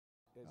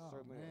It Oh,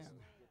 certainly man. is.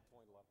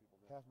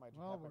 Half my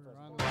Well, half my we're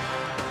on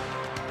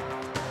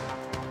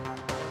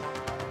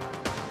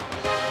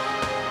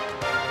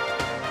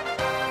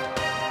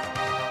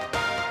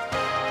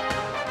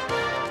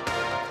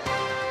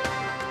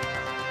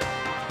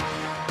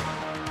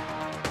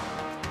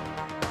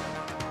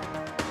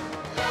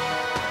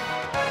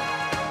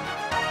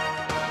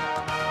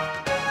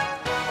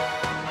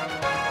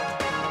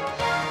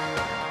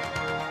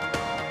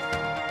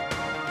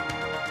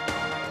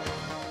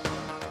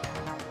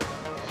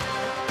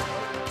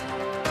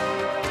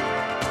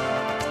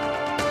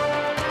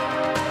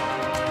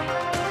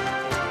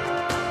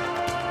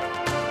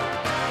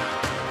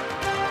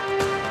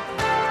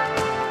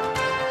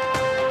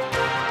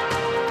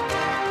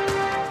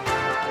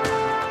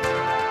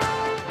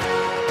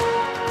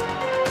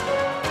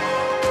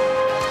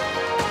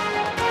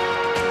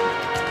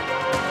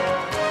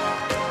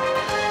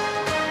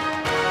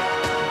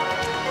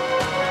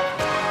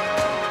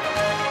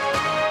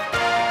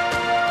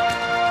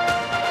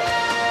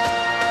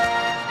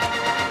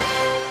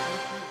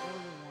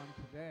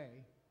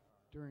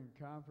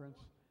conference,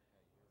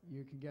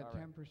 you can get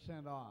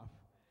 10% off.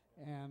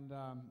 And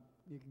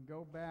you can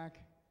go back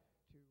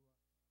to...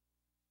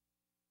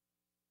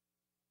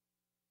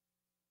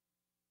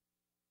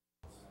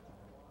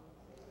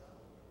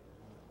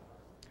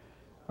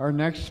 Our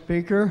next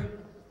speaker,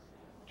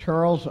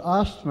 Charles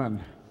Ostman.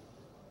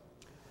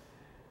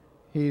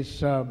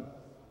 He's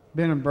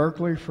been in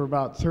Berkeley for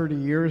about 30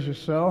 years or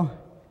so.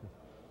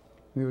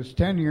 He was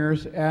 10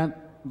 years at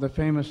the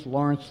famous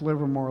Lawrence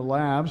Livermore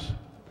Labs.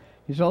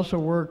 He's also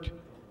worked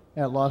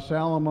at Los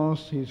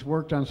Alamos. He's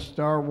worked on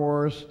Star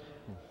Wars.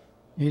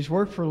 He's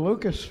worked for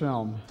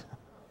Lucasfilm,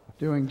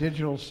 doing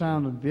digital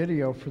sound and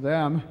video for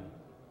them.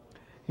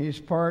 He's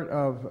part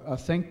of a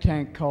think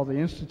tank called the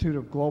Institute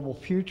of Global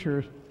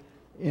Future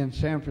in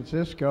San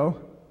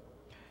Francisco.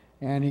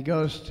 And he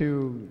goes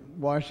to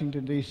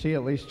Washington, D.C.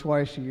 at least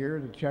twice a year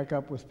to check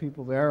up with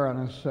people there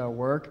on his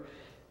work.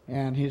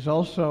 And he's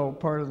also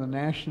part of the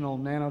National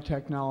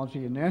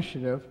Nanotechnology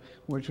Initiative,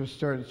 which was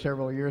started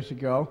several years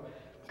ago.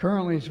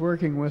 Currently, he's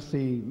working with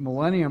the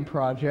Millennium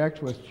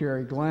Project with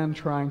Jerry Glenn,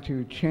 trying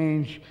to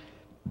change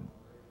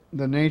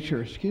the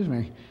nature,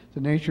 the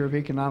nature of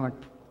economic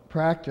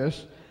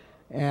practice.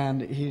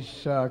 And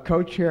he's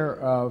co-chair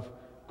of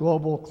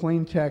Global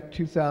Clean Tech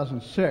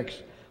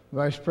 2006,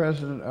 vice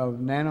president of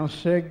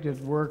NanoSig, did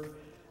work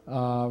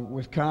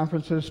with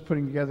conferences,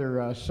 putting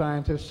together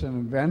scientists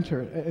and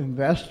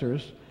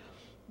investors.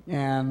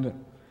 And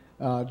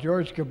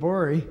George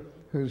Gabori,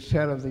 who's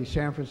head of the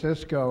San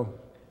Francisco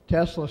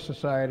Tesla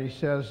Society,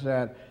 says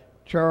that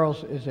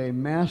Charles is a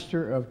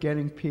master of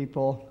getting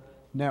people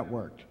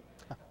networked.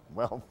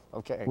 Well,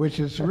 okay. Which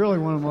is really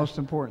one of the most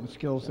important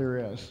skills there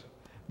is.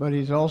 But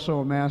he's also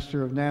a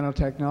master of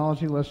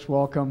nanotechnology. Let's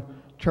welcome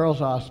Charles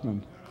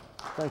Ostman.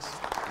 Thanks.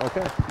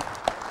 Okay.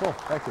 Cool.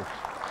 Thank you.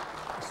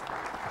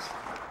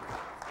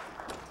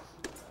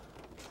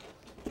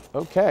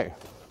 Okay.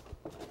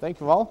 Thank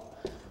you all.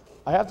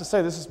 I have to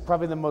say, this is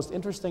probably the most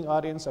interesting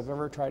audience I've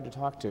ever tried to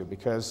talk to,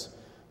 because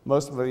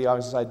most of the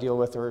audiences I deal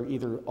with are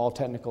either all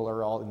technical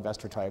or all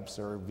investor types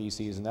or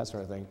VCs and that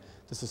sort of thing.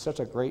 This is such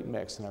a great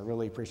mix, and I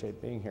really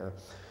appreciate being here.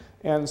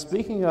 And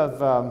speaking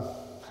of,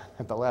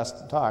 at the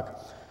last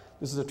talk,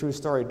 this is a true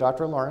story.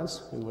 Dr.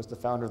 Lawrence, who was the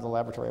founder of the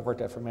laboratory I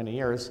worked at for many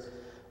years,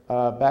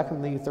 back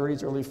in the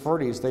 30s, early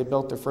 40s, they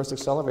built their first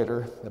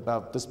accelerator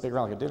about this big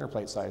around, like a dinner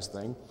plate size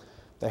thing.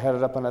 They had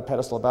it up on a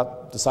pedestal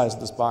about the size of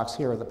this box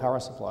here, the power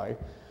supply.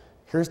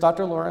 Here's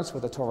Dr. Lawrence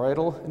with a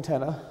toroidal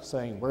antenna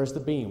saying, "Where's the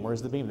beam?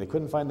 Where's the beam?" They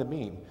couldn't find the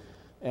beam.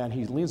 And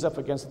he leans up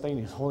against the thing,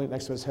 he's holding it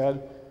next to his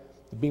head.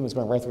 The beam was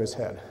going right through his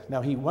head.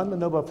 Now, he won the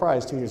Nobel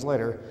Prize 2 years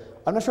later.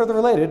 I'm not sure they're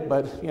related,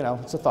 but, you know,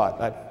 it's a thought.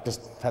 I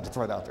just had to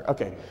throw it out there.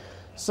 Okay.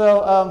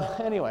 So,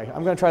 anyway,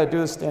 I'm going to try to do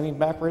this standing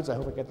backwards. I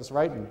hope I get this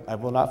right, and I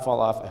will not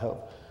fall off, I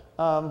hope.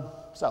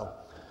 So,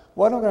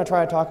 what I'm going to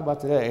try to talk about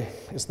today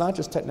is not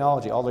just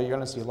technology, although you're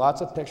going to see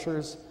lots of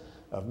pictures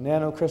of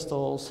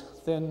nanocrystals,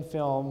 thin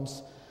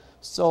films,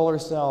 solar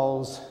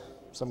cells,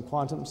 some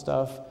quantum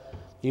stuff,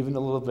 even a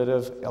little bit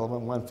of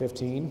element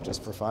 115,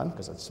 just for fun,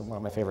 because that's one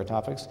of my favorite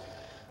topics.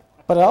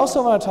 But I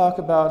also want to talk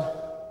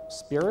about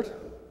spirit,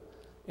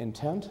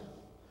 intent,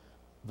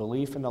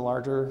 belief in the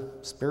larger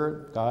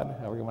spirit, God,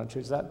 however you want to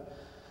choose that.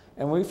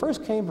 And when we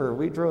first came here,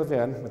 we drove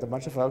in with a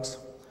bunch of folks.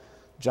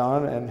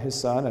 John and his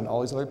son and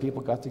all these other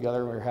people got together,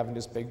 and we were having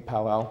this big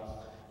powwow.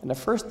 And the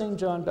first thing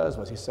John does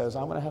was he says,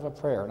 "I'm going to have a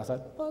prayer." And I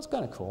thought, well, that's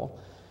kind of cool.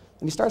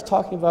 And he starts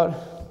talking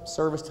about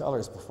service to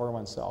others before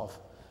oneself,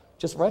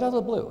 just right out of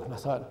the blue. And I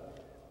thought,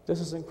 this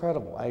is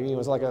incredible. I mean, it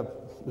was like a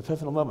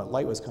epiphanal moment.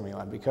 Light was coming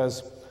on,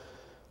 because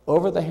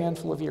over the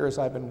handful of years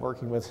I've been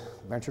working with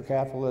venture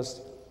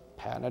capitalists,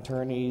 patent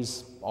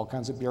attorneys, all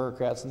kinds of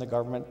bureaucrats in the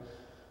government,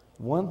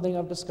 one thing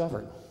I've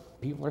discovered,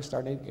 people are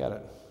starting to get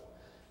it.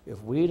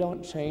 If we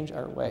don't change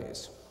our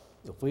ways,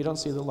 if we don't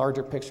see the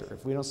larger picture,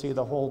 if we don't see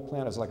the whole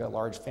planet as like a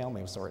large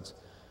family of sorts,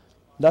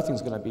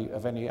 nothing's going to be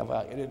of any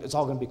value. It's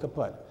all going to be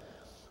kaput.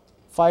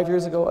 5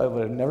 years ago, I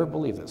would have never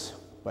believed this.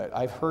 But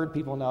I've heard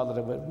people now that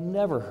I would have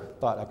never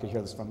thought I could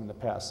hear this from in the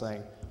past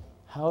saying,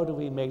 how do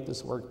we make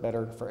this work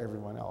better for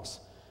everyone else?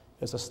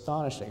 It's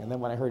astonishing. And then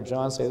when I heard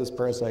John say this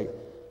prayer,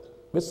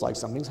 it's like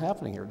something's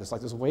happening here. It's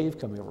like this wave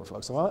coming over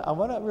folks. So I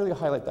want to really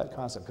highlight that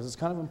concept because it's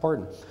kind of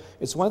important.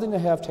 It's one thing to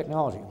have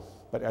technology,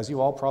 but as you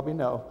all probably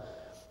know,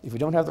 if you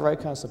don't have the right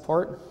kind of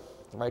support,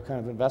 the right kind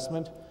of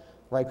investment,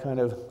 the right kind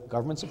of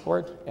government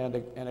support, and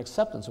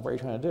acceptance of what you're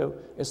trying to do,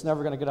 it's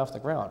never going to get off the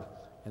ground.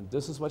 And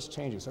this is what's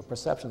changing. So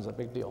perception is a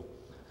big deal.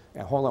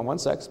 And hold on one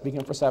sec. Speaking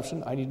of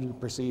perception, I need to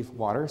perceive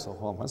water. So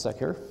hold on one sec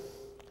here.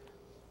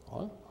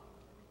 Hold on.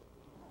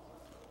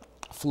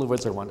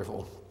 Fluids are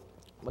wonderful.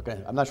 Okay,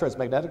 I'm not sure it's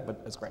magnetic,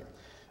 but it's great.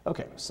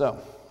 Okay, so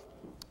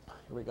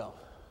here we go.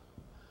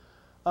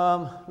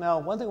 Now,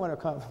 one thing I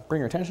want to bring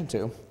your attention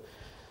to,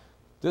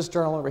 this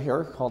journal over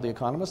here called The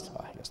Economist.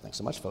 Oh, yes, thanks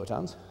so much,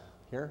 photons.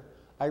 Here,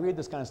 I read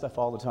this kind of stuff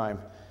all the time.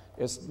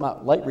 It's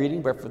not light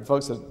reading, but for the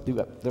folks that do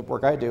the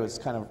work I do, it's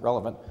kind of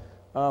relevant.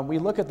 We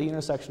look at the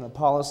intersection of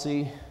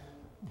policy,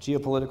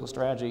 geopolitical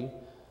strategy,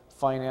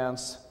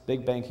 finance,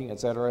 big banking, et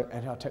cetera,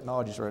 and how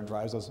technology sort of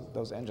drives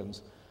those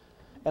engines.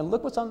 And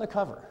look what's on the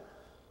cover.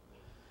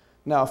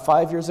 Now,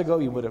 5 years ago,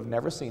 you would have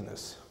never seen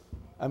this.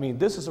 I mean,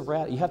 this is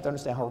you have to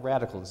understand how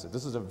radical this is.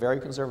 This is a very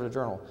conservative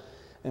journal.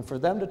 And for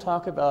them to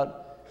talk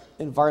about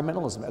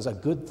environmentalism as a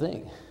good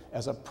thing,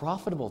 as a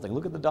profitable thing,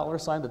 look at the dollar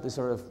sign that they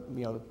sort of,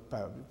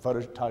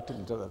 photoshopped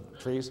into the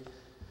trees.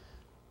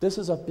 This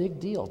is a big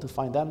deal to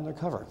find that on their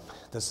cover.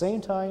 At the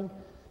same time,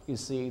 you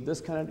see this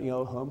kind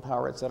of, home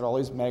power, et cetera, all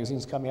these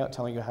magazines coming out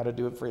telling you how to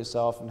do it for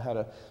yourself and how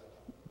to,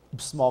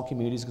 small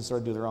communities can sort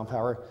of do their own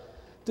power.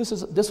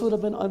 This would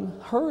have been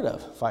unheard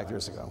of 5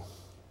 years ago.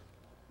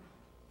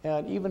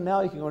 And even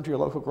now, you can go into your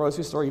local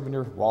grocery store, even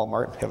your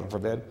Walmart, heaven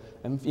forbid,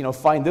 and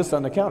find this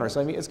on the counter. So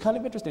I mean, it's kind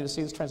of interesting to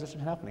see this transition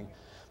happening.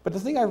 But the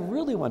thing I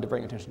really wanted to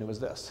bring attention to was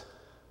this.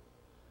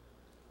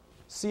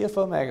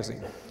 CFO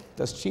Magazine,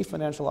 that's Chief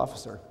Financial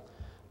Officer.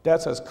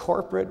 That says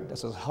corporate, that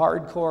says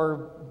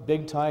hardcore,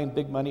 big time,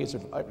 big money.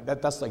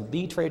 That's like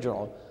the trade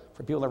journal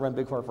for people that run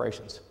big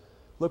corporations.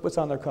 Look what's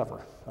on their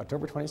cover,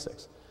 October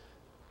 26th.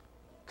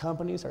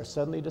 Companies are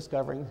suddenly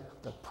discovering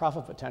the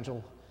profit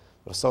potential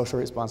of social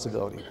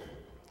responsibility.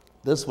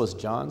 This was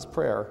John's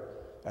prayer,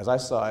 as I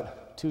saw it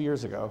 2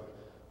 years ago,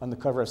 on the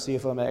cover of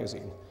CFO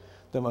Magazine,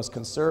 the most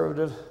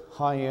conservative,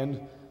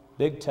 high-end,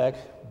 big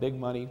tech, big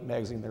money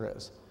magazine there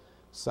is.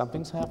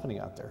 Something's happening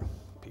out there.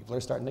 People are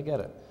starting to get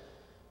it.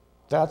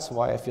 That's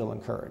why I feel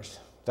encouraged.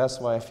 That's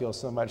why I feel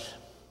so much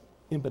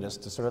impetus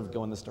to sort of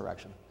go in this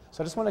direction.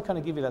 So I just want to kind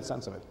of give you that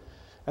sense of it.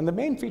 And the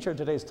main feature of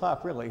today's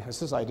talk really is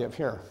this idea up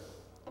here.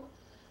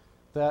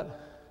 That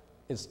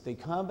it's the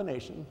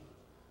combination,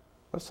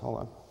 hold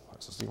on,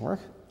 does this even work?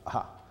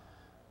 Aha.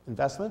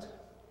 Investment,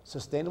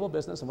 sustainable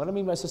business, and what I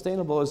mean by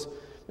sustainable is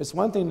it's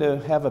one thing to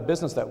have a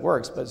business that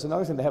works, but it's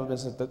another thing to have a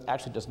business that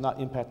actually does not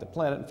impact the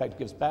planet, in fact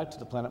gives back to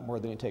the planet more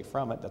than you take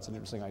from it. That's an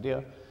interesting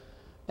idea.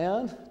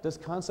 And this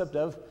concept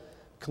of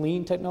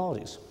clean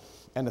technologies.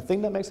 And the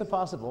thing that makes it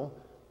possible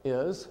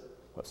is,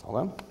 hold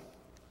on,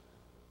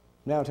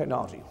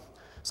 nanotechnology.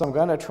 So I'm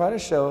going to try to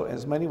show in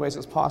as many ways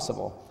as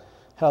possible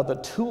how the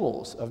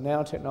tools of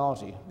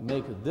nanotechnology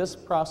make this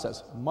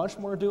process much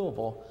more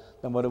doable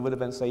than what it would have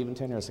been, say, even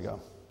 10 years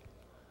ago.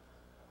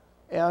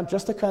 And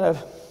just to kind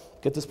of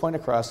get this point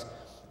across,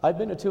 I've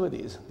been to 2 of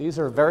these. These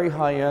are very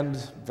high-end,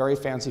 very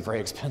fancy, very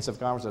expensive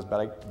conferences,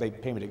 but they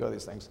pay me to go to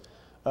these things.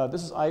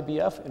 This is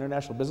IBF,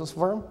 International Business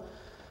Forum.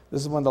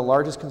 This is one of the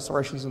largest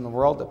consortiums in the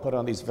world that put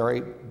on these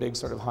very big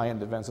sort of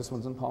high-end events. This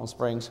one's in Palm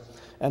Springs.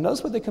 And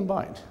notice what they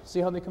combined. See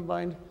how they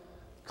combined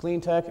clean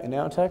tech and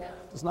nanotech?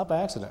 It's not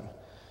by accident.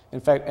 In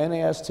fact,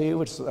 NAST,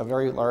 which is a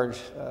very large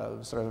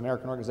sort of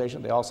American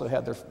organization, they also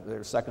had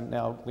their second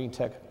now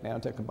Greentech,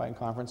 Nanotech combined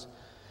conference.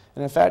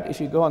 And in fact, if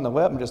you go on the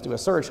web and just do a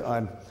search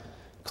on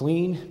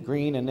clean,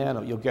 green, and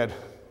nano, you'll get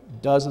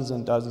dozens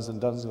and dozens and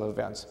dozens of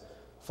events.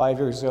 5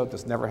 years ago,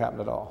 this never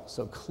happened at all.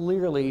 So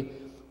clearly,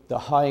 the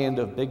high end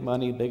of big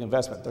money, big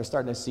investment, they're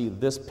starting to see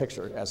this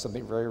picture as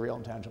something very real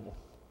and tangible.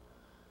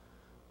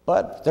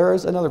 But there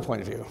is another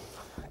point of view.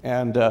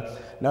 And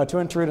not to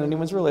intrude on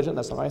anyone's religion,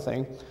 that's not my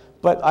thing,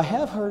 but I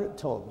have heard it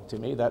told to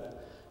me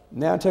that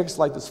nanotech is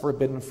like this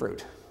forbidden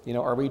fruit.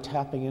 Are we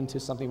tapping into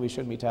something we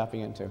shouldn't be tapping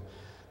into?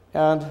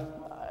 And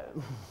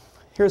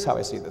here's how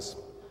I see this.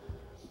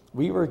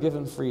 We were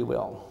given free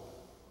will.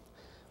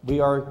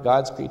 We are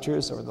God's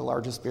creatures, or the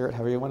largest spirit,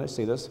 however you want to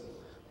see this,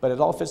 but it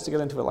all fits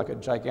together into like a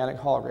gigantic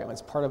hologram.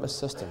 It's part of a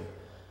system.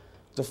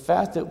 The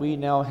fact that we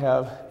now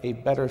have a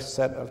better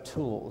set of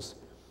tools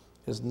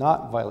is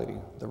not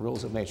violating the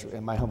rules of nature,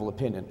 in my humble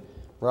opinion.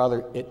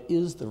 Rather, it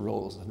is the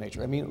rules of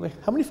nature. I mean,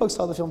 how many folks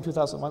saw the film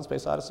 2001: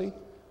 Space Odyssey?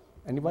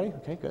 Anybody?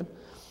 Okay, good.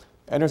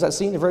 And there's that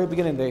scene at the very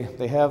beginning.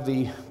 They have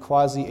the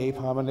quasi-ape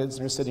hominids,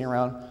 and they're sitting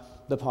around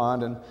the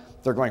pond, and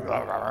they're going, rah,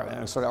 rah, rah, and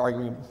they're sort of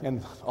arguing.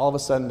 And all of a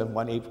sudden, the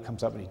one ape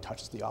comes up and he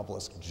touches the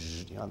obelisk,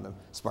 and the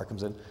spark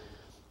comes in.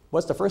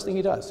 What's the first thing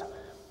he does?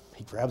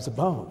 He grabs a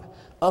bone.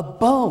 A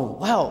bone!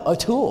 Wow, a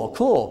tool,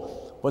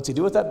 cool. What's he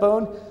do with that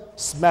bone?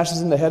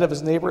 Smashes in the head of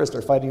his neighbor as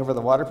they're fighting over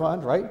the water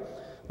pond, right?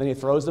 Then he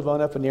throws the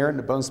bone up in the air and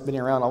the bone's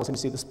spinning around. All of a sudden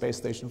you see the space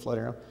station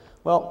floating around.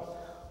 Well,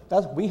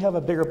 we have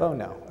a bigger bone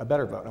now, a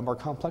better bone, a more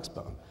complex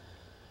bone.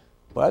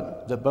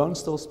 But the bone's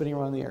still spinning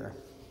around in the air.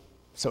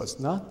 So it's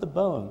not the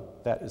bone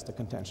that is the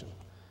contention.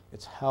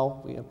 It's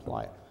how we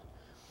apply it.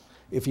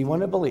 If you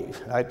want to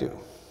believe, and I do,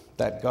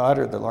 that God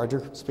or the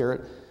larger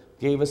spirit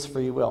gave us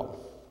free will,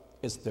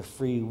 it's the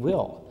free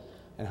will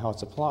and how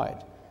it's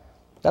applied.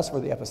 That's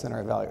where the epicenter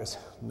of value is,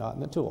 not in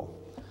the tool.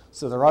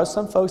 So there are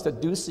some folks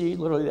that do see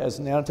literally as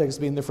nanotech as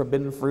being the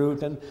forbidden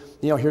fruit, and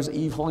here's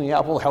Eve holding the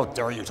apple, how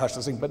dare you touch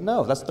this thing? But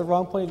no, that's the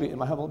wrong point of view, in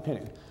my humble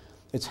opinion.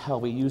 It's how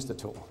we use the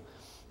tool.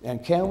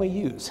 And can we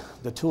use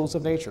the tools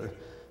of nature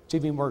to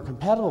be more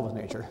compatible with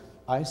nature?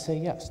 I say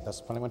yes.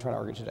 That's what I'm going to try to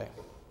argue today.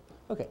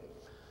 Okay,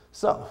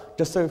 so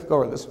just to go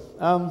over this.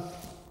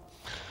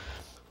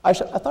 I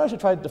thought I should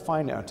try to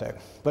define nanotech,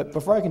 but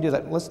before I can do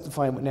that, let's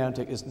define what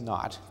nanotech is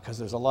not, because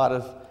there's a lot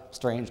of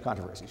strange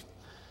controversies.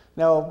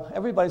 Now,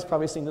 everybody's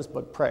probably seen this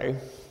book, Prey.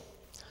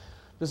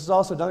 This is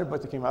also another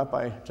book that came out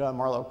by John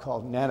Marlowe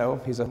called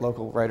Nano. He's a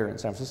local writer in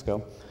San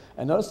Francisco.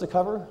 And notice the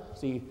cover,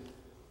 the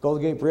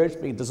Golden Gate Bridge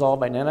being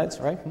dissolved by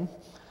nanites, right?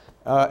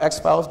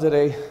 X-Files did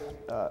a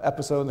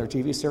episode in their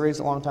TV series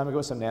a long time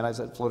ago, some nanites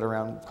that float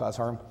around and cause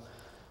harm.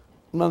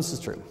 None of this is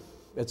true.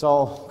 It's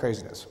all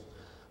craziness.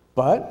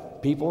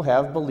 But people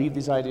have believed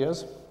these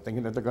ideas,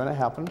 thinking that they're going to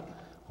happen.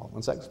 Hold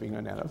one second, speaking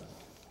of nano,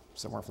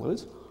 some more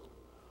fluids.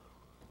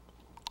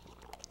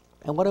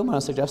 And what I want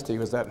to suggest to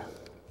you is that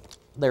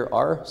there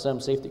are some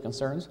safety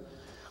concerns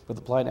with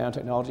applied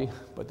nanotechnology,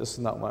 but this is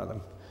not one of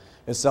them.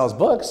 It sells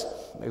books,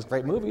 makes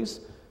great movies,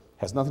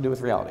 has nothing to do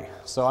with reality.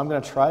 So I'm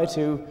going to try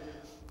to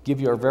give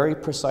you a very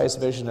precise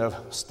vision of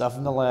stuff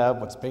in the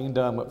lab, what's being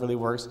done, what really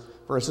works,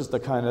 versus the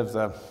kind of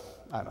the,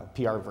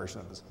 PR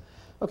version of this.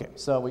 Okay,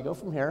 so we go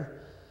from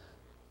here.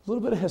 A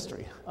little bit of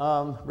history.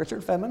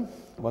 Richard Feynman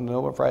won the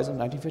Nobel Prize in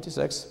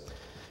 1956.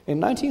 In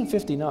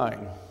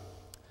 1959,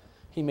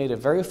 he made a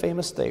very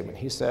famous statement.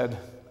 He said,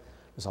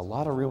 there's a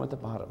lot of room at the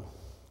bottom.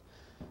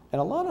 And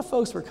a lot of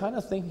folks were kind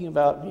of thinking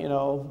about,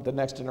 the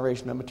next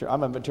generation of material.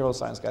 I'm a material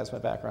science guy, that's my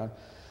background.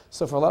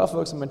 So for a lot of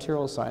folks in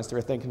material science, they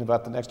were thinking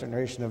about the next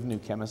generation of new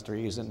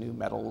chemistries and new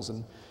metals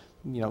and,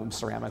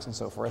 ceramics and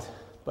so forth.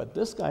 But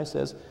this guy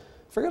says,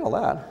 forget all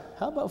that.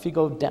 How about if you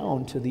go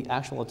down to the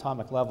actual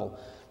atomic level?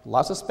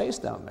 Lots of space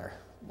down there,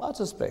 lots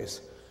of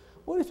space.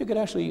 What if you could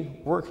actually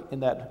work in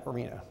that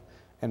arena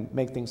and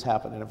make things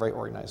happen in a very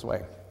organized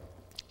way?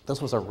 This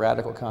was a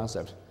radical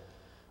concept.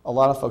 A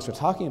lot of folks were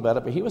talking about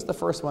it, but he was the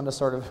first one to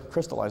sort of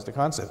crystallize the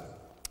concept.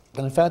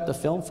 And in fact, the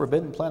film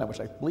Forbidden Planet, which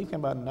I believe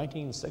came out in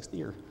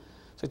 1960 or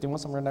 61,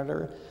 somewhere in that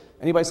area.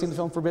 Anybody seen the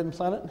film Forbidden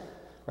Planet?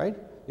 Right?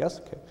 Yes?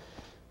 Okay.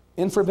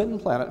 In Forbidden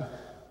Planet,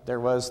 there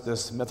was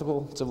this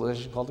mythical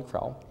civilization called the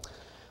Krell.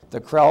 The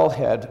Krell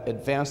had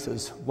advanced to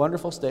this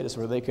wonderful status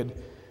where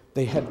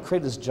they had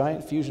created this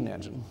giant fusion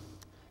engine,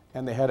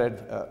 and they had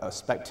a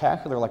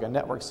spectacular, like a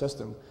network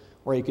system,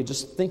 where you could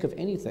just think of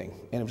anything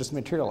and it would just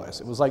materialize.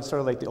 It was like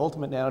sort of like the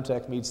ultimate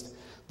nanotech meets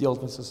the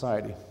ultimate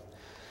society.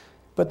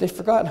 But they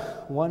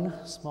forgot one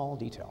small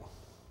detail.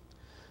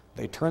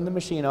 They turned the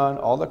machine on,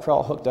 all the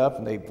Krell hooked up,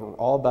 and they were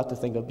all about to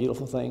think of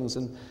beautiful things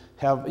and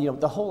have,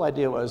 the whole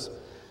idea was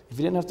if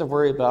you didn't have to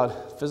worry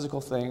about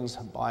physical things,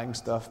 buying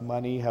stuff,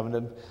 money, having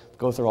to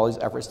go through all these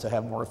efforts to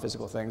have more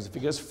physical things, if you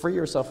just free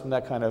yourself from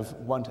that kind of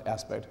one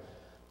aspect,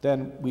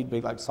 then we'd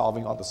be like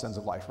solving all the sins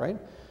of life, right?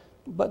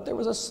 But there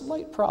was a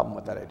slight problem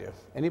with that idea.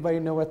 Anybody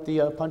know what the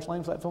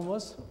punchline for that film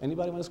was?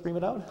 Anybody want to scream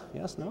it out?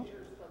 Yes, no?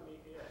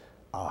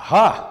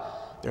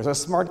 Aha! There's a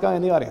smart guy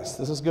in the audience.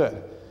 This is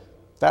good.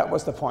 That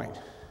was the point.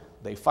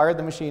 They fired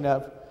the machine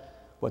up.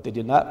 What they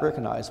did not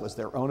recognize was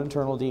their own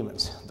internal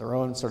demons, their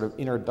own sort of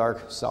inner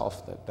dark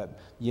self, that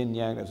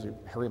yin-yang, as we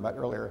heard about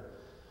earlier.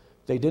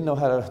 They didn't know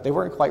how to, they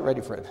weren't quite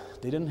ready for it.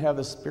 They didn't have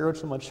the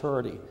spiritual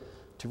maturity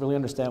to really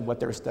understand what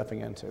they were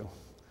stepping into.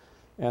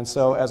 And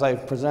so as I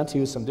present to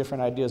you some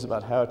different ideas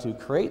about how to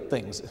create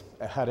things,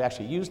 how to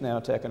actually use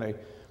nanotech in a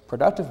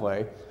productive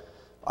way,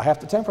 I have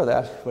to temper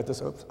that with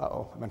this, oops,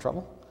 uh-oh, I'm in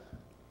trouble.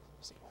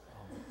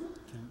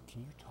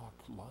 Can you talk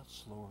a lot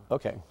slower?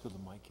 Okay. So the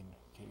mic can,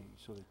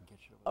 so they can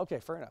catch you. Okay,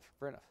 fair enough.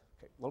 Okay,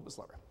 a little bit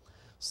slower.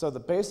 So the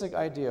basic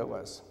idea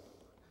was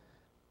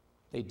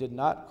they did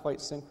not quite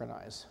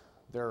synchronize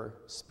their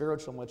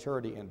spiritual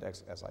maturity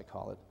index, as I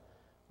call it,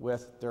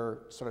 with their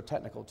sort of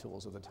technical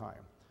tools of the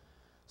time.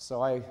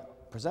 So I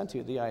present to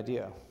you the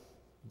idea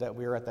that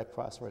we are at that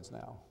crossroads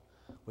now.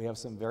 We have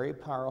some very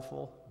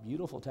powerful,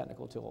 beautiful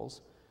technical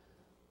tools.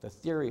 The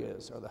theory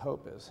is, or the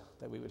hope is,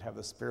 that we would have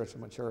the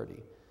spiritual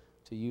maturity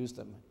to use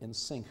them in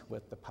sync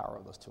with the power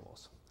of those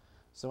tools.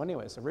 So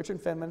anyway, so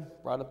Richard Feynman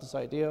brought up this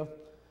idea.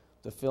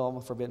 The film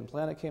Forbidden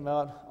Planet came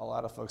out. A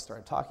lot of folks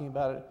started talking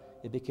about it.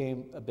 It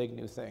became a big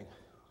new thing.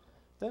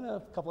 Then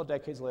a couple of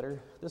decades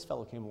later, this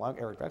fellow came along,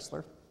 Eric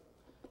Drexler.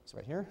 He's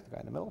right here, the guy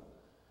in the middle.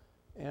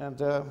 And,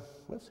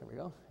 whoops, here we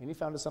go. And he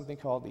founded something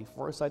called the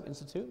Foresight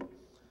Institute,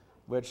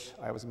 which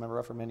I was a member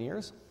of for many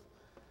years.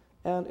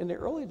 And in the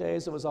early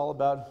days, it was all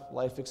about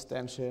life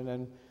extension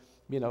and,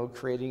 you know,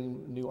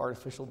 creating new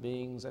artificial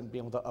beings and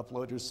being able to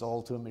upload your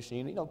soul to a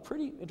machine. You know,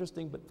 pretty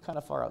interesting, but kind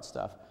of far out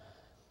stuff.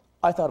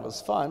 I thought it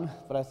was fun,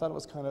 but I thought it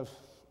was kind of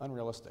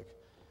unrealistic.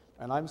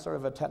 And I'm sort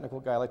of a technical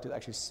guy. I like to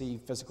actually see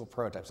physical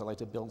prototypes. I like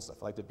to build stuff.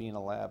 I like to be in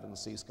a lab and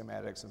see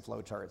schematics and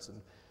flow charts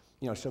and,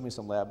 you know, show me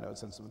some lab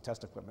notes and some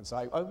test equipment. So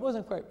I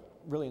wasn't quite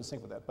really in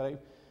sync with that, but I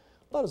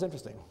thought it was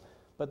interesting.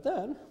 But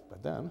then,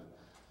 a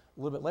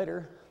little bit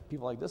later,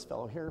 people like this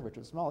fellow here,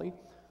 Richard Smalley,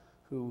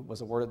 who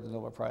was awarded the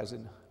Nobel Prize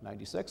in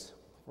 '96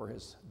 for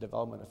his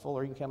development of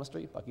fullerene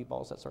chemistry,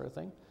 buckyballs, that sort of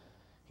thing.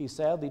 He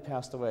sadly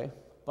passed away,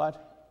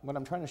 but what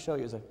I'm trying to show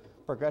you is a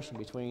progression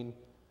between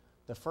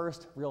the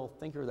first real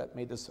thinker that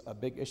made this a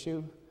big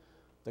issue,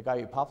 the guy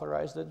who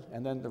popularized it,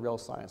 and then the real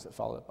science that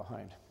followed it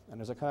behind. And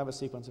there's a kind of a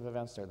sequence of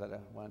events there that I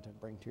wanted to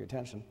bring to your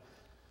attention.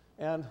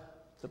 And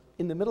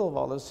in the middle of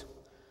all this,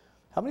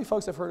 how many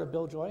folks have heard of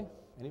Bill Joy?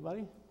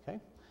 Anybody? Okay.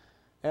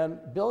 And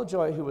Bill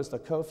Joy, who was the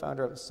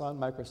co-founder of Sun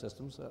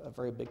Microsystems, a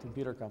very big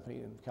computer company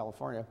in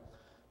California,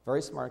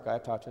 very smart guy,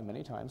 I've talked to him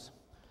many times.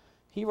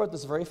 He wrote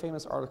this very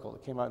famous article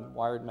that came out in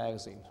Wired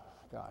magazine,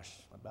 gosh,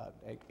 about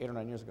 8 or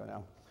 9 years ago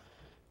now.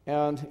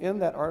 And in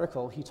that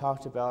article, he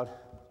talked about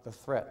the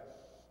threat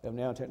of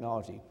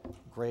nanotechnology,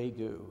 gray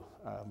goo,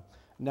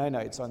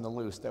 nanites on the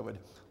loose that would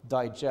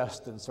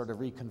digest and sort of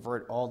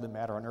reconvert all the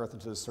matter on Earth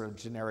into this sort of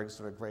generic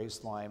sort of gray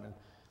slime, and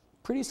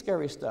pretty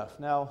scary stuff.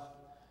 Now,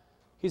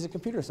 he's a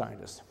computer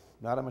scientist,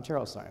 not a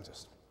material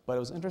scientist, but it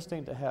was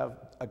interesting to have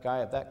a guy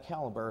of that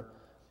caliber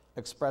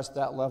express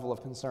that level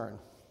of concern.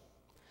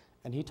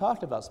 And he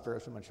talked about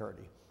spiritual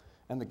maturity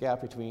and the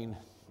gap between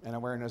an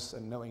awareness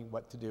and knowing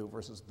what to do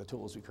versus the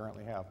tools we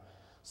currently have.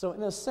 So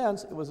in a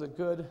sense, it was a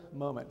good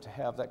moment to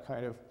have that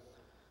kind of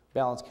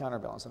balance,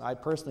 counterbalance. And I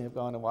personally have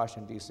gone to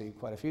Washington, D.C.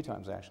 quite a few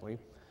times, actually.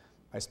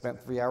 I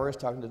spent 3 hours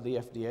talking to the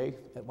FDA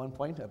at one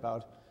point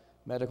about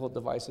medical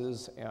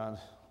devices and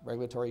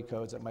regulatory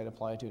codes that might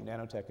apply to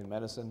nanotech in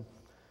medicine.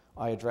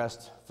 I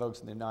addressed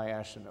folks in the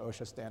NIOSH and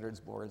OSHA standards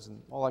boards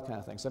and all that kind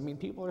of thing. So, I mean,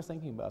 people are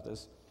thinking about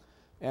this.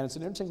 And it's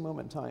an interesting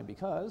moment in time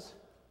because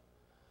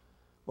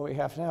what we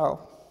have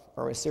now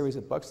are a series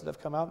of books that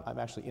have come out. I'm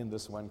actually in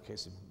this one in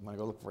case you want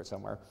to go look for it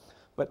somewhere.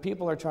 But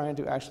people are trying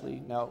to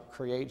actually now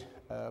create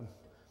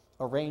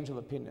a range of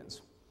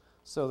opinions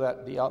so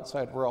that the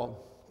outside world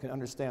can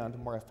understand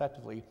more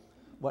effectively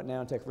what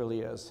nanotech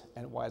really is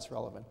and why it's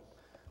relevant.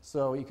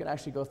 So you can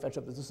actually go fetch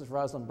up, this is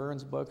Rosalind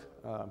Byrne's book.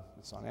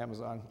 It's on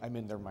Amazon. I'm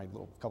in there, my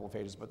little couple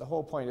pages. But the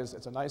whole point is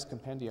it's a nice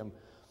compendium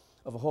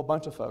of a whole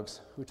bunch of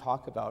folks who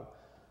talk about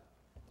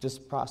this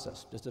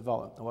process, this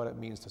development, and what it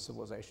means to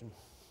civilization.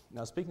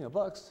 Now, speaking of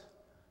books,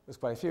 there's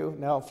quite a few.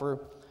 Now, for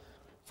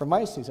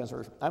my 2 cents,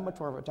 I'm much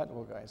more of a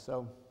technical guy.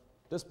 So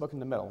this book in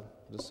the middle,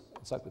 this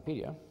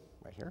encyclopedia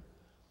right here,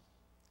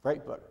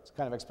 great book. It's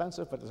kind of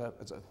expensive, but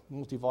it's a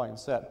multi-volume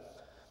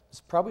set.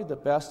 It's probably the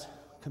best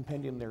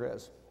compendium there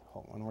is.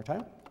 Hold on one more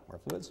time. More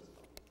fluids.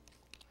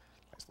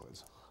 Nice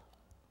fluids.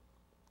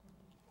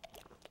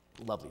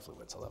 Lovely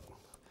fluids. I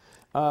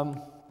love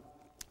them.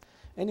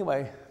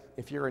 Anyway,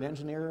 if you're an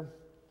engineer,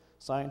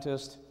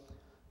 scientist,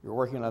 you're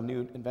working on a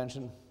new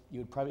invention, you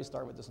would probably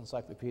start with this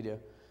encyclopedia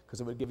because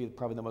it would give you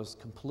probably the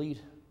most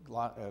complete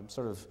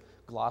sort of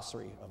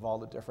glossary of all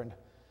the different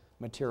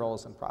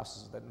materials and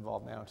processes that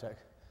involve nanotech.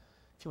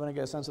 If you want to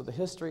get a sense of the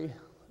history,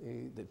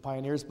 the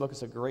Pioneers book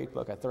is a great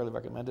book. I thoroughly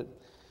recommend it.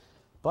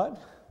 But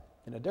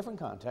in a different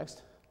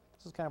context,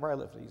 this is kind of where I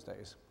live these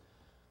days.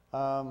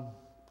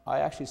 I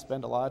actually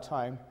spend a lot of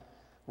time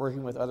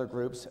working with other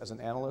groups as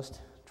an analyst,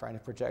 trying to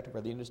project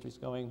where the industry's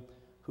going,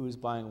 who's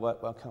buying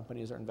what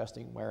companies are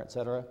investing where, et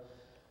cetera.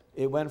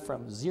 It went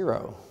from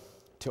 0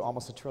 to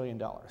almost $1 trillion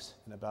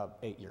in about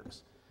 8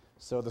 years.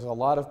 So there's a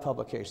lot of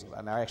publications.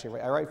 And I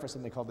write for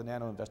something called the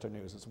Nano Investor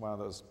News. It's one of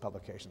those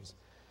publications.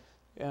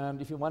 And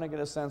if you want to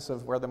get a sense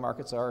of where the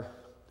markets are,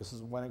 this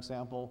is one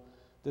example.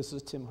 This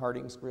is Tim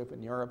Harding's group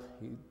in Europe.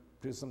 He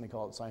produces something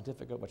called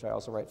Scientifica, which I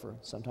also write for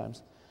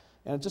sometimes.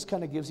 And it just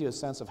kind of gives you a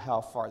sense of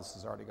how far this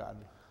has already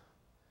gotten.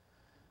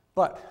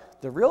 But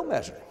the real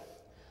measure,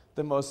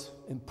 the most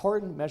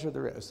important measure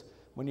there is,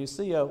 when you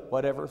see a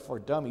whatever for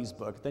dummies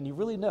book, then you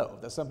really know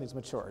that something's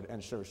matured.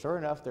 And sure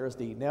enough, there's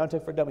the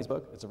Nanotech for Dummies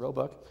book. It's a real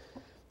book.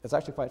 It's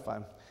actually quite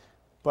fun.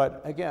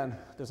 But again,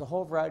 there's a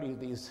whole variety of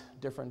these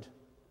different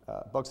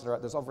books that are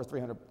out. There's over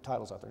 300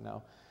 titles out there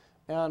now.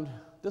 And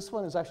this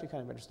one is actually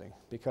kind of interesting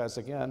because,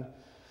 again,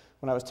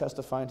 when I was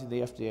testifying to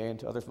the FDA and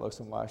to other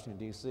folks in Washington,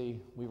 D.C.,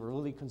 we were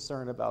really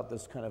concerned about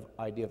this kind of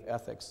idea of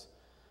ethics.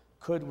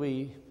 Could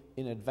we,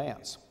 in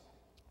advance,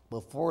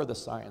 before the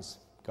science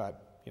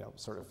got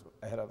sort of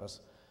ahead of us,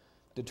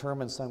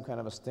 determine some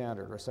kind of a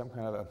standard or some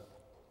kind of a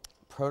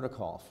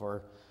protocol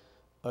for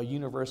a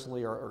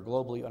universally or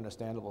globally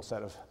understandable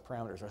set of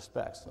parameters or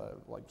specs,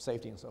 like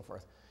safety and so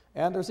forth.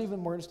 And there's even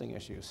more interesting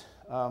issues.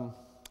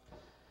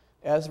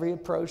 As we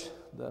approach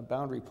the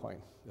boundary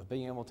point of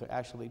being able to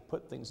actually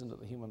put things into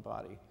the human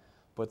body,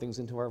 put things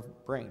into our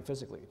brain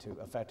physically to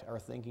affect our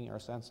thinking, our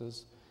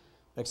senses,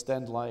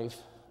 extend life,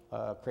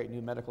 create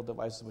new medical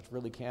devices which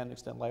really can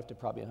extend life to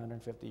probably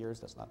 150 years.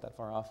 That's not that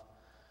far off.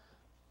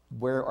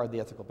 Where are the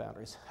ethical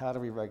boundaries? How do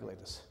we regulate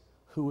this?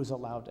 Who is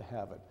allowed to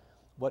have it?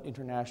 What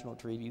international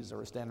treaties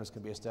or standards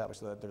can be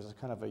established so that there's a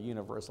kind of a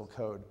universal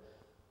code?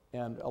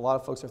 And a lot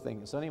of folks are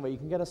thinking. So anyway, you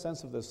can get a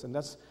sense of this, and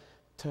that's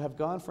to have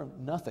gone from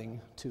nothing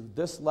to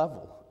this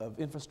level of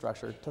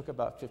infrastructure took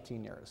about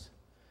 15 years.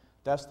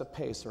 That's the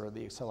pace or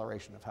the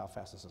acceleration of how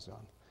fast this has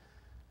gone.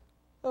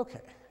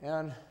 Okay,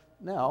 and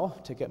now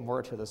to get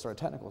more to the sort of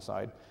technical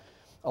side,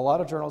 a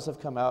lot of journals have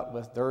come out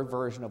with their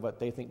version of what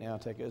they think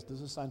nanotech is.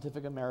 This is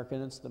Scientific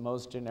American. It's the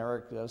most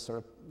generic,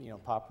 sort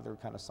of, popular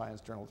kind of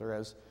science journal there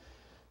is.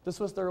 This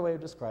was their way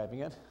of describing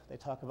it. They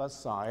talk about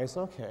size.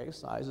 Okay,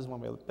 size is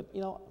one way, but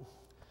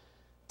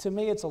to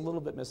me, it's a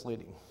little bit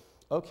misleading.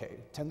 Okay,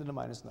 10 to the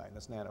minus 9,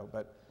 that's nano,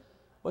 but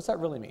what's that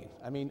really mean?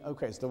 I mean,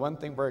 okay, it's the one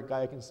thing where a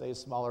guy can say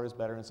smaller is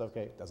better, and it's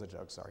okay. That's a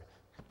joke, sorry.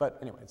 But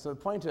anyway, so the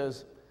point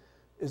is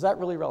that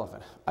really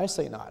relevant? I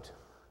say not.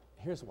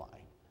 Here's why.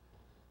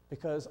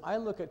 Because I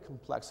look at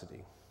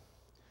complexity.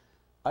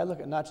 I look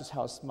at not just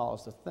how small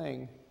is the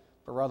thing,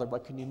 but rather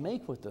what can you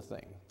make with the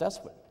thing. That's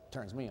what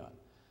turns me on.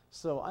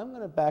 So I'm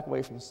going to back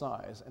away from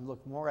size and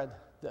look more at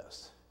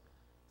this.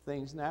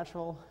 Things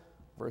natural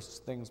versus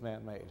things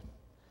man-made.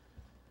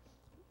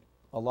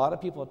 A lot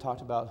of people have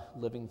talked about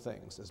living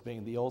things as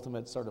being the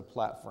ultimate sort of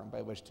platform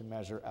by which to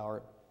measure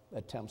our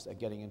attempts at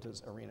getting into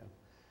this arena.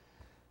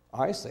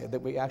 I say that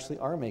we actually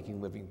are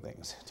making living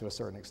things to a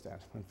certain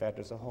extent. In fact,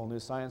 there's a whole new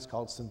science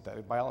called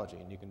synthetic biology,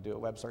 and you can do a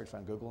web search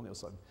on Google, and you'll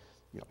see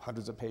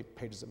hundreds of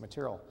pages of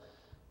material.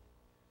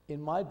 In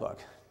my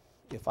book,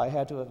 if I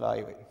had to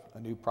evaluate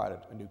a new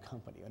product, a new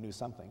company, a new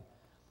something,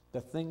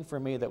 the thing for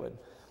me that would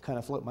kind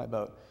of float my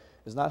boat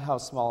is not how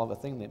small of a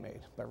thing they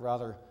made, but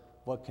rather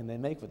what can they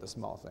make with the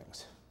small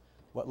things?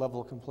 What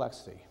level of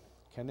complexity?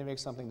 Can they make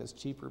something that's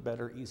cheaper,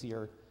 better,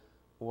 easier,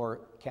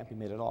 or can't be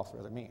made at all through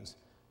other means?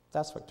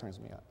 That's what turns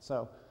me on.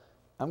 So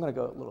I'm going to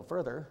go a little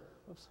further.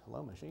 Oops,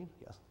 hello, machine.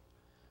 Yes.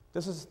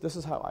 This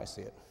is how I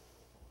see it.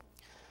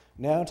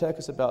 Nanotech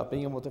is about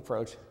being able to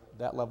approach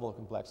that level of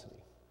complexity.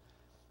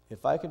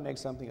 If I can make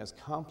something as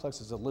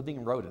complex as a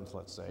living rodent,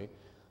 let's say,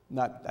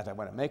 not that I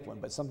want to make one,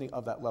 but something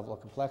of that level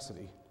of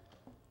complexity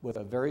with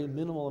a very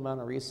minimal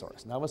amount of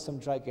resource, not with some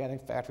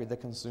gigantic factory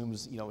that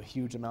consumes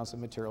huge amounts of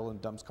material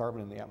and dumps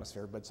carbon in the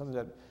atmosphere, but something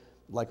that,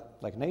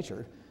 like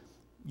nature,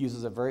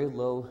 uses a very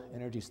low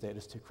energy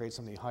status to create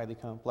something highly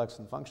complex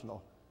and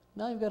functional,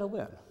 now you've got a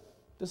win.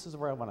 This is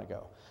where I want to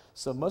go.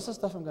 So most of the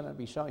stuff I'm going to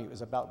be showing you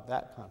is about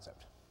that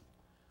concept.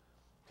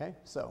 Okay,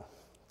 so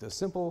the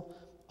simple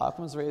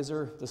Occam's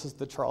razor, this is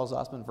the Charles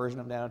Ostman version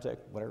of nanotech,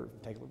 whatever,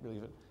 take it or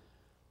leave it.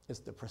 It's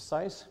the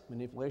precise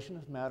manipulation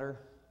of matter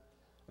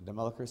at the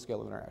molecular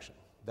scale of interaction.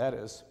 That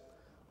is,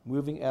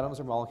 moving atoms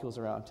or molecules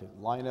around to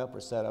line up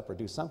or set up or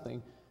do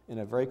something in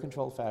a very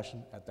controlled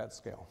fashion at that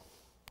scale.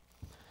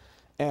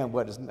 And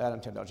what is atom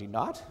technology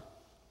not?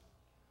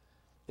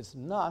 It's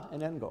not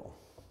an end goal.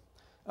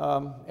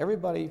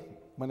 Everybody,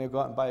 when they go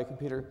out and buy a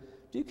computer,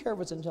 do you care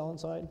what's Intel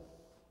inside?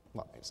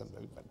 Well, maybe some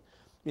do, but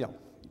you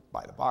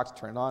buy the box,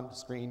 turn it on,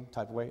 screen,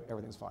 type away,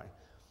 everything's fine.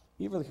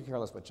 You really could care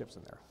less what chips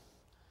in there.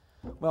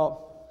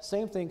 Well,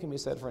 same thing can be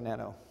said for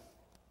Nano.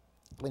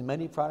 In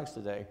many products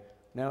today,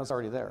 Nano's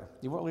already there.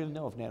 You won't really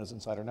know if Nano's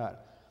inside or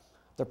not.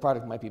 The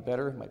product might be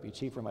better, might be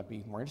cheaper, might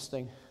be more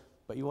interesting,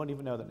 but you won't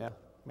even know the Nano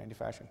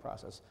manufacturing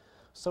process.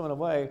 So in a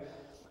way,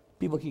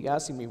 people keep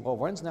asking me, well,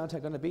 when's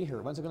nanotech going to be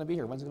here? When's it going to be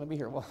here? When's it going to be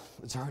here? Well,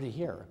 it's already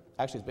here.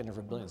 Actually, it's been here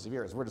for billions of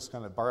years. We're just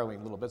kind of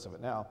borrowing little bits of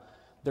it now.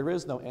 There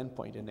is no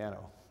endpoint in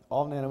Nano.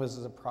 All Nano is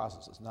a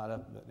process. It's not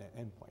an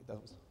endpoint.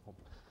 That's the whole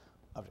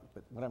object.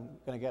 But what I'm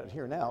going to get at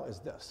here now is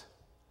this.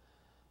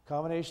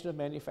 Combination of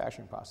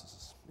manufacturing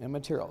processes and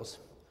materials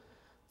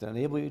that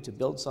enable you to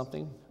build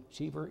something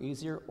cheaper,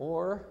 easier,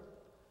 or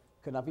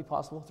could not be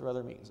possible through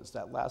other means. It's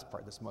that last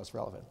part that's most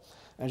relevant.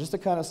 And just to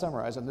kind of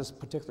summarize on this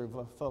particular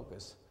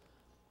focus,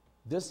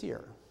 this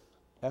year,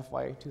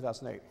 FY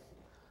 2008,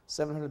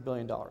 $700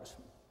 billion.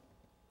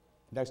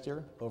 Next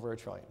year, over $1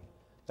 trillion.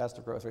 That's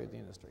the growth rate of the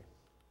industry.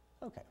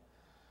 Okay,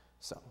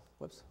 so,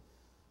 whoops.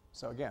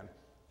 So again,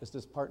 it's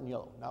this part in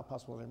yellow, not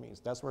possible other means.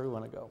 That's where we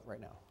want to go right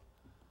now.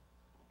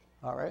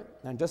 All right,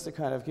 and just to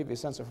kind of give you a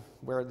sense of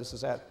where this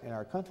is at in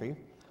our country,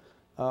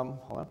 hold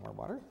on, more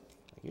water,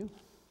 thank you.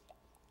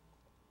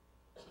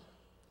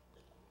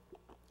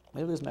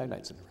 Maybe there's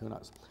magnites in here, who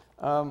knows.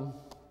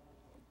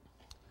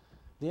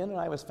 The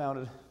NNI was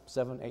founded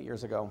 7-8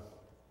 years ago.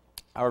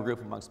 Our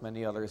group, amongst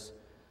many others,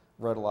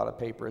 wrote a lot of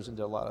papers and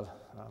did a lot of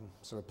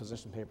sort of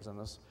position papers on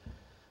this.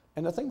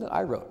 And the thing that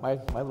I wrote, my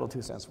little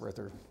 2 cents worth,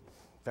 or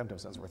 15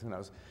 cents worth, who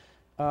knows,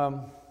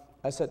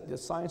 I said the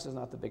science is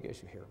not the big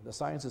issue here. The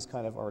science is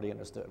kind of already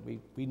understood.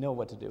 We know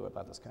what to do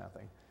about this kind of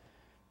thing.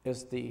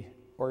 It's the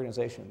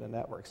organization, the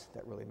networks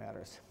that really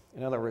matters.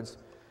 In other words,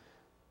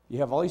 you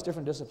have all these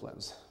different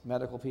disciplines,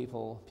 medical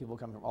people, people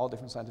come from all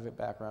different scientific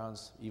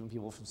backgrounds, even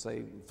people from,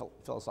 say,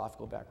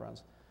 philosophical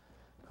backgrounds,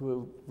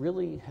 who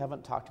really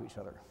haven't talked to each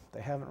other.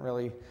 They haven't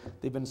really,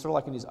 they've been sort of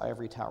like in these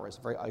ivory towers,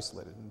 very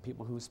isolated. And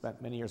people who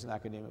spent many years in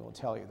academia will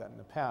tell you that in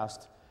the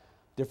past,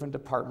 different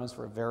departments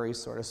were very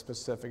sort of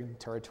specific and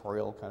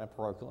territorial, kind of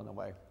parochial in a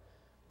way.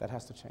 That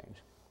has to change.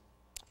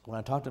 When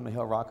I talked to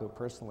Mihail Rocco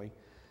personally,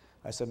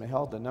 I said,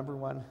 Mihail, the number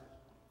one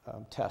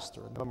test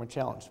or number one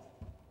challenge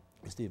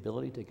is the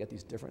ability to get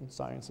these different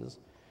sciences,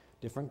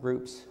 different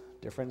groups,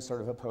 different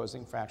sort of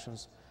opposing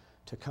factions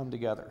to come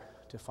together,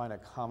 to find a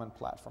common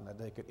platform that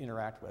they could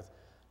interact with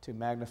to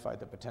magnify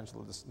the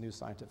potential of this new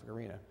scientific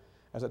arena.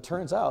 As it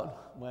turns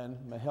out, when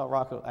Mihail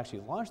Rocco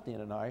actually launched the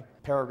NNI,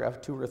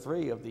 paragraph 2 or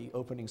 3 of the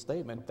opening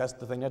statement, that's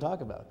the thing they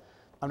talk about.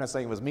 I'm not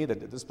saying it was me that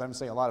did this, but I'm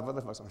saying a lot of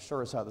other folks, I'm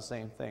sure, saw the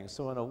same thing.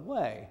 So in a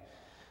way,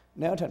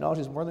 nanotechnology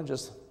is more than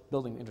just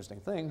building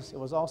interesting things. It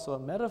was also a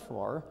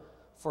metaphor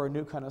for a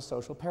new kind of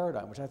social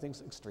paradigm, which I think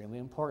is extremely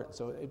important.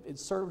 So it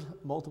served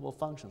multiple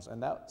functions,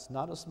 and that's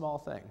not a small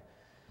thing,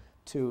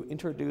 to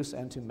introduce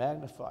and to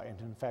magnify and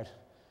to, in fact,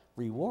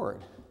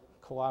 reward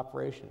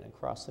cooperation and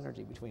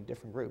cross-synergy between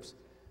different groups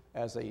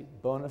as a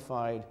bona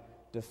fide,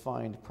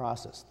 defined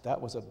process.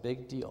 That was a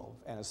big deal,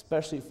 and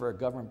especially for a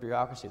government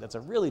bureaucracy, that's a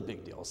really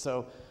big deal.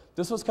 So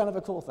this was kind of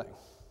a cool thing.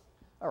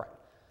 All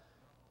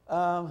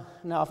right.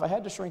 Now, if I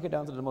had to shrink it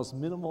down to the most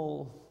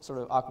minimal sort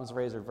of Occam's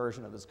razor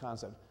version of this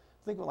concept,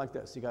 think of it like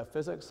this. You got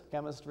physics,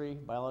 chemistry,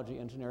 biology,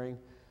 engineering,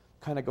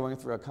 kind of going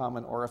through a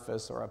common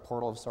orifice or a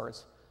portal of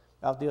sorts.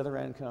 Out the other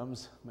end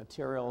comes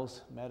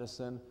materials,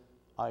 medicine,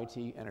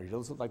 IT, energy.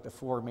 Those look like the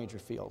 4 major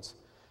fields.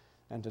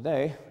 And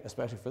today,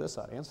 especially for this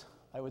audience,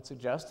 I would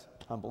suggest,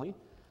 humbly,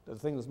 that the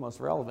thing that's most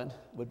relevant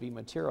would be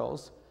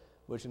materials,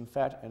 which in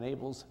fact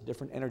enables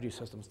different energy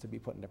systems to be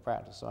put into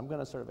practice. So I'm going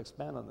to sort of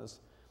expand on this,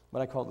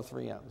 what I call the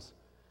 3 M's.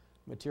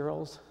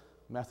 Materials,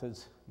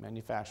 methods,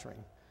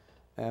 manufacturing.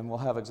 And we'll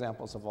have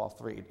examples of all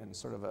 3 in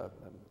sort of a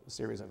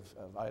series of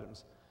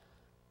items.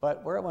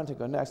 But where I wanted to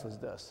go next was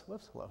this.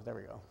 Whoops, hello, there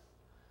we go.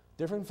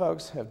 Different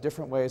folks have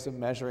different ways of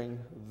measuring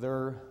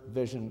their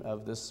vision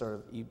of this sort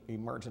of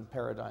emergent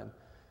paradigm.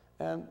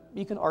 And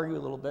you can argue a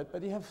little bit,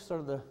 but you have sort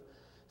of the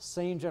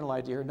same general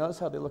idea. Notice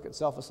how they look at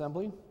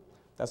self-assembly.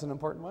 That's an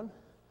important one.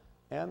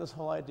 And this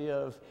whole idea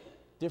of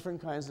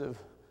different kinds of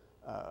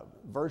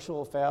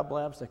virtual fab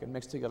labs that can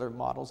mix together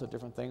models of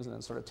different things and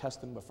then sort of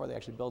test them before they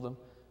actually build them.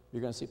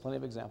 You're going to see plenty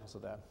of examples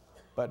of that.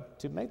 But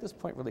to make this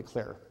point really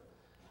clear,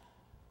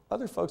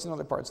 other folks in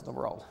other parts of the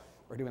world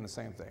are doing the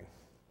same thing.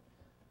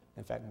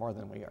 In fact, more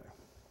than we are.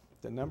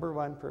 The number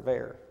one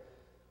purveyor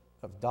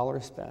of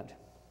dollars spent,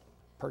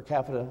 per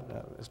capita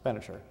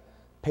expenditure,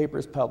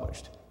 papers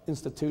published,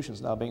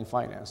 institutions now being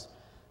financed,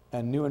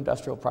 and new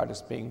industrial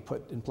projects being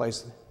put in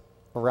place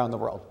around the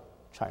world,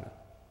 China.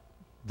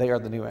 They are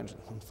the new engine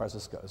as far as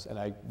this goes, and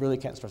I really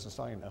can't stress this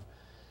strongly enough.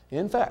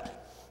 In fact,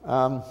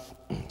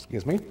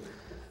 excuse me,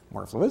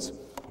 more fluids.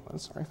 Oh,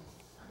 sorry.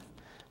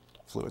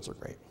 Fluids are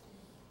great.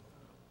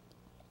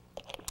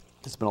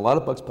 There's been a lot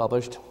of books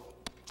published.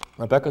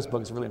 Rebecca's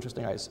book is really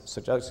interesting. I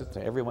suggest it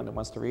to everyone that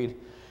wants to read.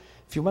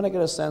 If you want to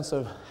get a sense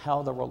of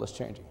how the world is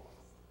changing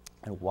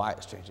and why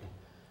it's changing,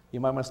 you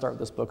might want to start with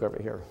this book over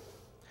here.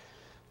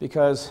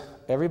 Because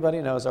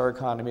everybody knows our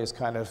economy is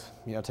kind of,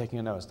 taking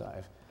a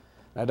nosedive.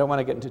 And I don't want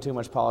to get into too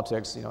much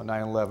politics,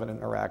 9/11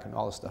 and Iraq and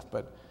all this stuff,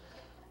 but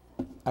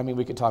I mean,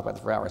 we could talk about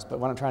it for hours, but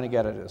what I'm trying to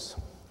get at is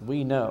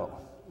we know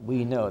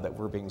that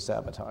we're being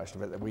sabotaged,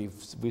 that we've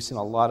seen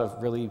a lot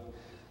of really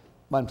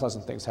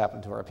unpleasant things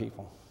happen to our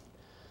people.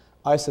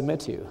 I submit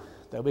to you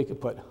that we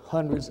could put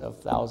hundreds of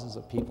thousands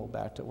of people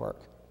back to work,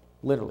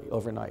 literally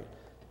overnight,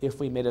 if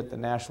we made it the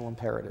national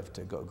imperative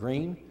to go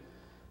green,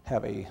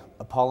 have a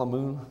Apollo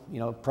Moon,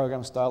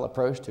 program-style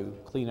approach to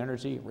clean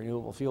energy,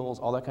 renewable fuels,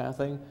 all that kind of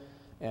thing,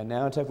 and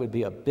nanotech would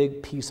be a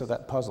big piece of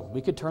that puzzle.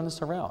 We could turn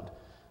this around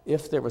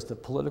if there was the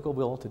political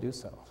will to do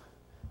so.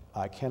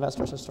 I cannot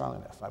stress it strong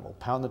enough. I will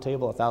pound the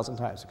table 1,000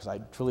 times because I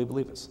truly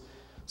believe this.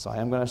 So I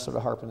am going to sort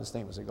of harp on this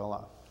theme as we go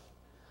along.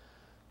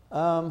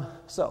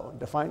 So,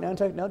 define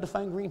nanotech, now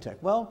define Greentech.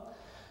 Well,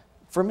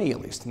 for me at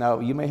least. Now,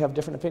 you may have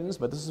different opinions,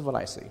 but this is what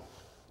I see.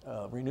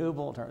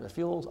 Renewable alternative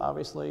fuels,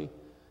 obviously.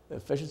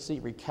 Efficiency,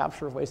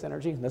 recapture of waste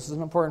energy. This is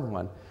an important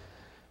one.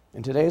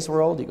 In today's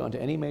world, you go into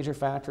any major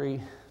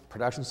factory,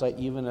 production site,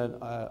 even an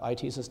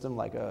IT system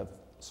like a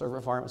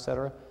server farm, et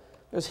cetera,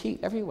 there's heat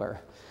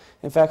everywhere.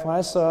 In fact, when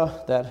I saw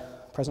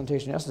that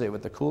presentation yesterday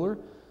with the cooler,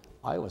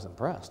 I was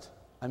impressed.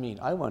 I mean,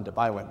 I wanted to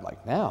buy one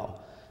like now.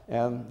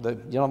 And the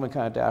gentleman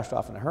kind of dashed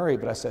off in a hurry,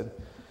 but I said,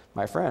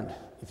 my friend,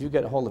 if you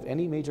get a hold of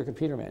any major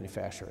computer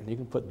manufacturer and you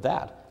can put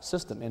that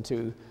system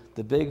into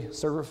the big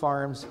server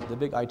farms, the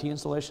big IT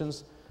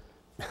installations,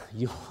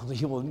 you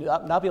will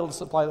not be able to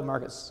supply the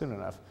market soon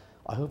enough.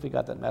 I hope you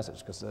got that message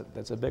because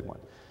that's a big one.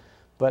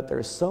 But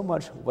there's so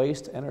much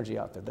waste energy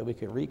out there that we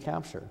can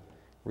recapture,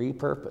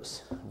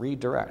 repurpose,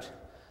 redirect.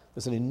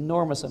 There's an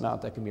enormous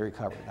amount that can be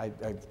recovered.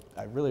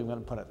 I really want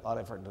to put a lot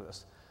of effort into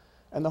this.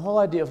 And the whole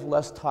idea of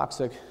less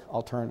toxic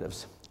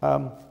alternatives.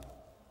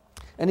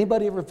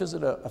 Anybody ever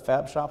visit a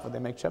fab shop where they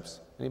make chips?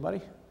 Anybody?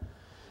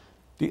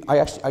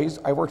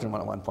 I worked in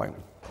one at one point.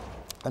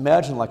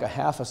 imagine like a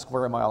half a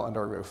square mile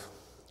under a roof,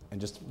 and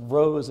just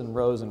rows and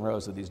rows and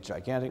rows of these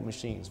gigantic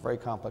machines, very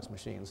complex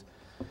machines.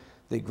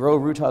 They grow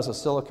root tiles of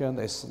silicon,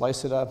 they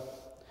slice it up,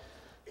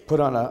 put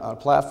on a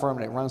platform,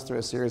 and it runs through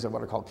a series of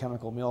what are called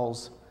chemical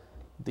mills.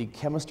 The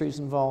chemistries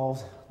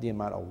involved, the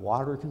amount of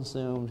water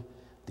consumed,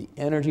 the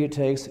energy it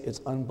takes,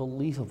 it's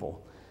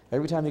unbelievable.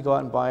 Every time you go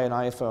out and buy an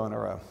iPhone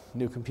or a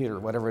new computer,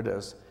 whatever it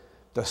is,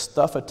 the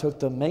stuff it took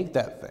to make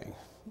that thing,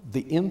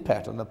 the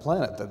impact on the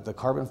planet, the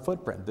carbon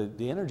footprint,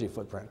 the energy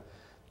footprint.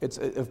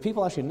 If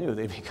people actually knew,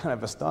 they'd be kind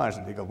of astonished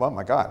and they'd go, oh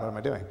my God, what am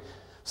I doing?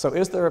 So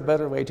is there a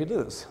better way to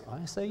do this?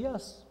 I say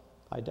yes,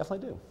 I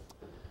definitely do.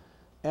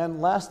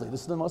 And lastly,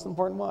 this is the most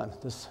important one,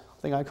 this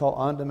thing I call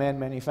on-demand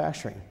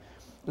manufacturing.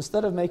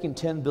 Instead of making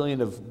 10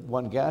 billion of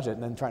one gadget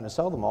and then trying to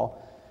sell them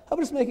all, how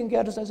about just making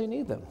gadgets as you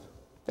need them?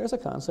 There's a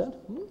concept.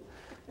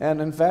 And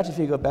in fact, if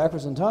you go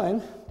backwards in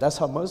time, that's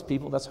how most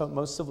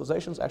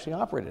civilizations actually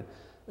operated.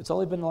 It's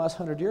only been the last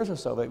 100 years or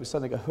so that we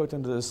suddenly got hooked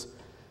into this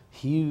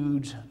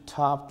huge,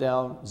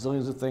 top-down,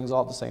 zillions of things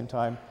all at the same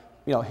time.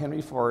 You know,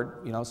 Henry Ford,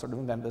 sort of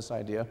invented this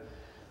idea.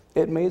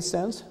 It made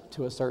sense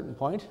to a certain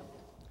point.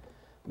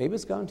 Maybe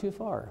it's gone too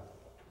far.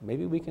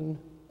 Maybe we can,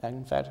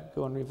 in fact,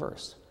 go in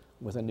reverse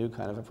with a new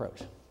kind of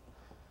approach.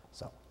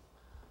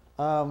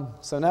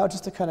 So now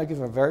just to kind of give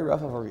a very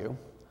rough overview,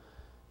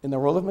 in the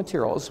world of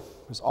materials,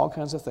 there's all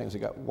kinds of things.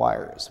 We've got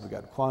wires, we've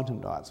got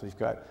quantum dots, we've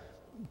got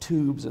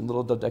tubes and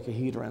little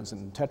dodecahedrons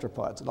and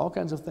tetrapods and all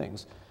kinds of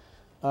things.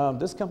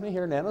 This company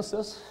here,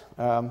 Nanosys,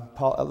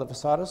 Paul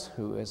Elevisatis,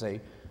 who is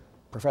a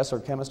professor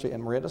of chemistry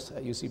emeritus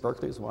at UC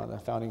Berkeley, is one of the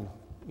founding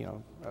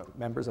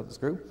members of this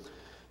group.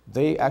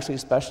 They actually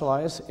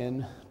specialize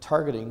in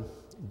targeting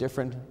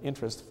different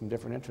interests from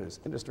different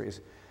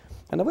industries.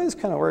 And the way this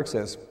kind of works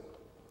is,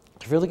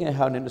 if you're looking at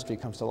how an industry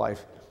comes to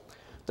life,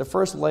 the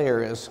first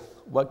layer is,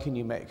 what can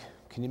you make?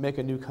 Can you make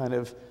a new kind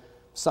of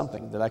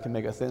something that I can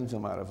make a thin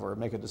film out of, or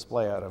make a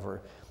display out of,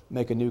 or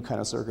make a new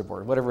kind of circuit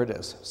board, whatever it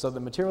is. So the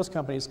materials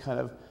companies kind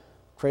of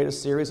create a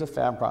series of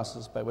fab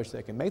processes by which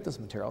they can make those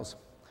materials.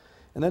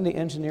 And then the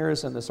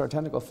engineers and the sort of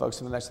technical folks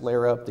in the next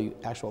layer up, the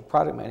actual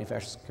product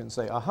manufacturers can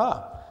say,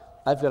 aha,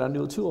 I've got a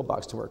new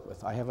toolbox to work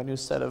with. I have a new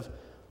set of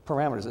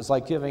parameters. It's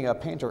like giving a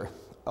painter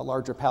a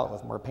larger palette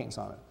with more paints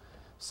on it.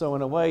 So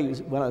in a way, if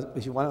you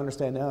want to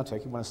understand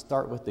nanotech, you want to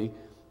start with the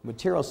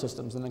material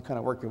systems and then kind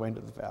of work your way into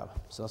the fab.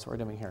 So that's what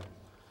we're doing here.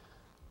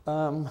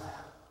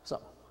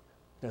 So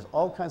there's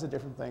all kinds of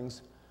different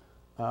things.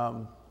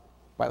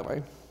 By the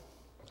way,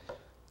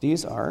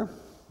 these are,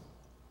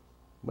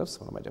 whoops,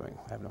 what am I doing?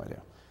 I have no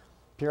idea.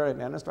 Periodic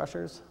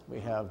nanostructures. We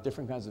have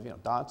different kinds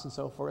of dots and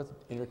so forth,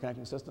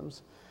 interconnecting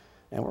systems.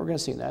 And what we're going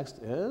to see next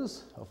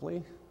is,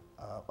 hopefully,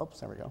 oops,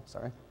 there we go,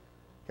 sorry.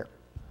 Here.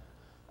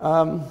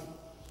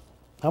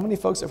 How many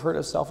folks have heard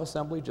of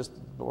self-assembly? Just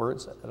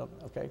words?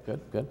 Okay,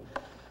 good.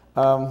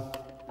 Or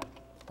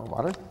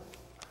water?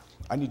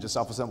 I need to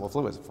self-assemble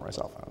fluids for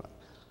myself. I don't know.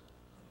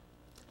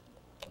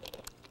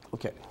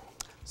 Okay,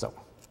 so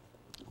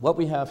what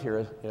we have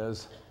here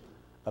is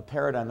a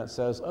paradigm that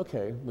says,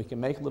 okay, we can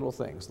make little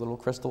things, little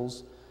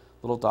crystals,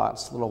 little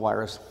dots, little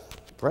wires.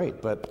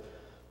 Great, but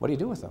what do you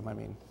do with them? I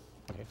mean,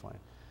 okay, fine.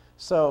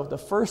 So the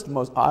first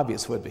most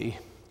obvious would be,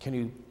 can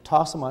you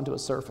toss them onto a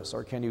surface,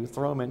 or can you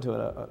throw them into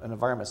an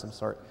environment of some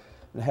sort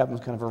and have them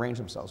kind of arrange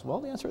themselves? Well,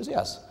 the answer is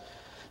yes.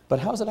 But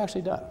how is it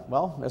actually done?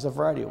 Well, there's a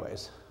variety of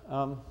ways.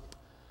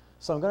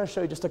 So I'm going to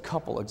show you just a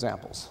couple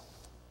examples.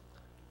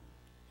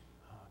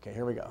 Okay,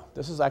 here we go.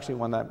 This is actually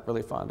one that I'm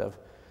really fond of.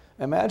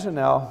 Imagine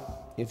now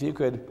if you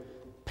could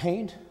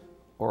paint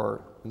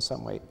or in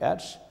some way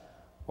etch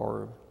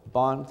or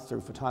bond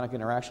through photonic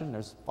interaction,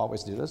 there's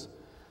always do this,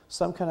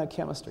 some kind of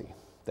chemistry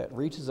that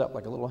reaches up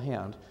like a little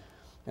hand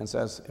and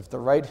says, if the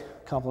right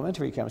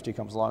complementary chemistry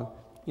comes along,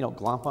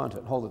 glomp onto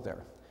it and hold it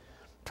there.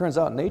 Turns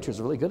out nature's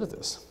really good at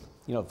this.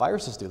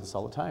 Viruses do this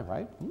all the time,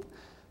 right?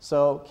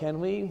 So can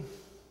we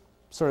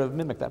sort of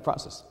mimic that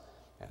process?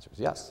 The answer is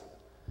yes.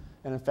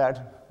 And in fact,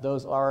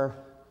 those are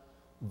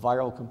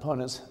viral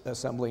components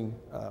assembling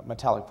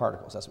metallic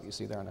particles. That's what you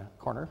see there in the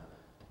corner.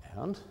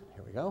 And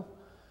here we go.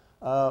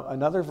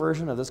 Another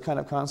version of this kind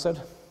of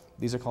concept,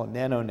 these are called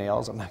nano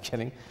nails, I'm not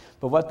kidding.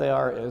 But what they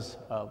are is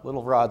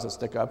little rods that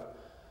stick up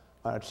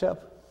on a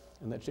chip.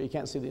 And that you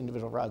can't see the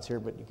individual rods here,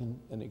 but you can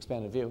in the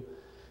expanded view.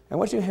 And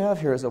what you have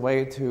here is a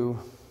way to,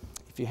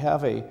 if you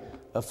have a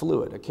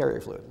fluid, a carrier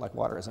fluid, like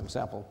water as an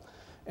example,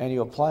 and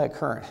you apply a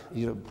current,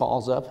 either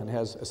balls up and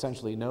has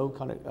essentially no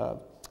kind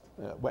of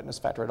wetness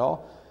factor at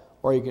all,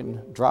 or you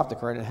can drop the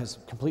current and it has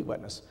complete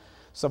wetness.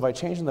 So by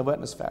changing the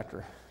wetness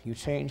factor, you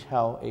change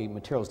how a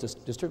material is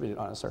distributed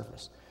on a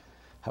surface.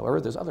 However,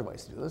 there's other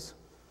ways to do this.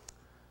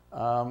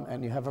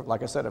 And you have,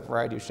 like I said, a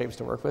variety of shapes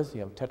to work with.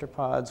 You have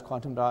tetrapods,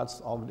 quantum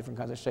dots, all the different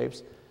kinds of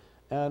shapes.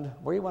 And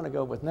where you want to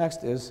go with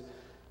next is,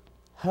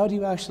 how do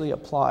you actually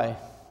apply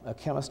a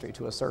chemistry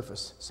to a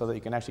surface so that you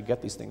can actually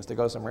get these things to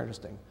go somewhere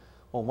interesting?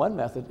 Well, one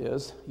method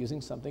is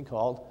using something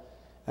called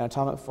an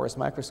atomic force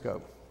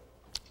microscope.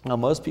 Now,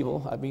 most people,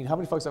 how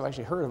many folks have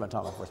actually heard of an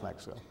atomic force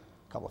microscope?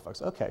 A couple of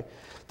folks, okay.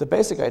 The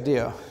basic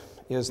idea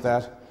is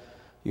that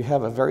You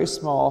have a very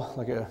small,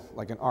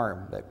 like an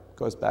arm that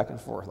goes back and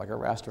forth, like a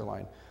raster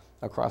line,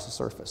 across the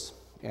surface.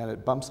 And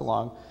it bumps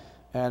along,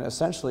 and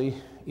essentially,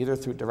 either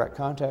through direct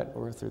contact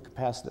or through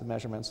capacitive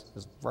measurements,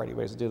 there's a variety of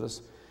ways to do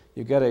this,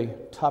 you get a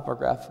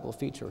topographical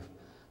feature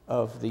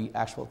of the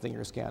actual thing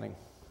you're scanning.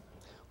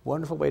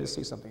 Wonderful way to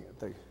see something at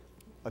the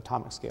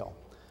atomic scale.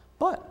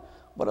 But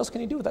what else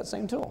can you do with that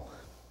same tool?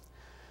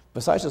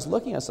 Besides just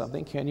looking at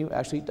something, can you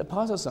actually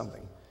deposit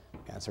something?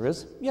 Answer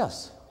is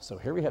yes. So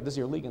here we have, this is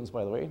your ligands,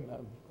 by the way,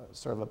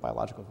 sort of a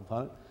biological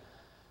component.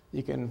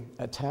 You can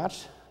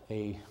attach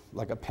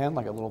like a pen,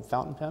 like a little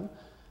fountain pen,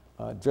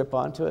 drip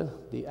onto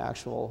it the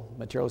actual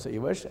materials that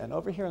you wish. And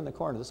over here in the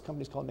corner, this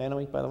company's called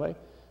Nano, by the way.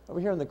 Over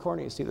here in the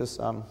corner, you see this,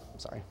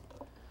 sorry,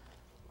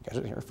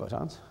 gadget here,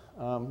 photons.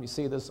 You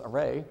see this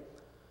array.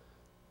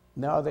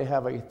 Now they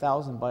have a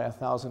 1,000 by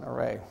 1,000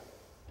 array.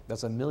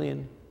 That's 1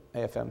 million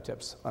AFM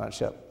tips on a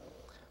chip.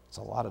 It's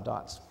a lot of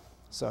dots.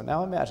 So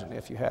now imagine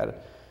if you had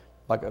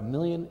like 1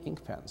 million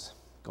ink pens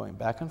going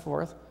back and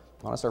forth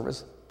on a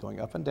surface,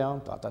 going up and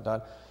down, dot, dot,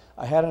 dot.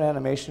 I had an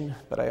animation,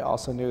 but I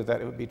also knew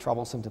that it would be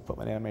troublesome to put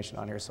my animation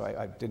on here, so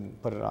I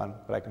didn't put it on,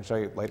 but I can show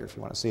you later if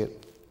you want to see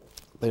it.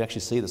 They'd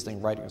actually see this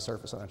thing writing a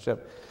surface on a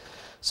chip.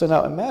 So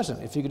now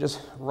imagine if you could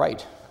just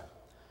write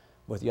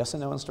with yes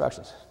and no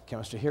instructions,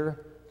 chemistry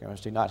here,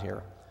 chemistry not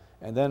here,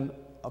 and then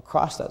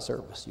across that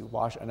surface you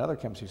wash another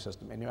chemistry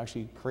system and you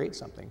actually create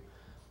something,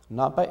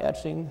 not by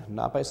etching,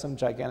 not by some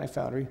gigantic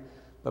foundry,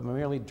 but by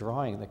merely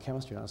drawing the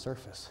chemistry on a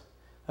surface.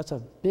 That's a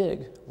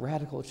big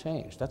radical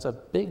change. That's a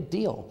big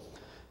deal.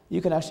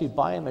 You can actually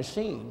buy a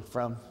machine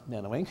from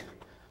Nano Ink.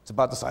 It's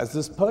about the size of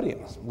this podium.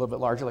 It's a little bit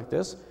larger like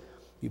this.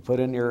 You put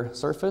in your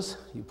surface,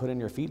 you put in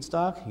your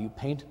feedstock, you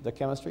paint the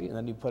chemistry, and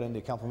then you put in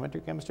the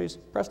complementary chemistries.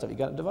 Presto, you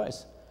got a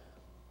device.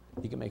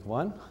 You can make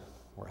 1,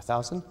 or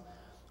 1,000,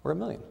 or 1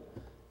 million,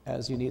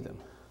 as you need them,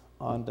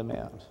 on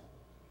demand.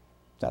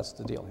 That's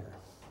the deal here.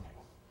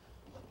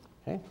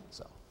 Okay,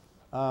 so.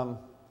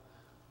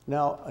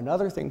 Now,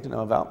 another thing to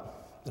know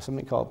about is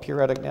something called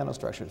periodic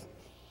nanostructures.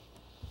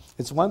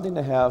 It's one thing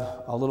to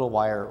have a little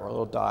wire, or a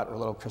little dot, or a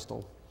little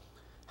crystal.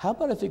 How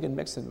about if you can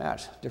mix and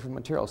match different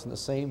materials in the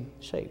same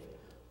shape?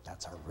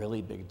 That's a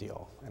really big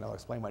deal, and I'll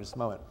explain why in just a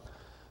moment.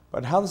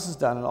 But how this is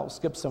done, and I'll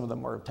skip some of the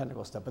more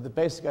technical stuff, but the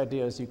basic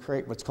idea is you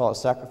create what's called a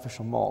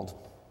sacrificial mold.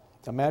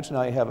 Imagine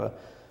now you have a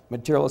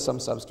material of some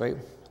substrate,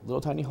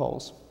 little tiny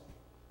holes,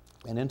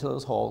 and into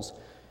those holes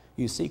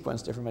you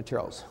sequence different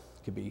materials.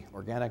 It could be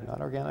organic,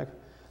 non-organic,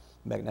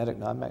 magnetic,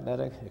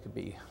 non-magnetic. It could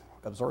be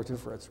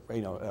absorptive, or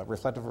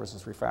reflective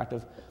versus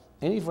refractive,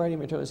 any variety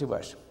of materials you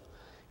wish.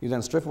 You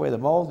then strip away the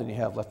mold, and you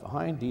have left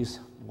behind these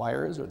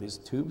wires, or these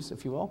tubes,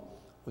 if you will,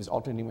 these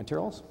alternating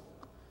materials.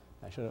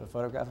 I should have a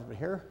photograph of it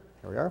here.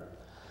 Here we are.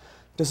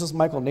 This is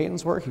Michael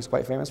Nathan's work. He's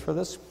quite famous for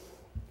this.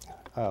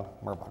 More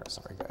water,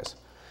 sorry guys.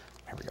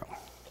 Here we go.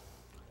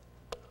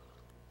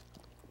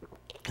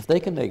 If they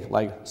can make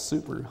like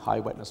super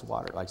high wetness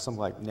water, like something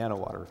like nano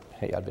water,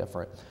 hey, I'd be up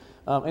for it.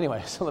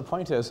 Anyway, so the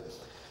point is,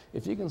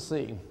 if you can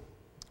see,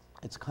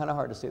 it's kind of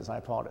hard to see this, and I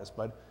apologize,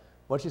 but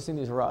what you see in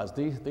these rods,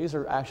 these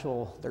are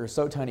actual, they're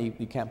so tiny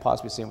you can't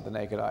possibly see them with the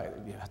naked eye.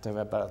 You have to have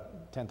about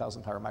a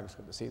 10,000 power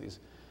microscope to see these.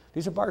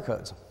 These are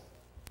barcodes.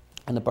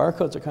 And the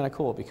barcodes are kind of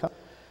cool because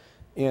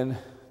in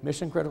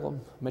mission critical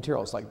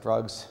materials like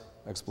drugs,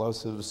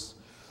 explosives,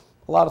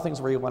 a lot of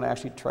things where you want to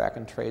actually track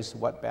and trace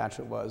what batch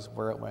it was,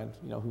 where it went,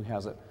 who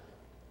has it.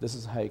 This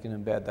is how you can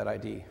embed that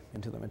ID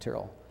into the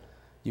material.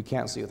 You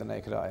can't see it with the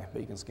naked eye,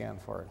 but you can scan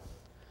for it.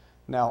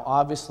 Now,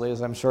 obviously,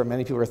 as I'm sure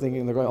many people are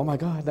thinking, they're going, oh my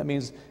God, that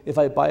means if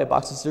I buy a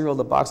box of cereal,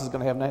 the box is going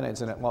to have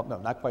nanites in it. Well, no,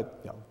 not quite,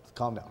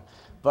 calm down.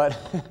 But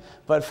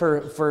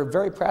for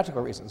very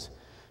practical reasons,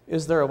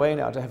 is there a way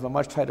now to have a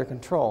much tighter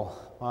control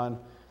on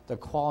the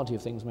quality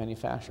of things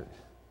manufactured?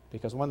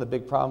 Because one of the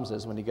big problems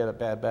is when you get a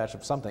bad batch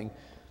of something,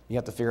 you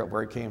have to figure out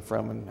where it came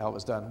from and how it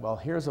was done. Well,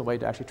 here's a way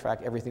to actually track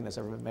everything that's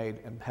ever been made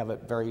and have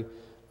it very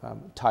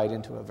tied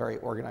into a very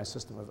organized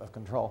system of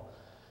control.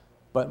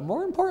 But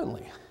more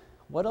importantly,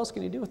 what else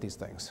can you do with these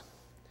things?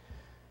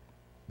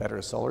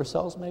 Better solar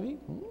cells, maybe?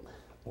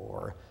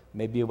 Or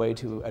maybe a way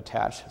to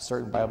attach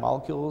certain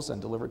biomolecules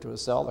and deliver it to a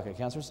cell, like a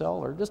cancer cell,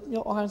 or just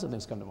all kinds of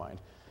things come to mind.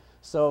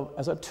 So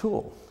as a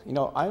tool,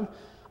 I'm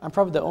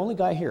probably the only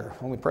guy here,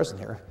 only person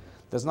here,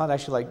 that's not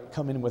actually like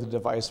come in with a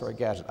device or a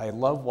gadget. I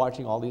love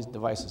watching all these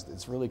devices.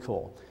 It's really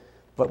cool.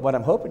 But what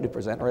I'm hoping to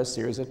present are a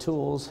series of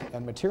tools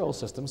and material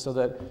systems so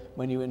that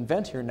when you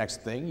invent your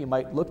next thing, you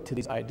might look to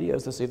these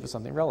ideas to see if there's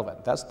something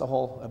relevant. That's the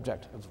whole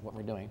objective of what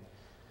we're doing.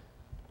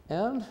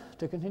 And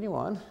to continue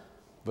on,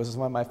 this is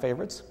one of my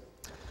favorites,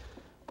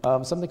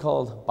 something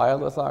called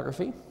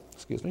biolithography.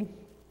 Excuse me.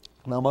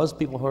 Now, most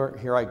people who are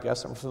here, I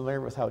guess, are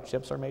familiar with how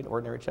chips are made,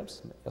 ordinary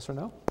chips, yes or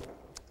no?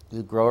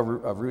 You grow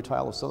a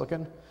rutile of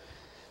silicon,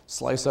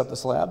 slice up the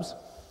slabs,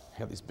 you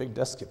have these big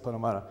discs, you put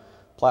them on a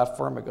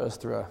platform, it goes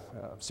through a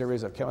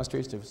series of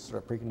chemistries to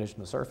sort of precondition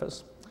the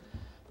surface.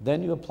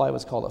 Then you apply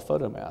what's called a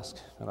photomask.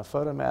 And a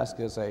photomask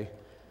is a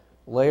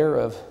layer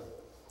of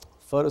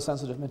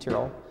photosensitive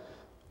material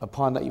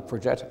upon that you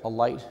project a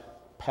light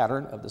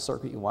pattern of the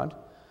circuit you want.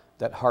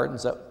 that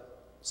hardens up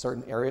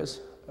certain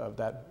areas of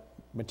that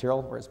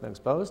material where it's been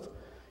exposed.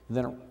 And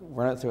then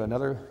run it through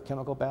another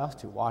chemical bath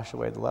to wash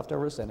away the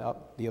leftovers, and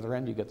out the other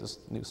end you get this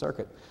new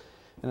circuit.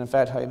 And in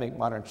fact, how you make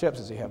modern chips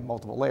is you have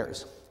multiple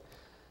layers.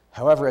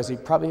 However, as you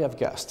probably have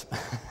guessed,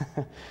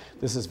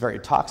 this is very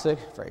toxic,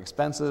 very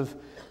expensive.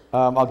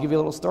 I'll give you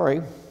a little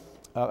story.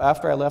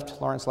 After I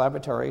left Lawrence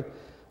Laboratory,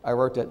 I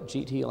worked at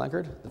GEET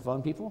Electric, the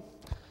phone people.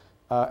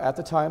 At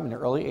the time, in the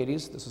early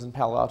 80s, this was in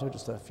Palo Alto,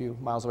 just a few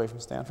miles away from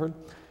Stanford,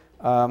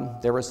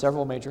 there were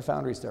several major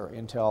foundries there,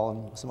 Intel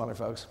and some other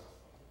folks.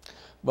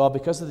 Well,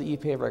 because of the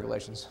EPA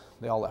regulations,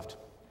 they all left.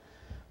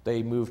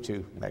 They moved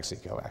to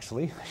Mexico,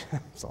 actually.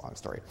 It's a long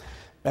story.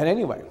 And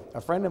anyway, a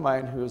friend of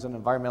mine who's an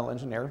environmental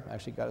engineer,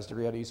 actually got his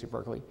degree at UC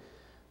Berkeley,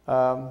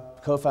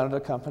 co-founded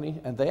a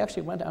company, and they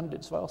actually went down and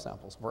did soil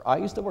samples. Where I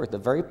used to work, the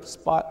very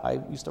spot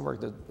I used to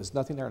work, there's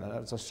nothing there,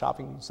 it's a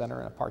shopping center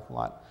and a parking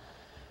lot.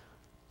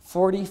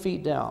 40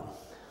 feet down,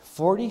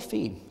 40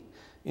 feet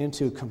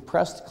into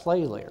compressed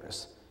clay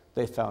layers,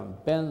 they found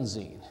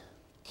benzene,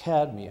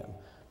 cadmium,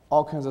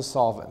 all kinds of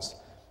solvents,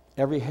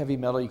 every heavy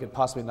metal you could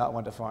possibly not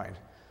want to find.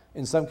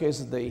 In some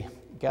cases, the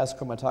gas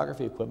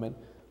chromatography equipment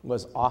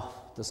was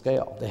off the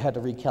scale. They had to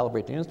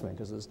recalibrate the instrument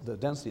because the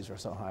densities were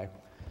so high.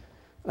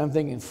 And I'm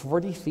thinking,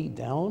 40 feet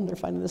down, they're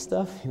finding this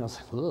stuff? You know, it's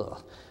like,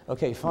 ugh.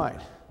 Okay, fine.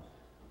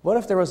 What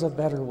if there was a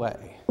better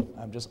way?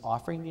 I'm just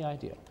offering the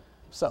idea.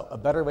 So, a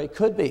better way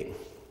could be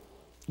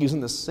using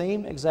the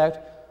same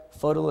exact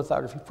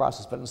photolithography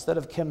process, but instead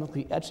of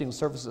chemically etching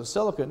surfaces of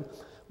silicon,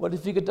 what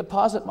if you could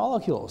deposit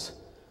molecules?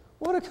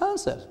 What a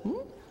concept.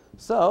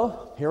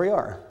 So, here we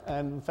are.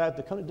 And in fact,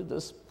 the company did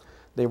this.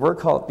 They were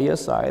called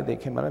BSI. They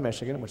came out of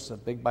Michigan, which is a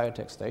big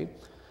biotech state.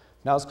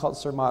 Now it's called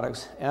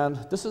Surmotics. And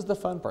this is the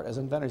fun part. As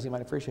inventors, you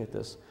might appreciate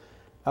this.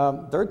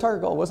 Their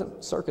target goal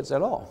wasn't circuits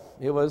at all.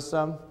 It was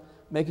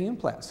making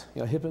implants,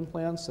 you know, hip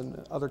implants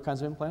and other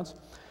kinds of implants.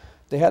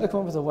 They had to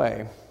come up with a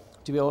way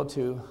to be able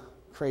to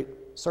create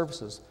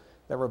surfaces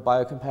that were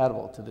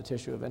biocompatible to the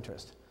tissue of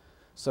interest.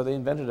 So they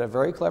invented a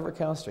very clever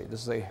chemistry.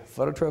 This is a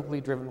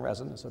phototropically driven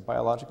resin. It's a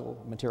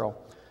biological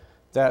material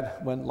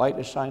that when light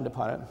is shined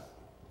upon it,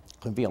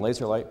 it can be a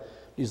laser light,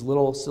 these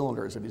little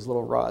cylinders or these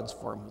little rods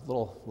form with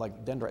little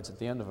like dendrites at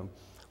the end of them,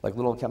 like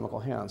little chemical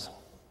hands.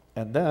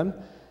 And then,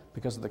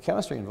 because of the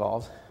chemistry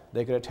involved,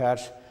 they could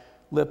attach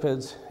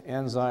lipids,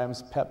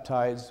 enzymes,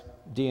 peptides,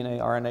 DNA,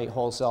 RNA,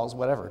 whole cells,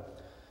 whatever.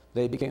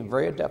 They became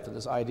very adept at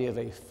this idea of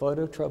a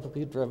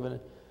phototropically driven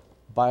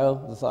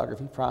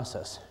biolithography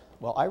process.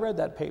 Well, I read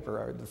that paper,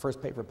 or the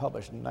first paper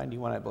published in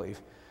 '91, I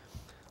believe.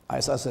 I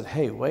said,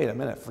 hey, wait a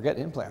minute, forget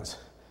implants.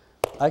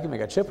 I can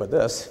make a chip with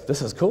this.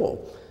 This is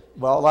cool.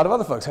 Well, a lot of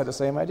other folks had the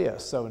same idea.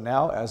 So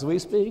now, as we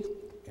speak,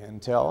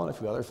 Intel and a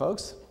few other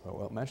folks, I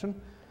won't mention,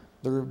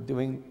 they're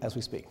doing as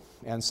we speak.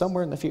 And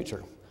somewhere in the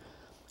future,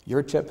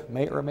 your chip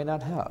may or may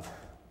not have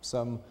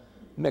some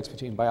mix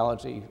between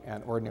biology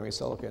and ordinary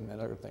silicon and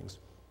other things.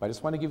 But I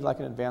just want to give you like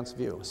an advanced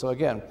view. So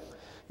again,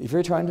 if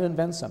you're trying to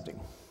invent something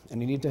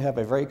and you need to have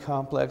a very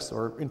complex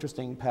or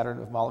interesting pattern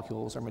of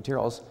molecules or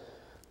materials,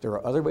 there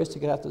are other ways to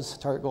get at this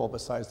target goal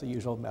besides the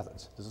usual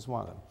methods. This is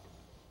one of them.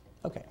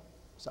 Okay,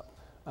 so,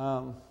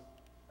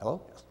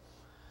 hello? Yes.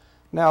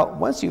 Now,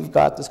 once you've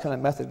got this kind of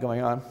method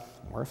going on,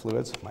 more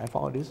fluids, my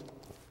apologies,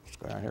 what's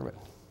going on here, but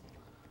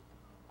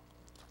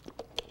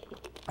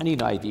I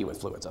need an IV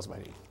with fluids, that's what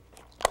I need.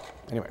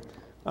 Anyway,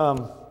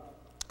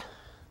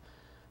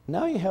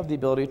 now you have the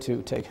ability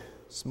to take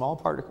small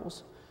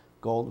particles,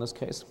 gold in this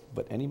case,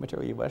 but any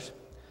material you wish,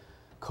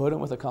 coat them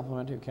with a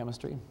complementary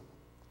chemistry,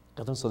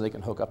 get them so they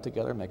can hook up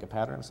together, make a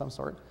pattern of some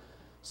sort.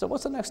 So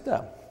what's the next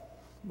step?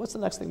 What's the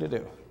next thing to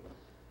do?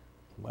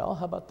 Well,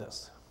 how about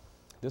this?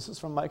 This is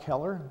from Mike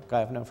Heller, a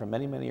guy I've known for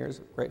many, many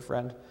years, great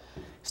friend.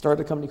 He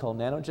started a company called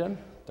Nanogen.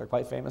 They're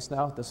quite famous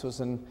now. This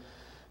was in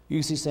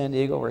UC San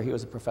Diego, where he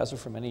was a professor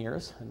for many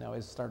years, and now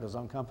he's started his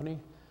own company.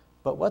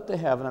 But what they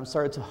have, and I'm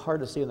sorry it's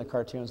hard to see in the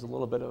cartoons, a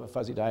little bit of a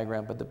fuzzy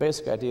diagram, but the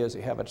basic idea is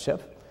you have a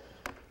chip,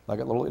 like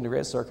a little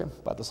integrated circuit,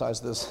 about the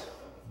size of this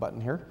button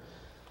here,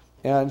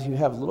 and you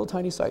have little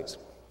tiny sites.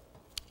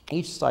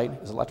 Each site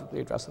is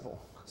electrically addressable,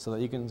 so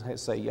that you can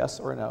say yes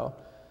or no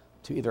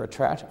to either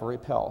attract or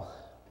repel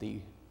the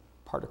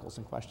particles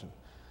in question.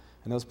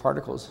 And those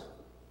particles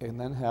can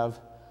then have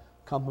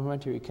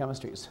complementary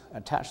chemistries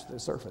attached to the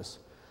surface.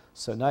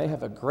 So now you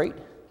have a great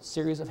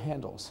series of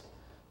handles.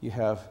 You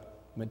have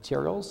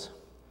materials,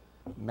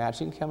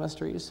 matching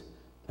chemistries,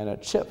 and a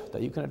chip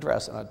that you can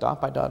address on a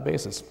dot-by-dot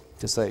basis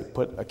to say,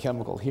 put a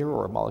chemical here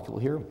or a molecule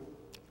here,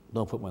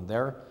 don't put one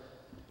there.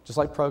 Just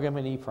like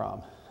programming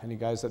EEPROM. Any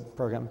guys that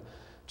program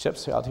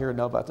chips out here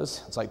know about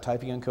this? It's like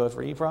typing in code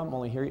for EEPROM,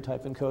 only here you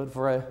type in code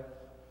for a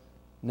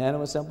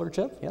nano assembler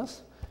chip,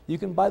 yes? You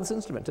can buy this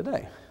instrument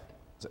today.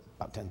 It's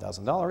about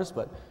 $10,000,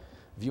 but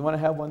if you want to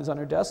have one that's on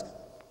your desk,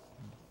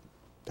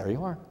 there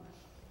you are.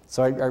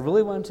 So I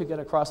really wanted to get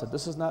across that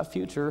this is not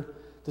future.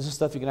 This is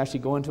stuff you can actually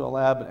go into a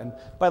lab. And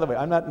by the way,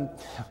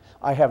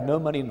 I have no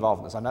money involved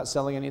in this. I'm not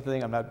selling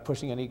anything. I'm not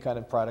pushing any kind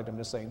of product. I'm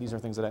just saying these are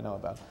things that I know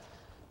about.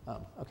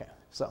 Okay,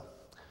 so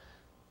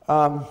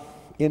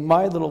In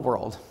my little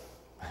world,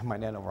 my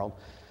nano world,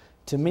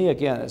 to me,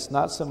 again, it's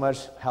not so much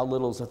how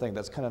little is the thing.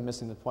 That's kind of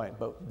missing the point.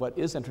 But what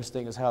is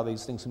interesting is how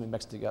these things can be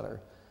mixed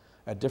together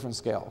at different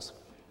scales.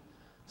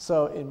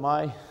 So in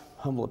my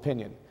humble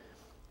opinion,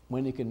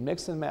 when you can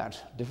mix and match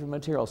different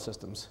material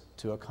systems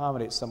to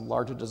accommodate some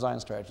larger design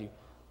strategy,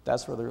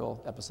 that's where the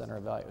real epicenter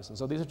of value is. And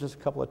so these are just a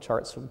couple of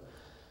charts from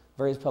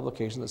various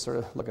publications that sort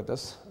of look at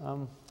this.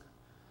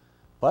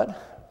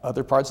 But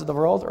other parts of the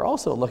world are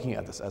also looking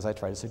at this, as I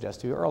tried to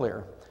suggest to you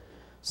earlier.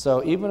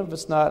 So even if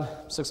it's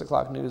not 6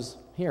 o'clock news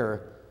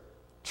here,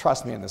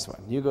 trust me in this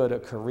one. You go to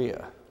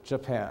Korea,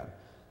 Japan,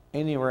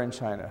 anywhere in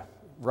China,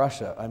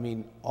 Russia, I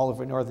mean, all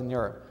over Northern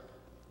Europe,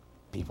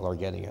 people are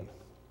getting it.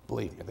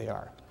 Believe me, they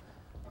are.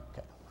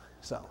 Okay,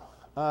 so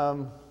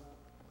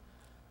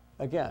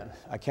again,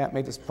 I can't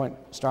make this point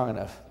strong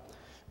enough.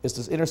 It's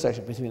this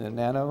intersection between the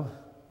nano,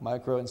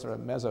 micro, and sort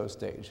of meso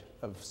stage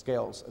of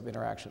scales of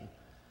interaction,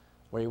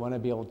 where you want to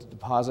be able to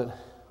deposit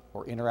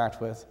or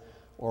interact with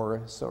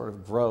or sort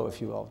of grow, if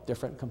you will,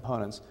 different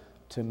components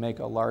to make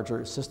a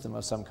larger system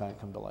of some kind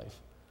come to life.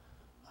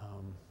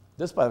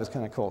 This, by the way, is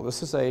kind of cool.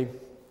 This is a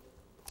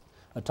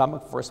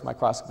atomic force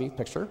microscopy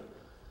picture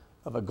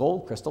of a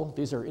gold crystal.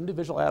 These are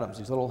individual atoms,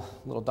 these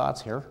little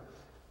dots here.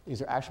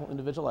 These are actual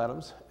individual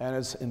atoms, and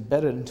it's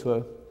embedded into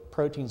a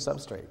protein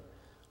substrate.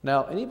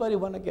 Now, anybody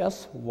want to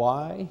guess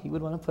why you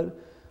would want to put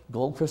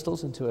gold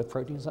crystals into a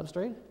protein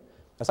substrate?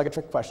 That's like a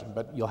trick question,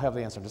 but you'll have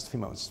the answer in just a few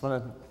moments. Just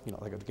want to,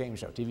 like a game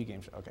show, TV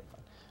game show. Okay,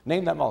 fine.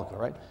 Name that molecule,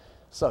 right?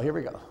 So here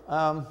we go.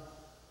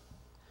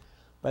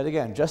 But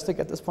again, just to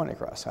get this point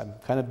across, I'm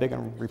kind of big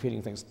on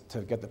repeating things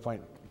to get the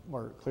point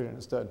more clearly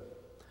understood.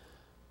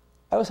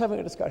 I was having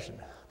a discussion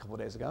a couple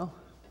of days ago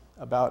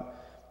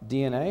about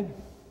DNA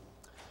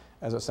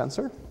as a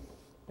sensor,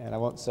 and I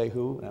won't say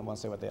who, and I won't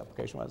say what the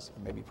application was.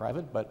 It may be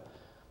private, but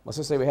let's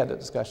just say we had that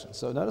discussion.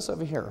 So notice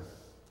over here.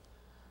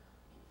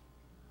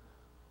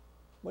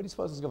 What do you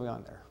suppose is going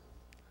on there?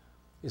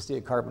 You see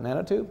a carbon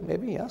nanotube,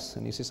 maybe, yes,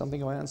 and you see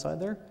something going on inside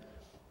there?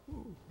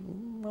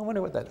 I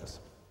wonder what that is.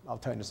 I'll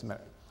tell you in just a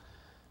minute.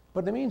 But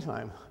in the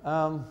meantime,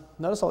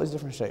 notice all these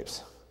different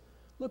shapes.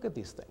 Look at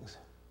these things.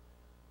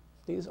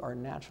 These are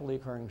naturally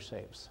occurring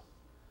shapes.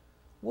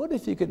 What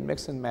if you could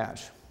mix and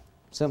match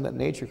some that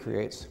nature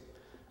creates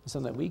and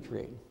some that we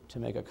create to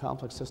make a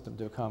complex system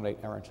to accommodate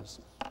our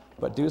interests,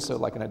 but do so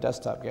like in a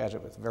desktop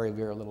gadget with very,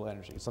 very little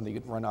energy, something you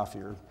could run off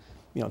your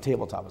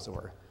tabletop, as it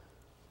were?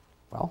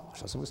 Well, I'll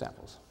show some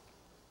examples.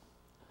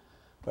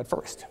 But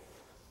first,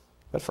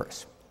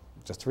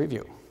 just to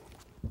review,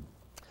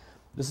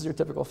 this is your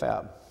typical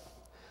fab.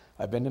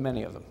 I've been to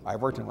many of them. I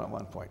worked in one at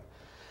one point.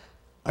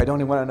 I don't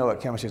even want to know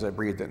what chemistries I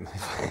breathed in.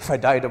 If I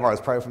died tomorrow,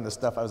 it's probably from the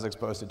stuff I was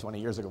exposed to 20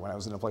 years ago when I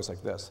was in a place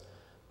like this.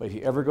 But if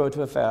you ever go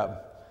to a fab,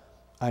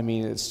 I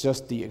mean, it's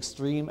just the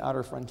extreme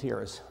outer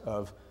frontiers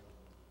of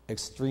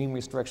extreme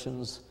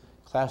restrictions,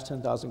 class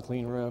 10,000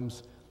 clean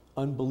rooms,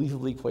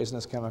 unbelievably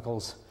poisonous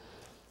chemicals.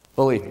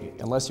 Believe me,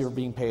 unless you're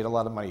being paid a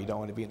lot of money, you don't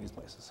want to be in these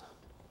places.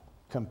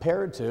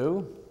 Compared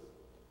to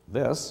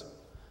this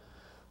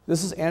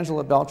is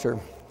Angela Belcher,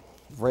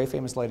 very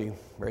famous lady,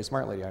 very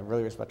smart lady. I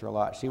really respect her a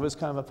lot. She was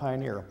kind of a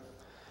pioneer.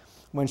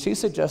 When she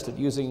suggested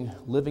using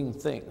living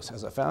things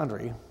as a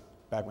foundry,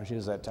 back when she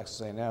was at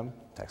Texas A&M,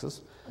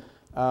 Texas,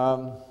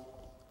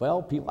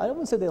 well, people, I don't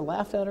want to say they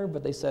laughed at her,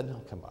 but they said,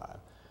 oh, come on.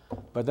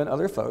 But then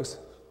other folks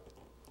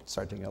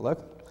started taking a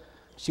look.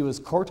 She was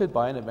courted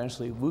by and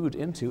eventually wooed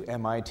into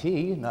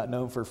MIT, not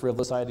known for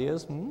frivolous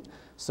ideas.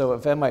 So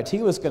if MIT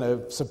was going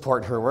to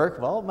support her work,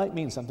 well, it might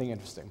mean something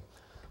interesting.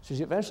 So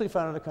she eventually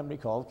founded a company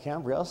called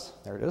Cambrios,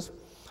 there it is.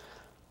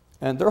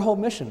 And their whole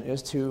mission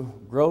is to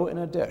grow in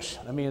a dish.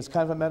 I mean, it's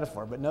kind of a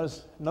metaphor, but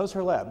notice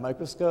her lab,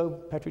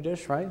 microscope, Petri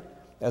dish, right?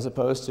 As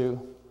opposed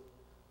to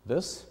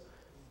this.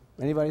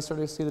 Anybody sort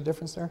of see the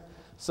difference there?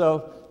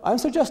 So I'm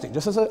suggesting,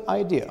 just as an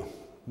idea,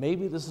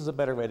 maybe this is a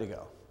better way to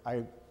go.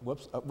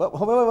 Whoops,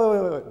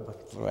 wait,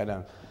 right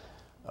down.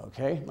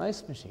 Okay,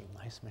 nice machine.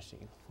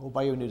 We'll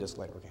buy you a new disc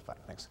later. Okay, fine,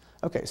 thanks.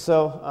 Okay,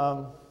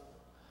 so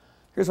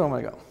here's where I'm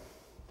gonna go.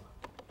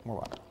 More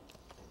water.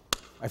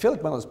 I feel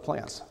like one of those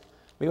plants.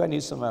 Maybe I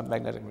need some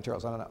magnetic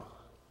materials, I don't know.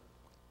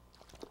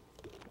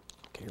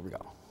 Okay, here we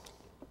go.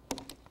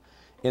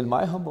 In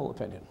my humble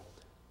opinion,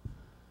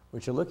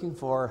 what you're looking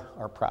for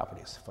are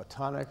properties: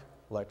 photonic,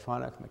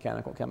 electronic,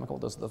 mechanical, chemical.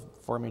 Those are the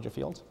four major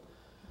fields.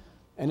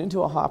 And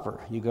into a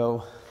hopper, you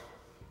go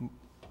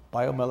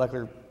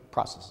biomolecular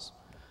processes.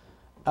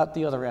 At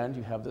the other end,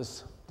 you have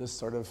this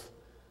sort of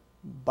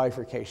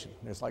bifurcation.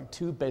 There's like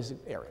two basic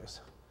areas.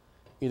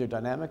 Either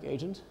dynamic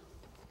agent,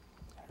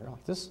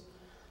 like this,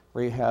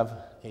 where you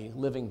have a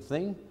living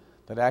thing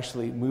that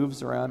actually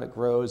moves around, it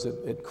grows,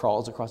 it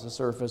crawls across the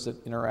surface,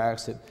 it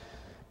interacts,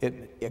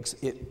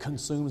 it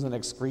consumes and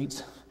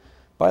excretes.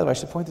 By the way, I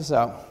should point this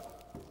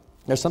out.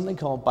 There's something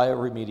called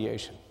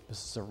bioremediation.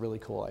 This is a really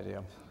cool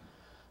idea.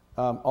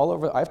 All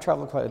over, I've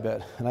traveled quite a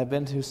bit, and I've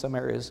been to some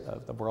areas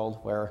of the world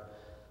where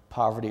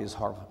poverty is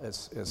horrible.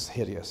 It's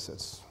hideous.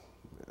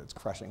 It's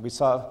crushing. We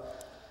saw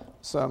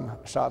some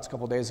shots a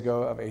couple days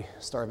ago of a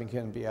starving kid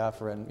in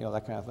Biafra and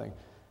that kind of thing.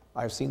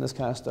 I've seen this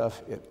kind of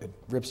stuff. It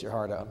rips your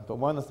heart out. But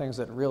one of the things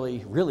that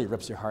really, really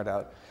rips your heart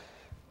out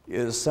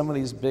is some of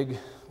these big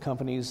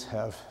companies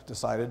have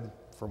decided,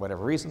 for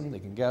whatever reason, they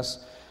can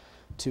guess,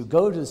 to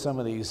go to some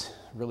of these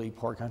really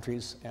poor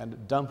countries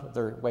and dump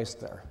their waste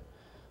there.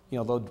 You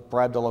know, they'll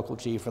bribe the local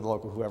chief or the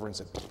local whoever and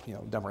say, you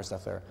know, dump our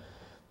stuff there.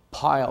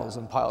 Piles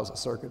and piles of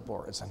circuit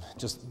boards and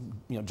just,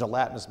 you know,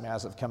 gelatinous,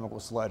 massive chemical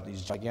sludge,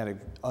 these gigantic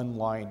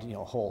unlined, you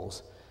know,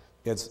 holes.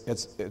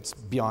 It's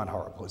beyond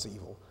horrible. It's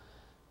evil.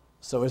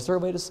 So is there a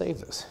way to save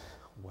this?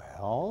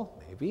 Well,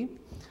 maybe.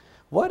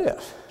 What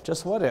if,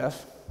 just what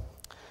if,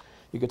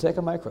 you could take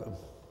a microbe,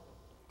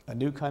 a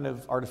new kind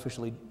of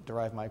artificially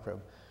derived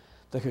microbe,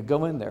 that could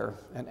go in there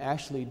and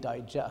actually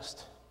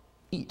digest,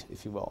 eat,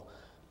 if you will,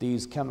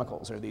 these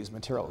chemicals or these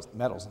materials,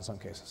 metals in some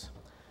cases.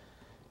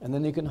 And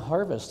then you can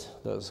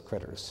harvest those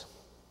critters.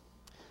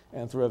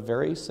 And through a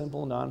very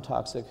simple,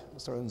 non-toxic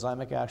sort of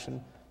enzymic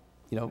action,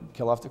 you know,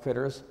 kill off the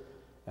critters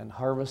and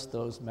harvest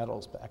those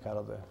metals back out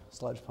of the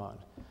sludge pond.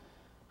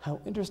 How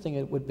interesting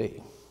it would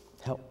be.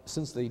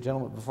 Since the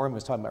gentleman before me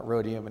was talking about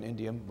rhodium and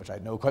indium, which I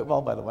know quite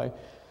well, by the way,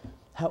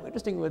 how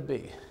interesting it would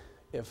be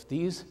if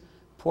these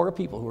poor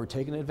people who were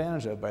taken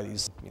advantage of by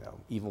these, you know,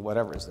 evil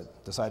whatevers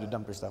that decided to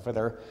dump their stuff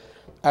there,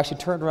 actually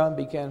turned around and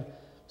began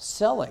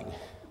selling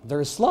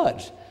their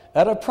sludge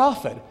at a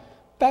profit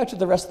back to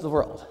the rest of the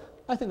world.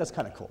 I think that's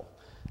kind of cool.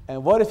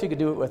 And what if you could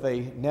do it with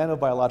a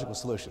nanobiological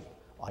solution?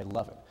 I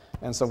love it.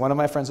 And so one of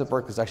my friends at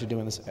Berkeley is actually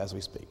doing this as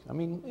we speak. I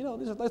mean, you know,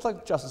 it's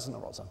like justice in the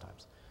world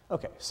sometimes.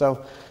 Okay,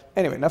 so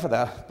anyway, enough of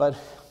that. But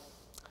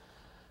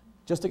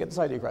just to get this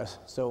idea across,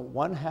 so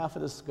one half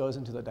of this goes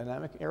into the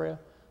dynamic area.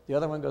 The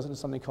other one goes into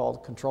something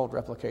called controlled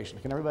replication.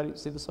 Can everybody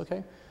see this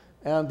okay?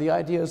 And the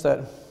idea is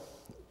that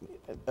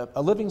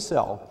a living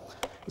cell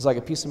is like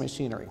a piece of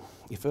machinery.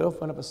 If you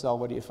open up a cell,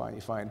 what do you find?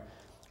 You find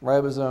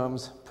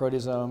ribosomes,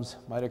 proteasomes,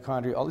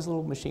 mitochondria, all these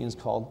little machines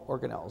called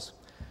organelles.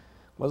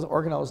 What the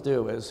organelles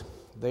do is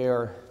they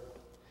are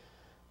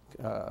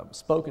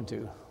spoken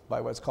to by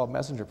what's called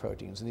messenger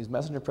proteins. And these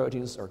messenger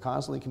proteins are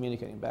constantly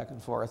communicating back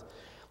and forth.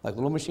 Like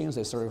little machines,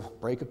 they sort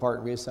of break apart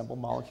and reassemble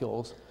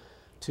molecules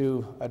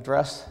to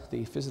address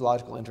the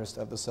physiological interest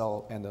of the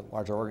cell and the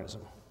larger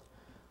organism.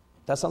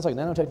 That sounds like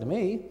nanotech to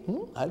me,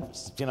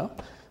 you know.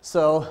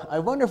 So I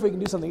wonder if we can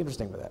do something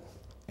interesting with that.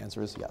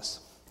 Answer is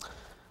yes.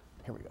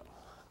 Here we go.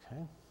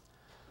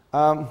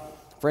 Okay.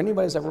 For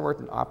anybody who's ever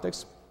worked in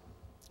optics,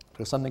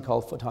 there's something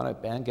called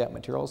photonic band gap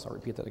materials. I'll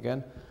repeat that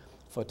again.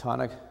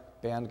 Photonic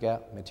band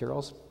gap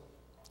materials.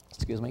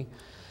 Excuse me.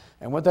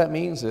 And what that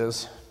means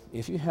is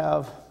if you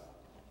have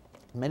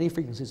many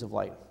frequencies of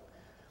light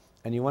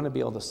and you want to be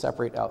able to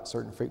separate out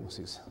certain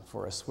frequencies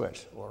for a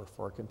switch or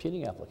for a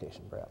computing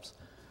application perhaps,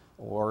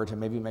 or to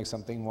maybe make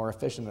something more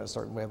efficient at a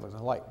certain wavelength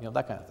of light, you know,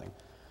 that kind of thing.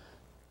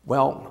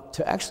 Well,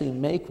 to actually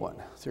make one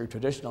through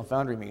traditional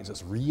foundry means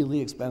is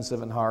really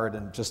expensive and hard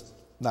and just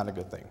not a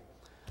good thing.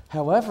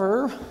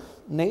 However,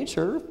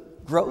 nature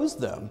grows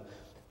them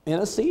in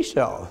a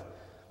seashell.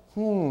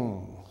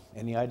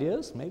 Any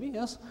ideas? Maybe,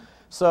 yes?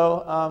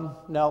 So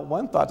now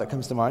one thought that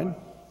comes to mind,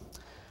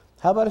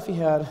 how about if you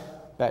had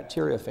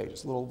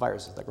bacteriophages, little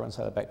viruses that grow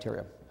inside of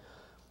bacteria,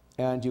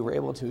 and you were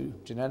able to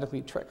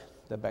genetically trick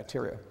the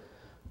bacteria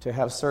to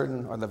have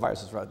certain, or the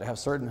viruses rather, to have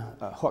certain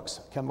hooks,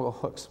 chemical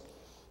hooks,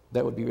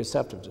 that would be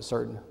receptive to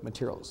certain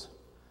materials.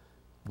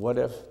 What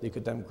if you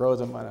could then grow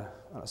them on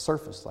a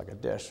surface like a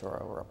dish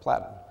or a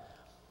platen?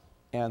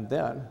 And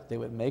then they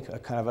would make a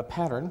kind of a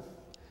pattern,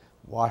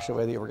 wash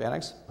away the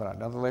organics, put on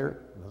another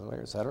layer,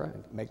 et cetera,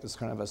 and make this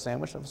kind of a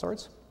sandwich of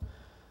sorts.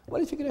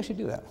 What if you could actually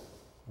do that?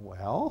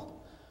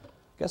 Well,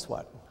 guess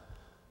what?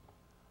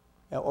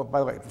 Oh, by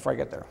the way, before I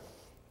get there,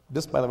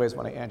 this, by the way, is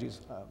one of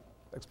Angie's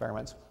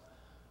experiments.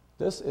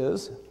 This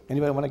is,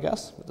 anybody want to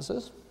guess what this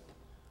is?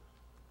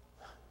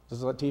 This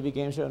is a TV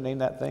game show, name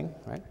that thing,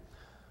 right?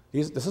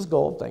 This is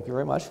gold, thank you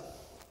very much.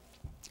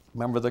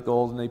 Remember the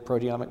gold in the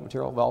proteomic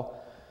material? Well,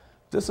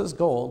 this is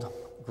gold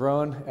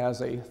grown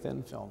as a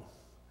thin film.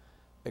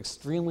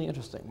 Extremely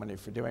interesting when you're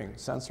doing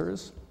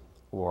sensors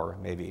or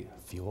maybe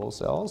fuel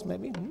cells,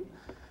 maybe.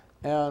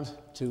 And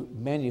to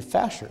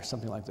manufacture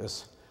something like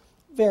this,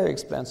 very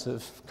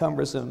expensive,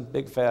 cumbersome,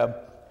 big fab.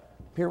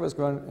 Here it was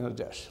grown in a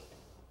dish.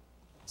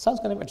 Sounds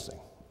kind of interesting,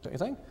 don't you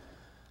think?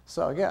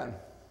 So again,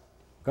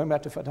 going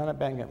back to photonic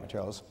band gap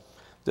materials,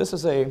 this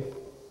is a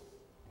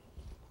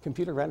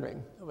computer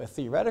rendering of a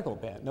theoretical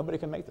band. Nobody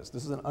can make this.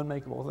 This is an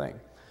unmakeable thing.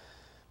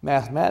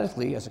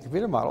 Mathematically, as a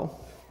computer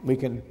model, we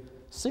can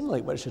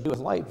simulate what it should do with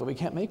light, but we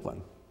can't make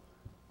one.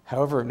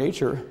 However,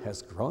 nature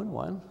has grown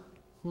one.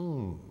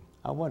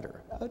 I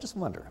wonder. I just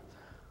wonder.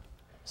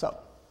 So,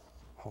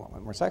 hold on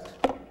one more sec.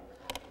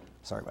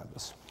 Sorry about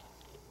this.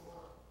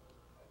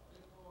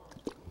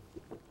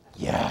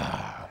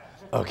 Yeah.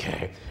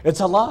 Okay. It's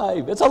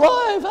alive. It's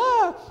alive.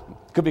 Ah!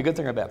 Could be a good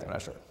thing or a bad thing, I'm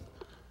not sure.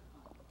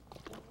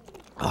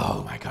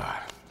 Oh my God.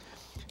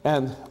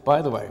 And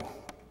by the way,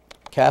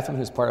 Catherine,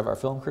 who's part of our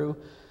film crew,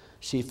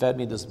 she fed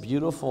me this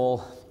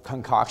beautiful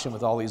concoction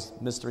with all these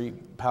mystery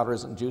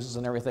powders and juices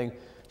and everything.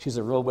 She's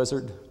a real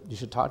wizard. You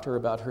should talk to her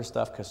about her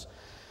stuff because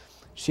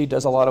She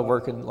does a lot of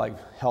work in like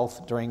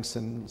health drinks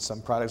and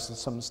some products and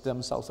some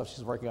stem cell stuff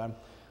she's working on.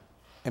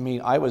 I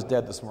mean, I was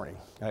dead this morning,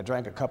 and I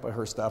drank a cup of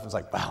her stuff, and it's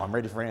like, wow, I'm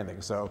ready for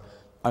anything. So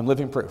I'm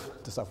living proof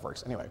this stuff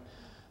works. Anyway,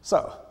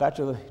 so back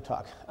to the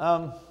talk.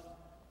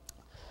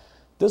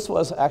 This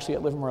was actually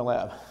at Livermore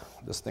Lab,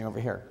 this thing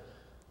over here.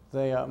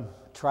 They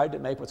tried to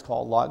make what's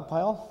called log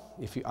pile.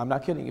 I'm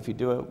not kidding, if you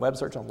do a web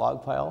search on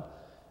log pile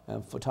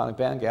and photonic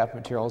band gap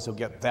materials, you'll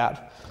get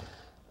that.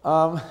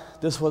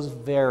 This was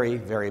very,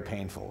 very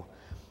painful.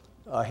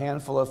 A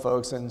handful of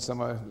folks and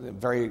some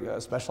very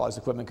specialized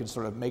equipment could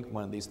sort of make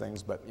one of these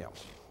things, but you know.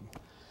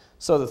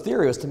 So the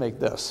theory was to make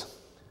this.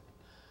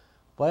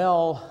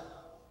 Well,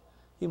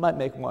 you might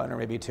make one or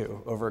maybe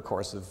two over a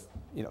course of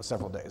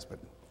several days, but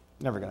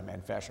never going to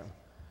manufacture them.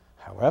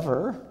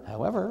 However,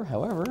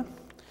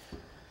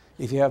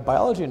 if you have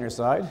biology on your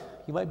side,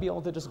 you might be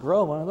able to just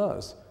grow one of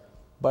those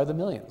by the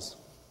millions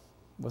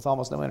with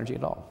almost no energy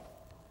at all.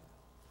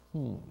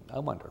 I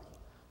wonder.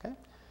 Okay,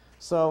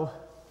 so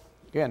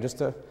again, just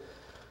to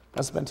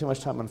not spend too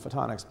much time on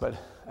photonics, but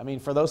I mean,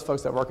 for those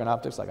folks that work in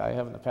optics like I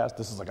have in the past,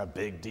 this is like a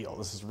big deal.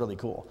 This is really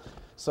cool.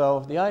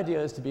 So the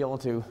idea is to be able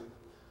to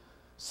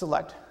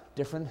select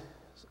different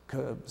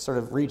sort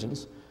of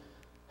regions,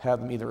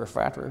 have them either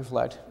refract or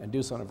reflect, and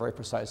do so in a very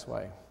precise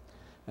way.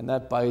 And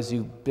that buys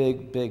you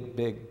big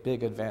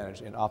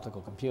advantage in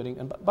optical computing.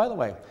 And by the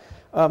way,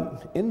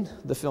 in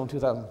the film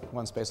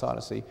 2001 Space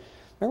Odyssey,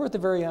 remember at the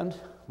very end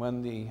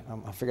when the,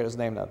 I forget his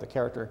name now, the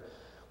character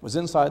was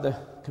inside the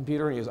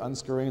computer and he was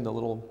unscrewing the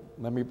little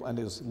memory and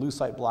his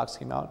lucite blocks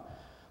came out?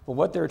 Well,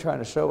 what they were trying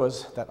to show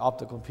us that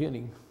optical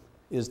computing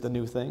is the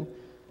new thing.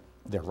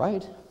 They're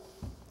right.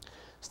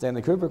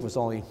 Stanley Kubrick was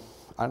only,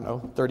 I don't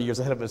know, 30 years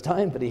ahead of his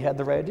time, but he had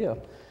the right idea.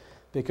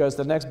 Because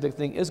the next big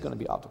thing is going to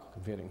be optical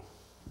computing.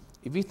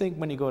 If you think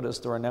when you go to a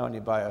store now and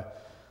you buy a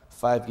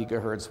 5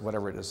 gigahertz,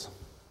 whatever it is,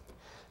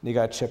 and you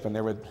got a chip in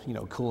there with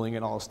cooling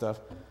and all this stuff,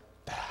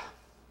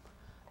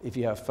 if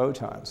you have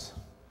photons,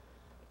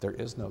 there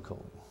is no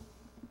cooling.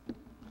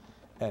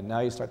 And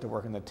now you start to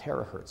work in the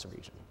terahertz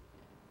region.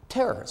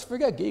 Terahertz,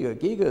 forget giga.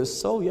 Giga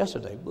is so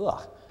yesterday.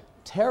 Ugh.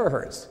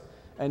 Terahertz.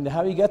 And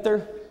how do you get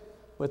there?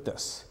 With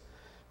this.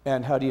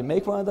 And how do you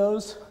make one of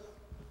those?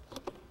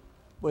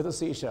 With a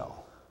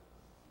seashell.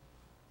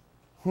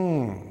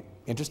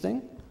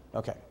 Interesting?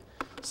 Okay.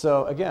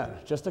 So again,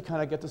 just to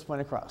kind of get this point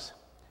across,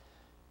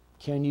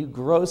 can you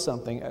grow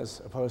something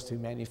as opposed to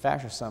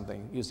manufacture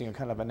something using a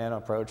kind of a nano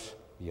approach?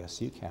 Yes,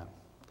 you can.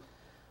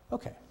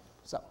 Okay,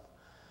 so,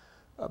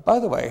 by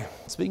the way,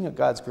 speaking of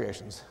God's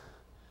creations,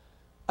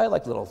 I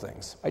like little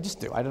things. I just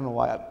do. I don't know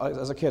why.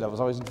 As a kid, I was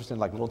always interested in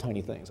like little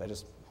tiny things. I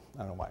don't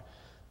know why.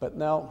 But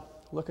now,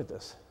 look at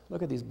this.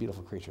 Look at these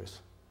beautiful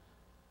creatures.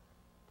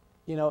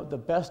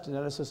 The best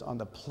geneticists on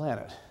the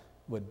planet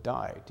would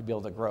die to be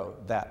able to grow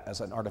that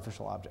as an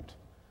artificial object.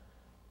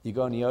 You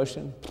go in the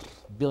ocean,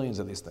 billions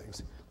of these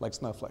things, like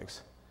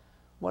snowflakes.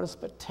 What a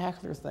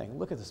spectacular thing.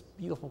 Look at this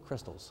beautiful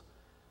crystals.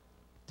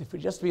 If we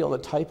just be able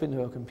to type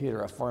into a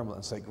computer a formula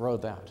and say, grow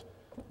that.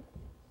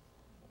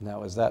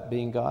 Now, is that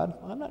being God?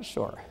 I'm not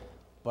sure.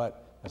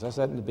 But as I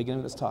said in the beginning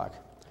of this talk,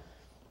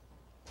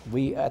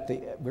 we're at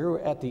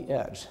the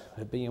edge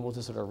of being able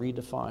to sort of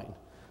redefine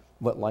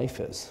what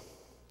life is.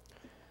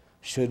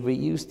 Should we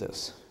use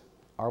this?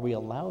 Are we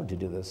allowed to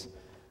do this?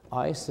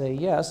 I say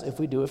yes if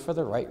we do it for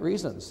the right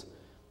reasons.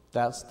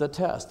 That's the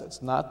test.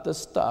 It's not the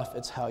stuff.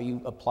 It's how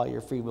you apply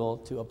your free will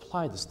to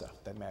apply the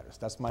stuff that matters.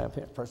 That's my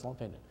personal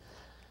opinion.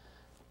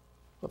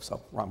 Whoops,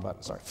 oh, wrong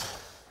button, sorry.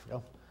 There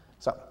we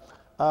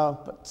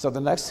go. So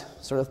the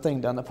next sort of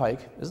thing down the pike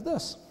is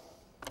this,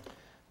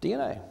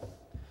 DNA.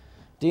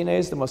 DNA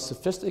is the most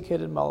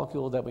sophisticated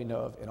molecule that we know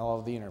of in all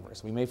of the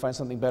universe. We may find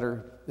something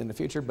better in the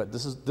future, but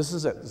this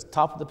is it. It's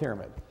top of the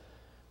pyramid.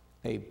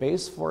 A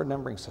base 4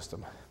 numbering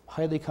system,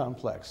 highly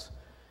complex.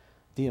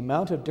 The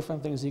amount of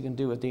different things you can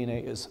do with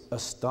DNA is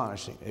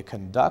astonishing. It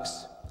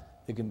conducts.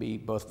 It can be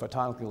both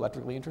photonically,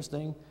 electrically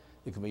interesting.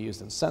 It can be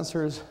used in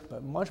sensors,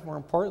 but much more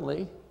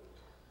importantly,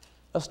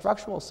 a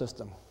structural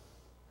system.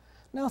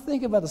 Now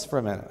think about this for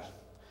a minute.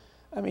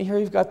 I mean, here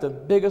you've got the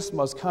biggest,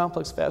 most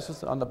complex fast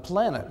system on the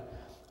planet,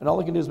 and all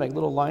you can do is make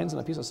little lines in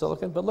a piece of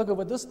silicon, but look at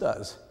what this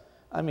does.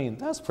 I mean,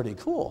 that's pretty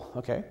cool,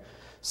 okay?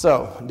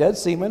 So, Ned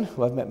Seaman,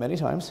 who I've met many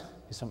times,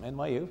 he's from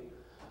NYU,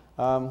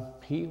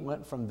 he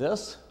went from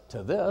this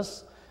to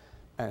this,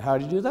 and how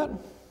did he do that?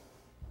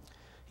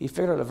 He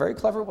figured out a very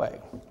clever way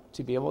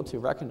to be able to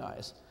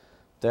recognize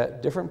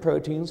that different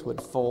proteins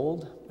would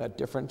fold at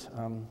different,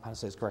 how to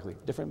say this correctly,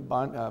 different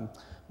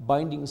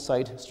binding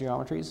site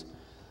geometries,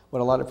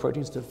 when a lot of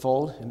proteins did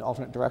fold in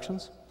alternate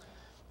directions.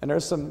 And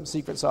there's some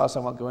secret sauce I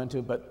won't go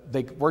into, but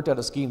they worked out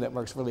a scheme that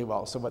works really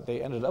well. So what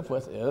they ended up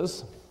with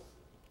is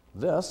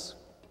this.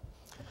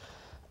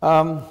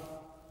 A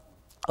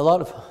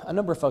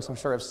number of folks I'm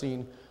sure have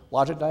seen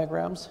logic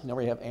diagrams,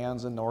 where you have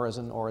ands and nors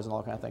and ors and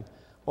all that kind of thing.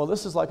 Well,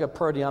 this is like a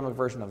proteomic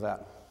version of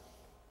that.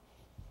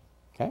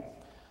 Okay?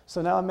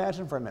 So now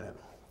imagine for a minute,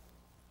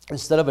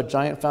 instead of a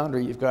giant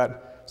foundry, you've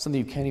got something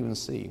you can't even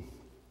see.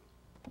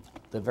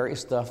 The very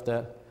stuff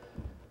that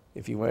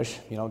if you wish,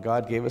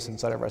 God gave us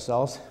inside of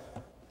ourselves,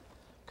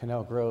 can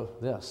now grow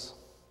this.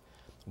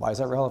 Why is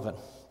that relevant?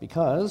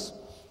 Because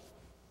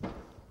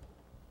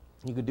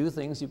you could do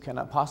things you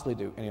cannot possibly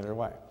do any other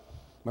way.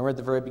 Remember at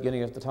the very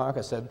beginning of the talk,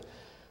 I said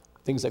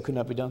things that could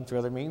not be done through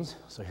other means?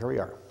 So here we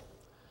are.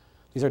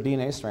 These are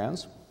DNA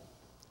strands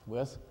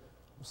with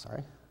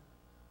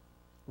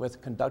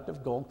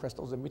conductive gold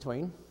crystals in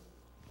between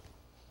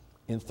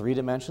in 3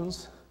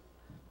 dimensions.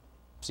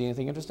 See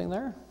anything interesting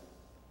there?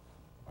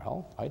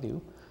 Well, I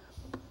do.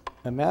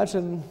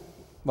 Imagine,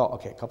 a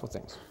couple of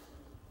things.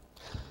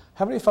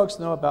 How many folks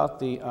know about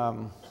the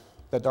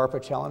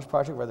DARPA Challenge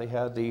project where they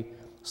had the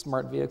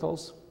smart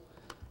vehicles?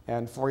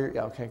 And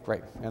okay,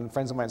 great. And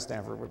friends of mine at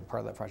Stanford were part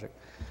of that project.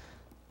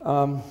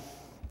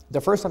 The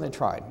first time they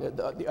tried,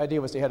 the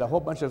idea was they had a whole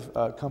bunch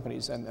of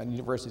companies and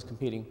universities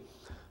competing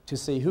to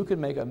see who could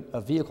make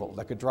a vehicle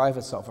that could drive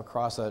itself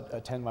across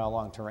a 10-mile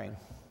long terrain.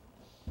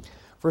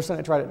 First time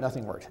they tried it,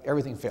 nothing worked.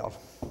 Everything failed.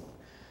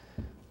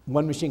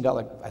 One machine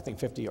got I think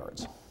 50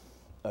 yards.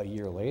 A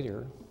year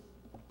later,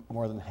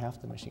 more than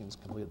half the machines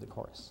completed the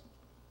course.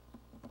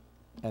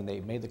 And they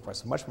made the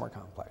course much more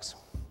complex.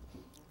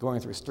 Going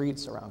through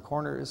streets, around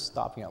corners,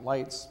 stopping at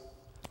lights,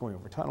 going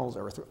over tunnels,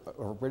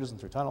 over bridges and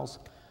through tunnels.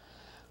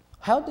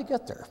 How'd they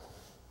get there?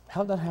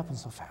 How'd that happen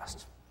so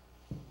fast?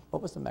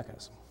 What was the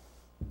mechanism?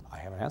 I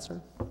have an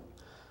answer.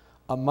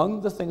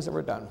 Among the things that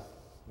were done,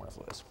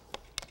 wonderful it is.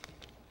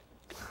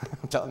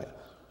 I'm telling you.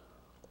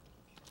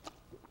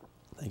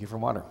 Thank you for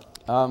water.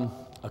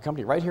 A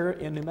company right here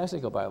in New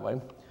Mexico, by the way,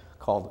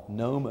 called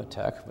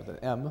Nomatech with an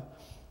M.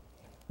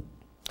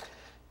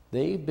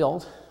 They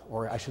built,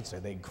 or I should say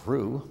they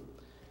grew,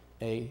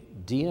 a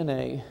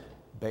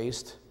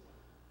DNA-based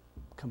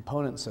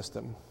component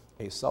system,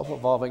 a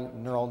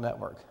self-evolving neural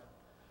network.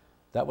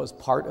 That was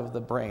part of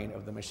the brain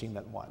of the machine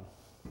that won.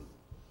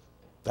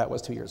 That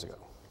was 2 years ago.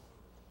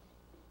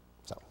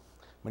 So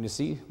when you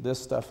see this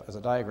stuff as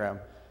a diagram,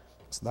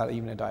 it's not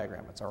even a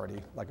diagram. It's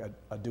already like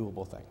a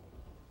doable thing.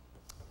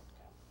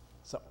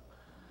 So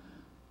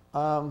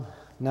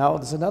now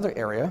there's another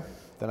area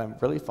that I'm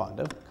really fond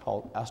of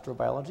called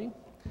astrobiology.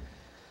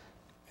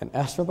 And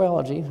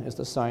astrobiology is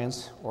the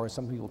science, or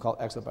some people call it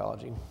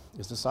exobiology,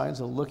 is the science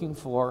of looking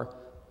for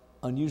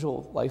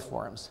unusual life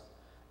forms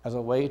as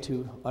a way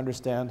to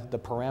understand the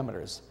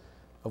parameters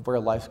of where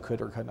life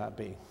could or could not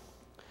be.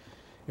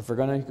 If we're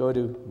going to go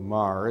to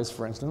Mars,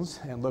 for instance,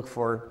 and look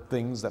for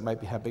things that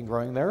might have been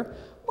growing there,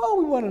 well,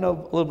 we want to know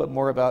a little bit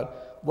more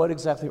about what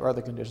exactly are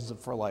the conditions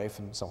for life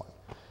and so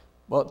on.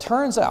 Well, it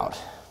turns out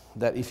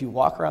that if you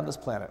walk around this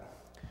planet,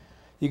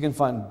 you can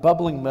find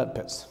bubbling mud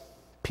pits,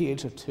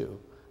 pH of 2,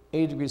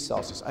 80 degrees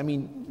Celsius. I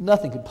mean,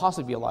 nothing could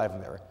possibly be alive in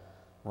there.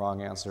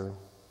 Wrong answer.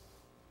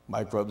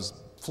 Microbes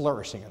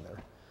flourishing in there.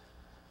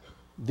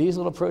 These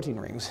little protein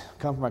rings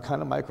come from a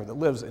kind of microbe that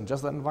lives in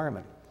just that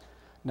environment.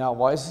 Now,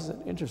 why is this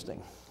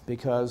interesting?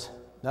 Because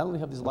not only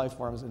have these life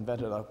forms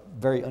invented a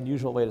very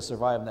unusual way to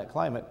survive in that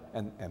climate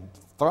and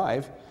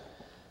thrive,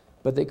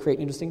 but they create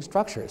interesting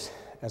structures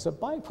as a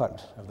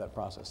byproduct of that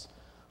process.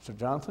 So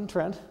Jonathan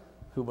Trent,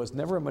 who was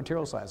never a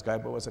material science guy,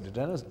 but was a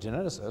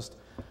geneticist,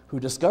 who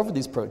discovered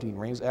these protein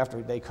rings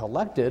after they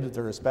collected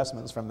their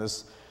specimens from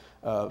this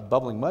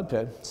bubbling mud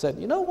pit, said,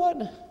 you know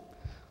what?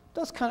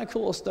 That's kind of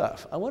cool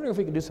stuff. I wonder if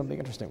we can do something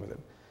interesting with it.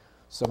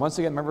 So once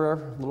again, remember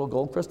our little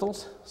gold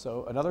crystals?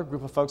 So another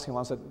group of folks came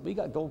along and said, we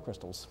got gold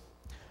crystals.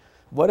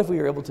 What if we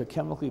were able to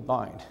chemically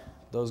bind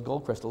those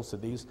gold crystals to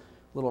these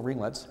little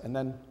ringlets and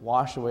then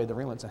wash away the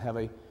ringlets and have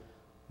a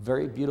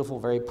very beautiful,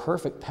 very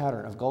perfect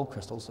pattern of gold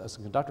crystals as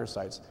conductor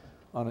sites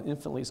on an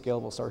infinitely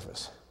scalable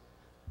surface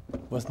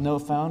with no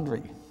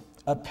foundry,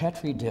 a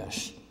Petri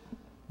dish.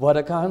 What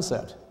a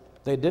concept.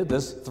 They did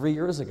this 3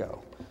 years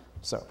ago.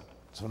 So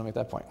just want to make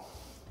that point.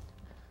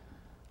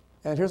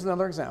 And here's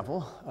another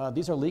example.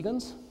 These are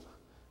ligands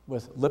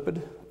with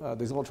lipid.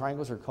 These little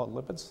triangles are called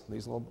lipids,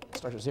 these little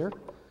structures here.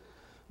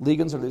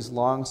 Ligands are these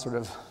long sort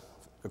of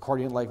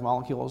accordion-like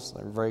molecules.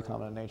 They're very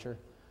common in nature.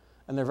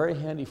 And they're very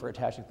handy for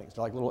attaching things.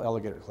 They're like little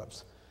alligator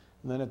clips.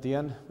 And then at the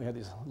end, we have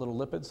these little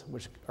lipids,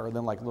 which are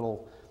then like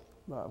little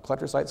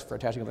collector sites for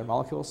attaching other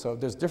molecules. So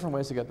there's different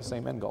ways to get the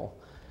same end goal.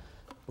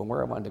 But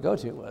where I wanted to go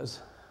to was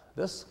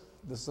this.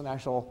 This is an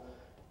actual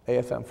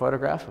AFM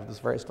photograph of this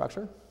very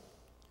structure.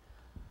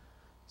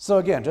 So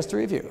again, just to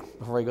review,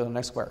 before we go to the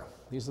next square,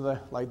 these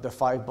are the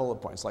 5 bullet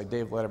points, like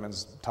Dave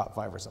Letterman's top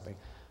 5 or something.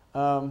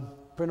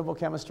 Printable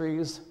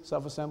chemistries,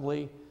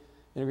 self-assembly,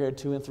 integrated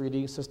 2 and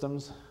 3D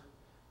systems,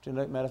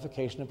 genetic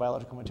modification of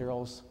biological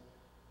materials,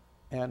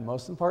 and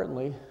most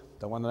importantly,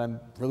 the one that I'm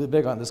really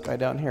big on, this guy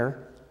down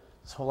here,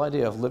 this whole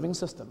idea of living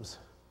systems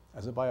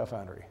as a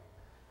biofoundry.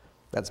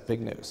 That's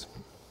big news.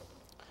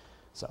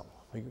 So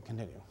we can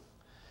continue.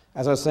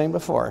 As I was saying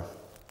before,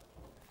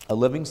 a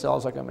living cell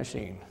is like a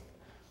machine.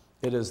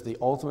 It is the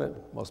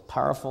ultimate, most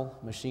powerful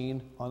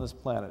machine on this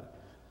planet.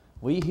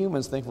 We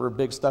humans think we're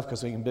big stuff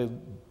because we can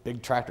build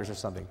big tractors or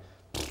something.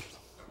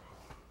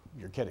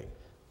 You're kidding.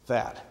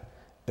 That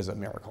is a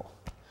miracle.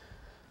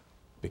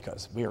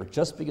 Because we are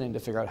just beginning to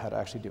figure out how to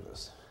actually do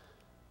this.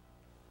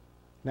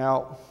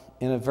 Now,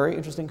 in a very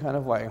interesting kind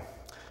of way,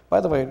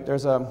 by the way,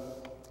 there's a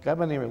guy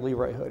by the name of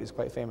Leroy Hood. He's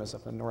quite famous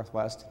up in the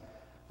Northwest,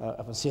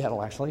 up in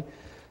Seattle, actually.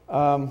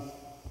 And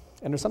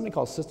there's something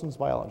called systems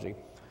biology.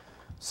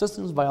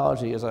 Systems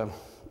biology is a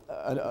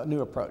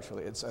new approach,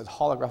 really. It's a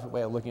holographic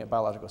way of looking at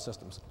biological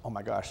systems. Oh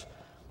my gosh,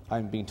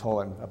 I'm being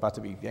told I'm about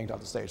to be yanked off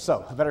the stage.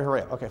 So I better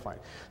hurry up. Okay, fine.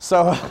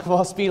 So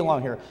we'll speed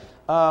along here.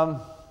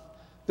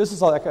 This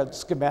is like a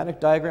schematic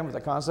diagram of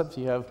the concept.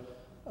 You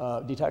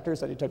have detectors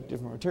that detect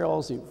different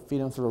materials. You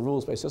feed them through a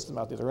rules-based system.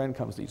 Out the other end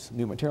comes these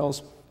new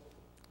materials.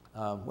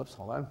 Whoops,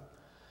 hold on.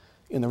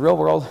 In the real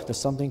world, there's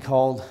something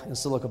called in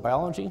silico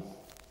biology.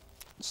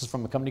 This is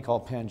from a company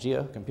called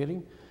Pangea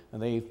Computing,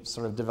 and they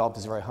sort of developed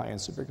these very high-end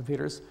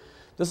supercomputers.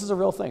 This is a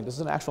real thing. This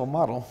is an actual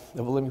model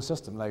of a living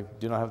system. I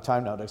do not have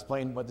time now to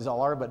explain what these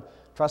all are,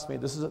 but trust me,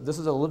 this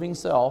is a living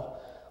cell,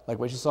 like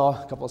what you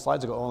saw a couple of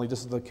slides ago, only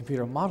this is the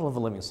computer model of a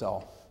living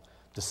cell.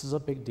 This is a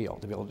big deal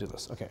to be able to do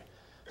this. Okay,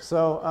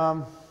 so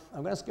I'm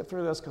going to skip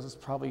through this because it's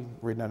probably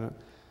redundant,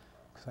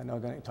 because I know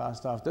I'm going to get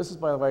tossed off. This is,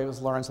 by the way,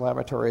 was Lawrence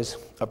Laboratories'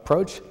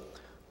 approach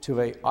to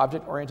an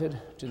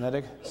object-oriented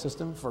genetic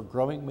system for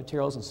growing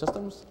materials and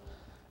systems.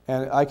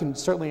 And I can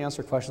certainly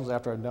answer questions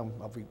after I'm done.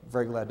 I'll be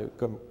very glad to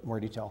go into more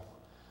detail.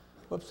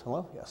 Whoops,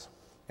 hello, yes.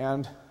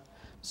 And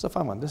this is a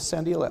fun one. This is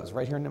Sandia Labs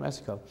right here in New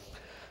Mexico.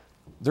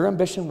 Their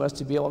ambition was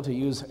to be able to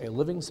use a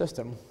living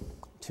system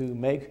to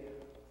make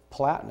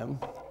platinum,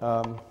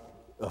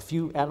 a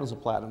few atoms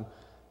of platinum,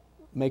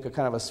 make a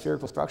kind of a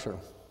spherical structure.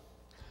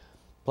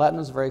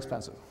 Platinum is very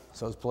expensive,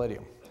 so is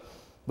palladium.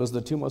 Those are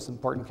the two most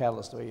important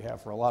catalysts that we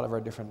have for a lot of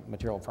our different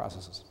material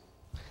processes.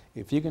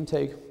 If you can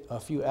take a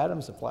few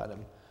atoms of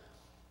platinum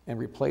and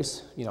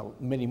replace,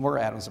 many more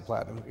atoms of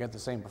platinum to get the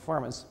same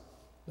performance,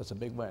 that's a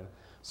big win.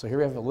 So here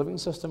we have a living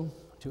system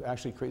to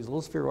actually create these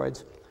little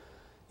spheroids.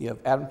 You have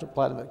atoms of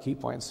platinum at key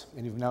points,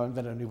 and you've now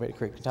invented a new way to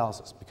create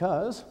catalysis.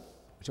 Because,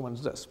 which one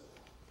is this?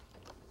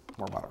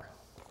 More water.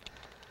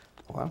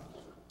 Hold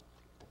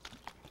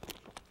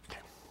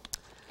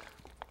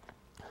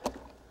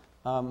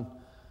on.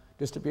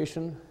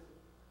 Distribution,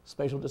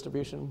 spatial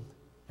distribution,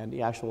 and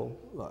the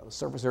actual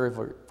surface area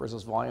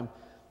versus volume.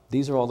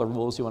 These are all the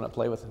rules you want to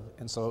play with.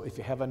 And so if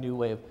you have a new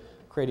way of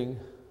creating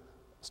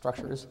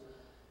structures,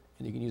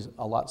 and you can use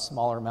a lot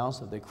smaller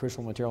amounts of the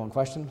crucial material in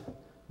question,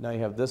 now you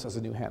have this as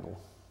a new handle.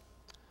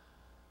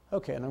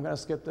 Okay, and I'm going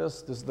to skip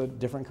this. This is the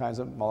different kinds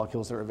of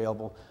molecules that are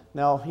available.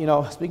 Now,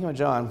 speaking of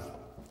John,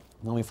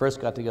 when we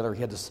first got together, he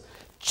had this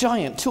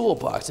giant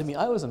toolbox. I mean,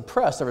 I was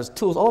impressed. There was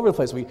tools all over the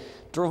place. We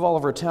drove all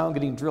over town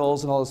getting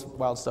drills and all this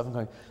wild stuff. I'm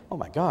going, oh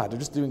my God, they're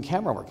just doing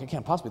camera work. It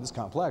can't possibly be this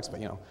complex,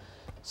 but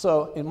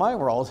So in my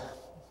world,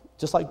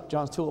 just like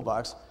John's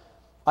toolbox,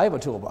 I have a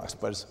toolbox,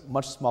 but it's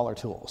much smaller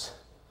tools.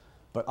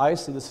 But I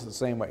see this the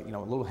same way,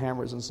 little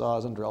hammers and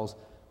saws and drills,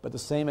 but the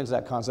same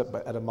exact concept,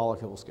 but at a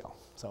molecule scale.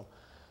 So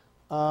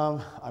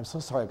I'm so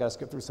sorry, I've got to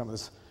skip through some of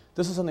this.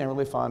 This is something I'm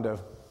really fond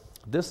of.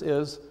 This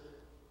is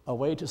a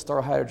way to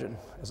store hydrogen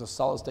as a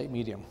solid state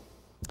medium.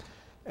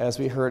 As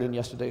we heard in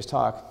yesterday's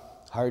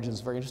talk, hydrogen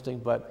is very interesting,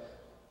 but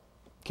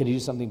can you do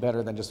something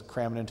better than just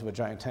cram it into a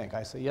giant tank?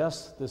 I say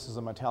yes. This is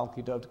a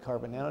metallically doped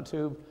carbon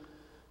nanotube.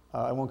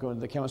 I won't go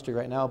into the chemistry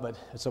right now, but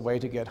it's a way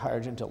to get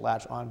hydrogen to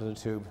latch onto the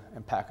tube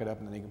and pack it up,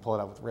 and then you can pull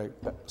it out with a very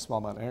small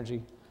amount of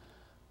energy.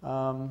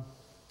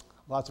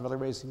 Lots of other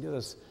ways you can do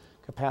this.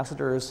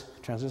 Capacitors,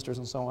 transistors,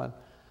 and so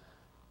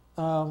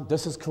on.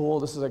 This is cool.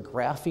 This is a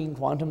graphene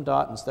quantum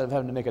dot. Instead of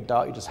having to make a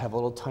dot, you just have a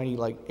little tiny,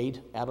 8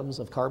 atoms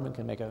of carbon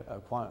can make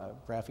a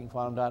graphene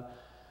quantum dot.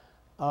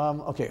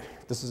 Okay,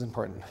 this is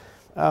important.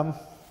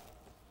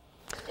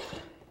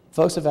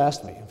 Folks have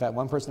asked me, in fact,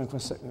 one person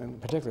in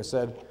particular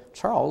said,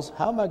 Charles,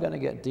 how am I going to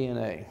get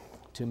DNA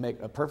to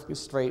make a perfectly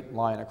straight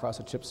line across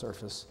a chip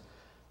surface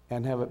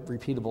and have it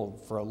repeatable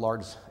for a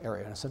large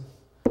area? And I said,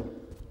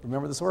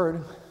 remember this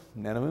word,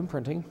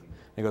 nanoimprinting. And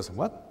he goes,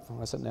 what?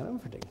 I said,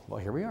 nanoimprinting. Well,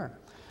 here we are.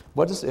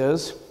 What this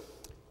is,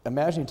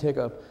 imagine you take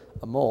a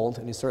mold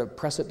and you sort of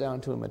press it down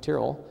to a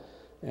material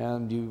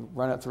and you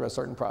run it through a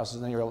certain process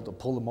and then you're able to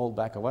pull the mold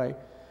back away.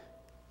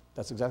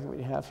 That's exactly what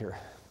you have here.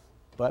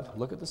 But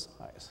look at the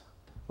size.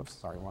 Whoops,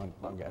 sorry, wrong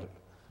gadget.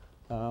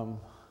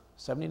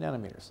 70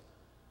 nanometers.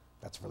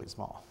 That's really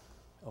small.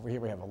 Over here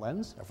we have a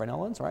lens, a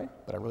Fresnel lens, right?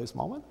 But a really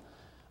small one.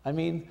 I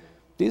mean,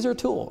 these are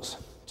tools,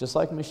 just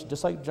like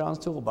John's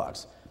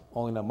toolbox,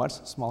 only on a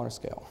much smaller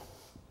scale.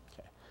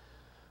 Okay.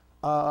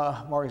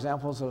 More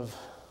examples of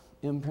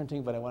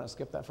imprinting, but I want to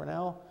skip that for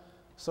now.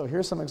 So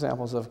here's some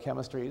examples of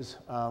chemistries.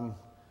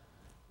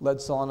 Lead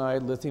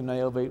solenoid, lithium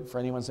niobate, for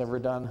anyone who's ever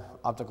done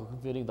optical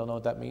computing, they'll know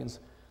what that means.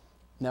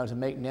 Now to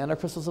make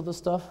nanocrystals of this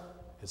stuff,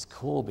 it's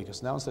cool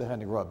because now instead of having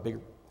to grow a big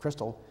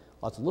crystal,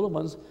 lots of little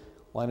ones,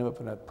 line them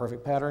up in a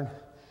perfect pattern.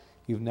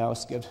 You've now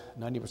skipped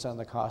 90% of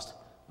the cost.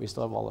 We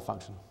still have all the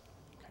function.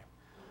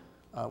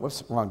 Okay.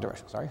 Whoops, wrong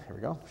direction, sorry. Here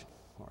we go. One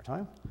more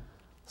time.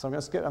 So I'm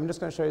just going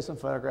to show you some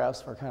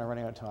photographs. We're kind of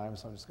running out of time,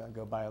 so I'm just going to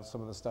go by some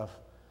of the stuff.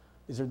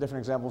 These are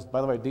different examples. By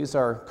the way, these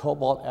are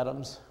cobalt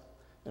atoms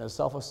in a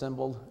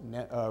self-assembled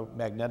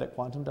magnetic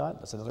quantum dot.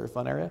 That's another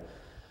fun area.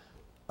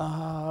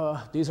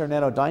 These are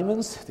nano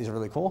diamonds. These are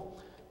really cool.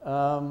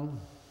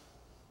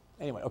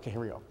 Anyway, okay, here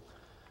we go.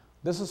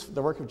 This is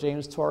the work of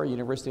James Torr,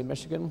 University of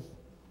Michigan.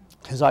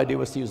 His idea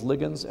was to use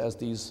ligands as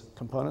these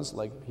components,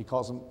 like he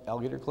calls them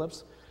alligator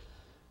clips.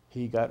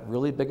 He got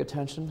really big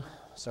attention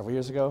several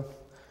years ago.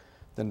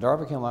 Then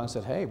DARPA came along and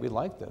said, hey, we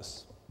like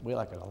this. We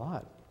like it a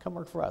lot. Come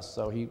work for us.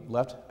 So he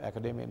left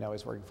academia, and now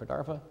he's working for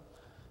DARPA.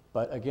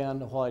 But again,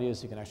 the whole idea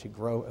is you can actually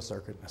grow a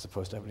circuit as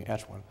opposed to having to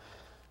etch one.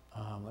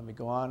 Let me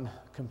go on.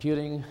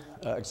 Computing.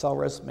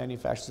 Accelerus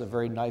manufactures a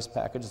very nice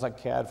package. It's like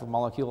CAD for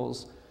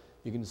molecules.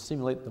 You can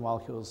simulate the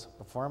molecule's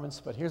performance,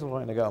 but here's where we're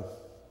going to go.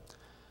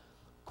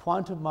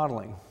 Quantum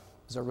modeling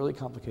is a really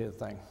complicated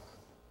thing.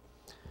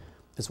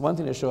 It's one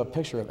thing to show a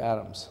picture of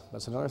atoms, but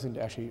it's another thing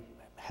to actually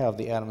have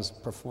the atoms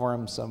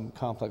perform some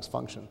complex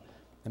function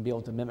and be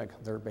able to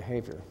mimic their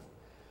behavior.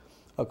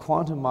 A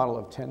quantum model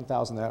of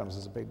 10,000 atoms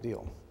is a big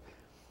deal.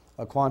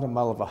 A quantum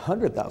model of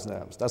 100,000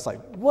 atoms, that's like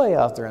way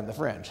out there in the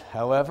fringe.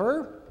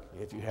 However,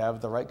 if you have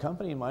the right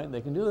company in mind,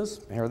 they can do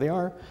this. Here they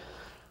are.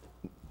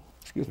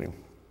 Excuse me.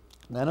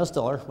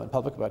 Nanostellar went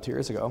public about 2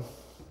 years ago.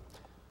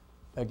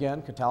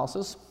 Again,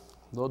 catalysis,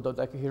 little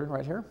dodecahedron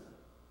right here.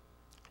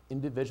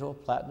 Individual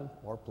platinum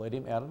or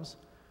palladium atoms.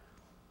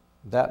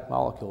 That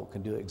molecule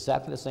can do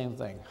exactly the same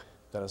thing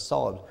that a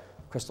solid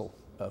crystal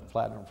of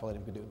platinum or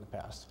palladium could do in the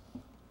past,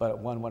 but at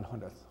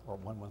 1/100th or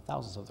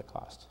 1/1000th of the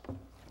cost.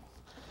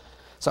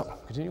 So,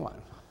 continue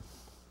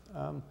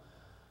on.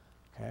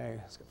 Okay,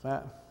 skip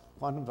that.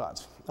 Quantum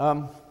dots.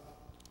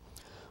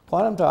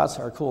 Quantum dots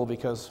are cool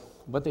because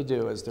what they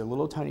do is they're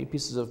little tiny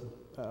pieces of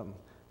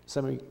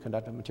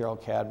semiconductor material,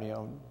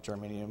 cadmium,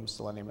 germanium,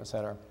 selenium,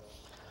 etc.,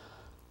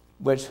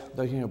 which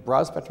the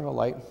broad spectrum of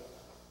light,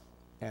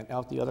 and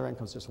out the other end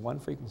comes just one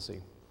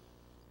frequency,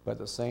 but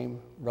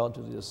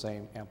relatively the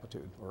same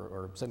amplitude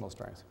or signal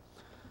strength.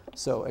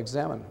 So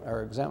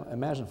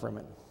imagine for a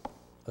minute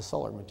a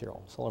solar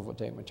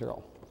voltaic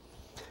material.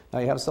 Now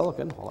you have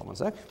silicon, hold on one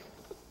sec.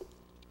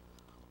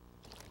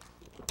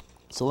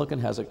 Silicon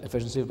has an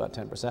efficiency of about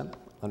 10%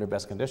 under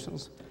best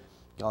conditions.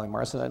 Gallium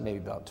arsenide, maybe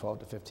about 12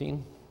 to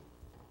 15.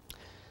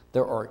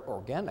 There are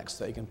organics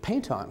that you can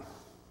paint on,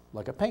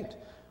 like a paint,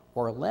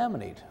 or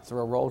laminate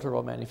through a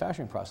roll-to-roll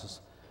manufacturing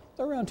process.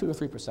 They're around 2 to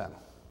 3%,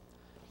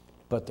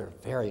 but they're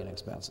very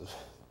inexpensive.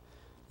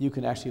 You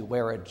can actually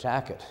wear a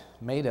jacket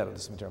made out of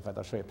this material. In fact,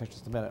 I'll show you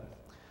pictures in a minute.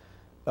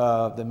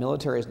 The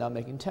military is now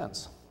making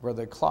tents, where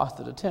the cloth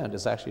of the tent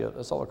is actually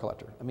a solar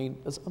collector. I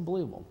mean, it's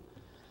unbelievable.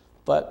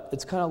 But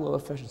it's kind of low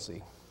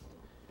efficiency.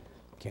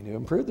 Can you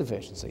improve the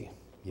efficiency?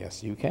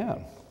 Yes, you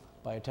can,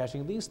 by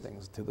attaching these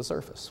things to the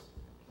surface.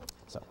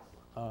 So,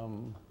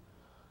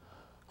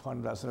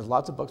 quantum dots. So there's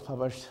lots of books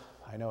published.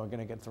 I know we're going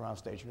to get through on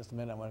stage in just a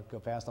minute. I want to go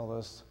past all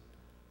this,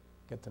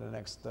 get to the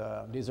next.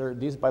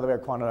 These, by the way, are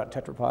quantum dot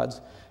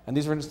tetrapods. And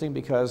these are interesting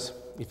because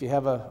if you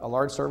have a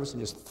large surface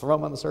and just throw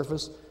them on the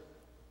surface,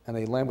 and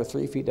they land with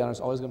 3 feet down, there's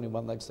always going to be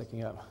one leg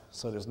sticking up.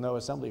 So there's no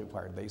assembly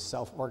required. They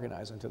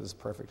self-organize into this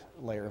perfect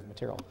layer of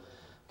material.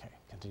 Okay,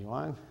 continue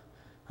on.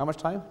 How much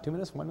time? 2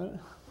 minutes? 1 minute?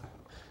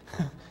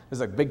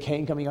 There's a big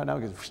cane coming out now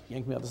because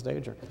yank me off the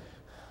stage? Or?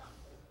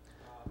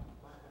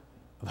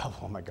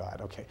 Oh my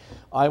God, okay.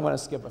 I want to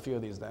skip a few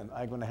of these then.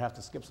 I'm going to have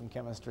to skip some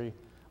chemistry.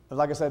 But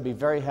like I said, I'd be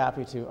very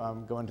happy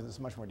to go into this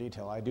in much more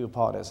detail. I do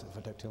apologize if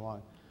it took too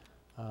long.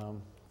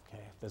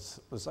 Okay,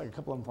 there's like a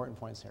couple of important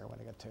points here I want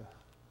to get to.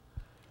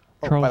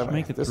 Oh, Charles, by the way,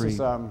 make it this 3.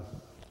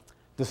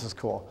 This is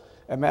cool.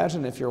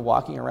 Imagine if you're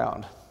walking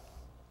around,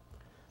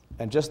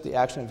 and just the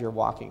action of your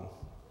walking,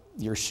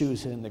 your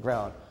shoes hitting the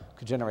ground,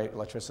 could generate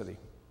electricity.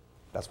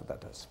 That's what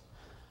that does.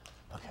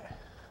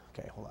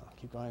 Okay, hold on,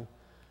 keep going.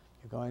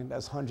 Keep going.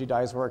 That's Hunji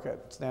Dai's work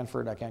at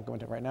Stanford. I can't go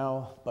into it right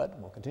now, but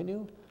we'll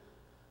continue.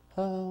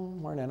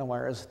 More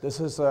nanowires. This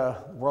is the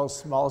world's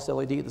smallest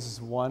LED. This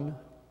is one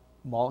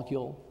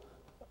molecule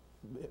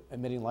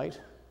emitting light.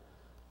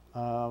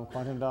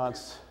 Quantum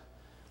dots.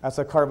 That's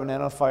a carbon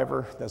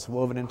nanofiber that's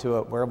woven into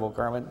a wearable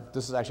garment.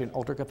 This is actually an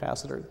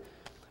ultracapacitor.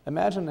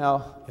 Imagine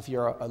now if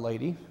you're a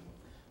lady,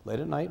 late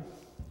at night,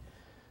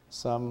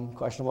 some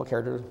questionable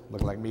character,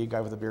 looking like me,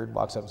 guy with a beard,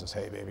 walks up and says,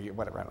 hey, baby,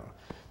 whatever, I don't know.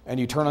 And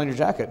you turn on your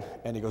jacket,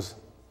 and he goes,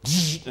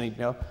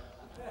 and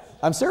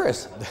I'm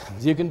serious.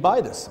 You can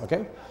buy this,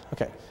 okay?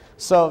 Okay.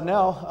 So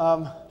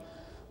now,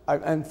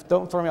 and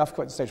don't throw me off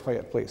quite the stage quite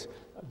yet, please.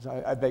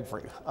 I beg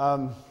for you.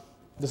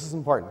 This is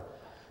important.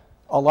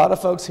 A lot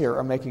of folks here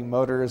are making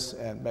motors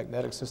and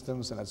magnetic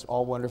systems, and it's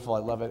all wonderful. I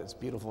love it. It's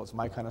beautiful. It's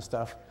my kind of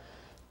stuff.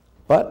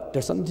 But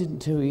there's something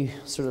to be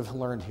sort of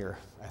learned here,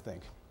 I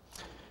think.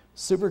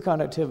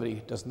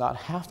 Superconductivity does not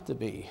have to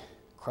be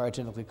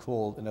cryogenically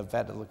cooled in a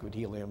vat of liquid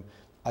helium.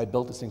 I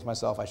built these things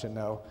myself, I should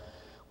know.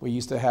 We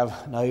used to have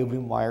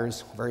niobium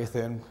wires, very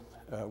thin,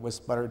 with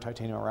sputtered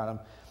titanium around them,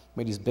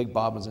 made these big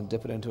bobbins and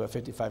dip it into a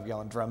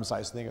 55-gallon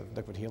drum-sized thing of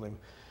liquid helium.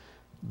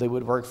 They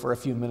would work for a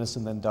few minutes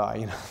and then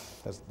die,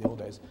 that's the old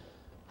days.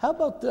 How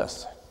about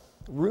this?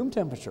 Room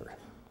temperature.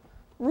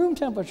 Room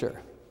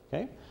temperature,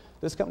 okay?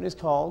 This company is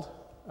called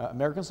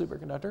American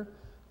Superconductor.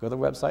 Go to the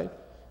website.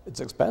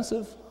 It's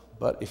expensive,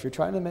 but if you're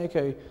trying to make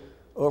a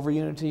over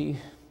unity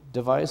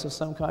device of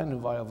some kind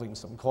involving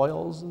some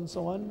coils and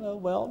so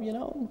on, well, you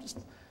know, just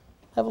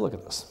have a look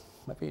at this.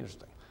 Might be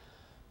interesting.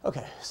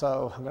 Okay,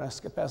 so I'm going to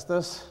skip past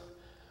this.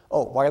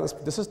 Oh, wireless.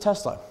 This is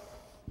Tesla.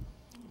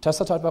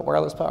 Tesla talked about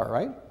wireless power,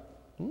 right?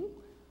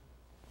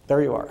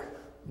 There you are.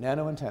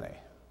 Nano antennae.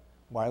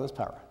 Wireless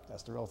power.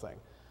 That's the real thing.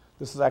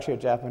 This is actually a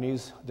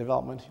Japanese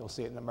development. You'll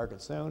see it in the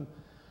market soon.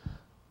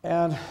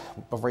 And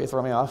before you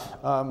throw me off,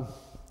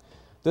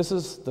 this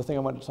is the thing I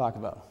wanted to talk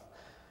about.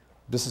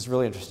 This is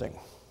really interesting.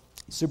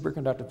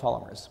 Superconductive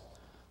polymers.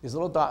 These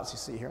little dots you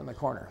see here in the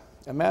corner.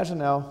 Imagine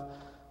now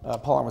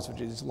polymers,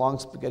 which are these long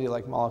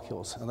spaghetti-like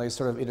molecules, and they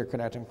sort of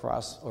interconnect and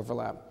cross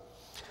overlap.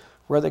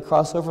 Where they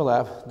cross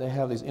overlap, they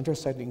have these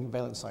intersecting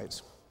valence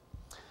sites.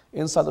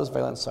 Inside those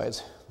valence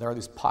sites, there are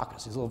these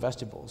pockets, these little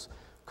vestibules,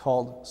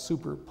 called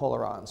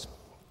superpolarons.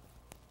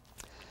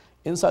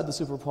 Inside the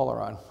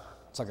superpolaron,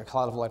 it's like a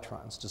cloud of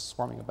electrons just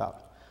swarming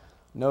about.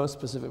 No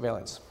specific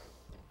valence.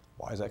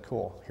 Why is that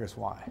cool? Here's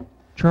why.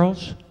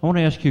 Charles, I want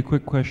to ask you a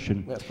quick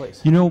question. Yes,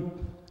 please. You know,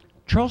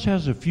 Charles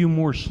has a few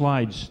more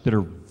slides that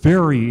are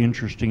very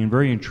interesting and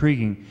very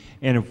intriguing,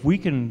 and if we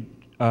can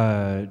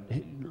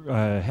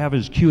have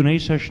his Q&A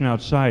session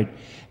outside,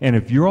 and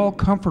if you're all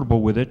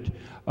comfortable with it,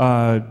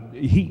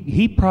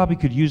 he probably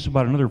could use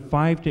about another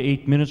 5 to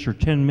 8 minutes or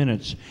 10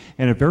 minutes,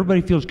 and if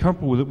everybody feels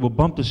comfortable with it, we'll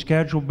bump the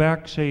schedule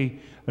back, say,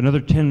 another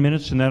 10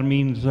 minutes, and that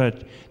means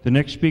that the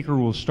next speaker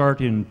will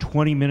start in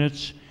 20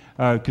 minutes,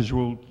 because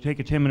we'll take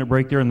a 10-minute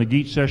break there, and the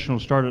GEET session will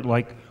start at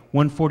like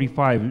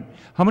 1:45.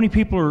 How many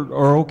people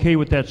are okay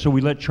with that, so we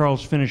let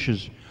Charles finish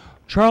his...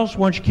 Charles,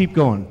 why don't you keep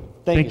going?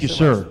 Thank you, so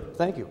sir. Much.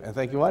 Thank you, and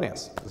thank you,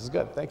 audience. This is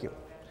good, thank you.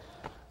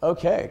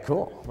 Okay,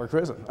 cool, we're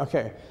cruising.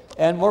 Okay,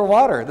 and more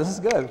water, this is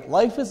good.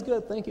 Life is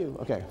good, thank you.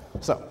 Okay,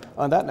 so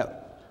on that note,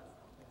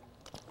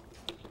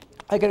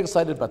 I get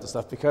excited about this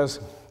stuff because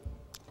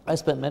I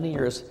spent many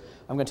years,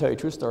 I'm going to tell you a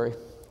true story.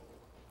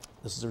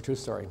 This is a true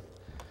story.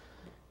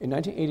 In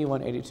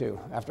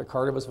 1981-82, after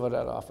Carter was voted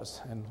out of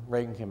office and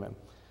Reagan came in,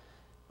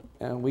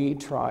 and we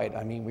tried,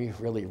 I mean, we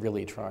really,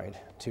 really tried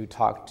to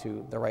talk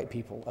to the right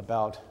people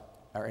about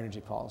our energy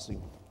policy.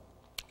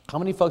 How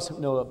many folks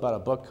know about a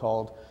book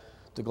called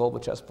The Global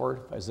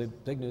Chessboard by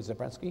Zbigniew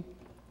Zabrensky?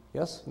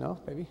 Yes? No?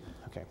 Maybe?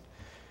 Okay.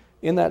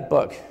 In that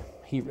book,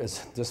 I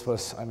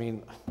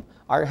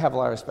have a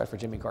lot of respect for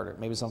Jimmy Carter.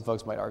 Maybe some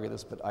folks might argue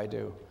this, but I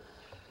do.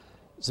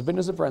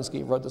 Zbigniew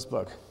Zabrensky wrote this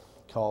book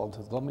called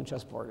The Global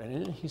Chessboard, and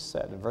in it he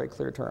said in very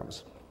clear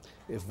terms,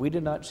 if we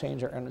did not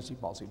change our energy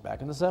policy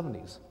back in the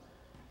 70s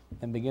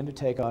and begin to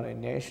take on a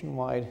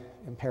nationwide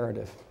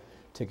imperative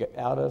to get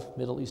out of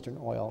Middle Eastern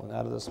oil and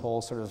out of this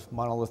whole sort of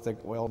monolithic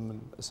oil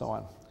and so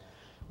on,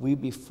 we'd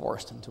be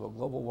forced into a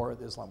global war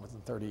with Islam within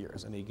 30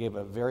 years. And he gave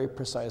a very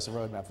precise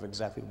roadmap of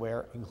exactly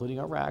where, including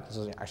Iraq. This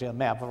is actually a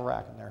map of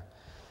Iraq in there.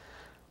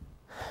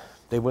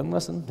 They wouldn't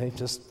listen. They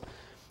just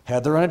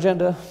had their own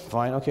agenda.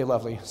 Fine, okay,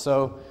 lovely.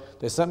 So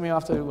they sent me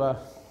off to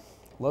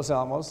Los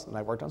Alamos, and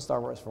I worked on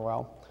Star Wars for a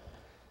while.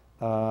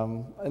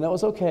 And that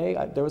was okay.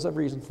 There was a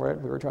reason for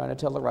it. We were trying to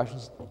tell the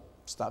Russians,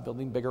 stop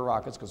building bigger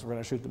rockets because we're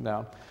going to shoot them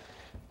down.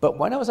 But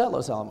when I was at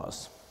Los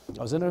Alamos,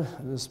 I was in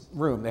this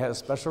room. They had a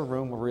special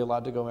room where we were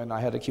allowed to go in.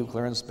 I had a Q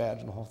clearance badge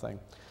and the whole thing.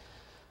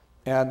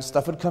 And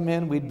stuff would come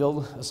in. We'd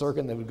build a circuit,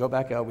 and they would go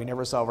back out. We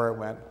never saw where it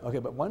went. Okay,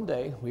 but one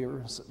day, we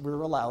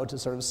were allowed to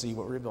sort of see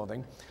what we were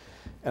building.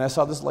 And I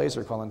saw this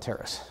laser called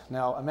Antares.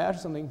 Now,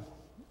 imagine something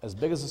as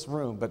big as this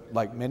room, but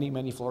like many,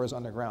 many floors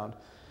underground,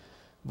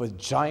 with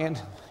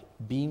giant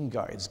beam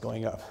guides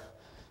going up.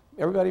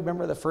 Everybody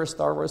remember the first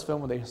Star Wars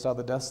film when they saw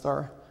the Death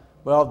Star?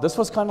 Well, this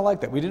was kind of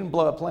like that. We didn't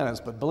blow up planets,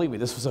 but believe me,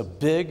 this was a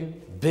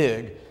big,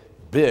 big,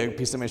 big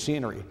piece of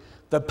machinery.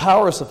 The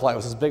power supply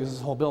was as big as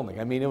this whole building.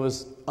 I mean, it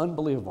was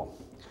unbelievable.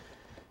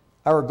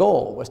 Our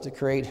goal was to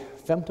create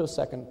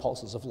femtosecond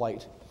pulses of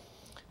light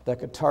that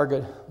could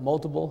target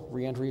multiple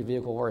reentry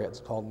vehicle warheads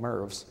called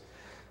MIRVs.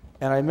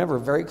 And I remember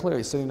very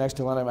clearly sitting next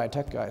to one of my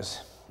tech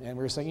guys, and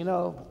we were saying, you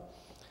know,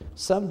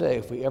 someday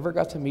if we ever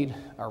got to meet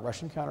our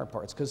Russian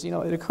counterparts, because, you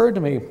know, it occurred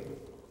to me,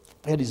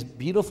 they had these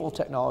beautiful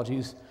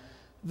technologies,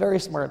 very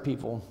smart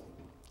people.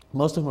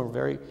 Most of them were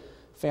very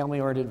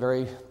family-oriented,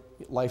 very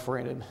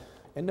life-oriented,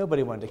 and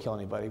nobody wanted to kill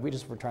anybody. We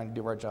just were trying to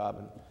do our job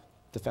and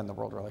defend the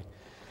world, really.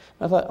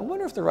 And I thought, I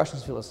wonder if the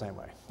Russians feel the same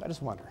way. I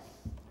just wonder.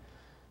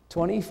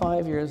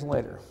 25 years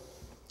later,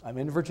 I'm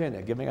in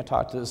Virginia giving a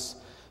talk to this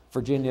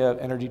Virginia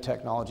energy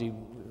technology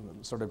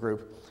sort of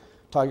group,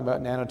 talking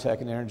about nanotech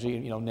and energy,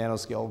 you know,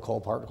 nanoscale,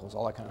 coal particles,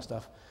 all that kind of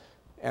stuff.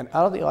 And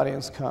out of the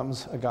audience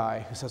comes a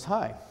guy who says,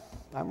 hi,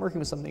 I'm working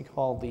with something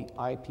called the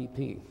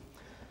IPP,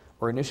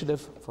 or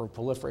Initiative for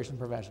Proliferation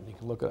Prevention. You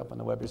can look it up on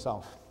the web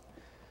yourself.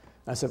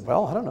 And I said,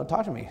 well, I don't know,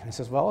 talk to me. And he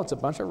says, well, it's a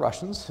bunch of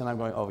Russians. And I'm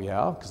going, oh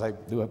yeah, because I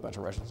knew a bunch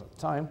of Russians at the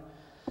time.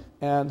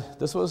 And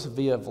this was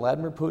via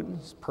Vladimir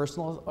Putin's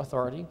personal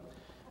authority,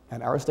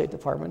 and our State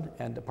Department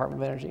and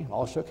Department of Energy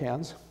all shook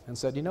hands and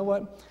said, you know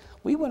what,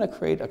 we want to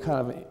create a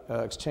kind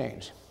of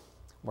exchange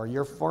where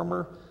your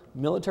former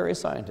military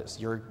scientists,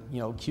 your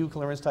Q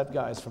clearance type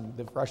guys from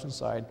the Russian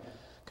side,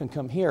 can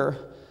come here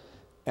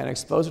and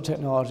expose the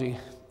technology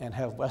and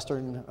have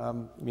Western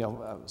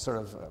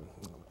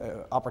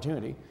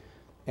opportunity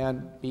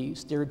and be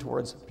steered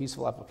towards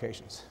peaceful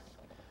applications.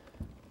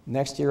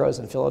 Next year I was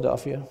in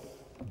Philadelphia,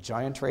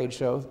 giant trade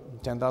show,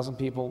 10,000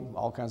 people,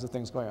 all kinds of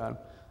things going on.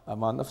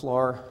 I'm on the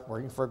floor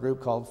working for a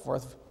group called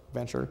Fourth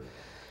Venture,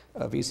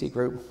 a VC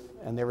group,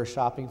 and they were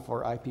shopping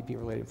for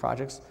IPP-related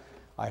projects.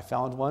 I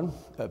found one,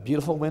 a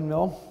beautiful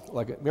windmill,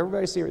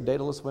 everybody see a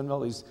daedalus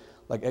windmill, these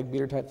like egg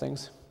beater type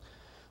things?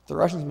 The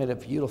Russians made a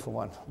beautiful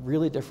one,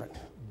 really different,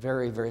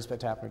 very, very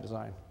spectacular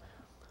design.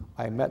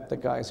 I met the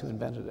guys who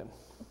invented it.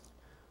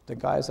 The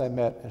guys I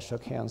met and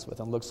shook hands with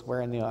and looked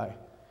square in the eye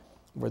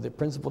were the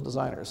principal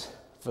designers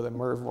for the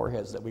MIRV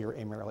warheads that we were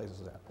aiming our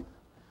lasers at.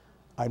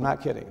 I'm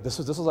not kidding. This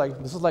is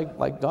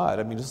like God.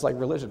 I mean, this is like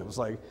religion. It was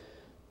like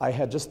I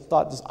had just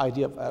thought this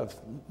idea of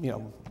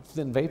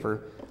thin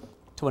vapor.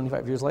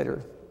 25 years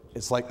later,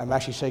 it's like I'm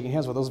actually shaking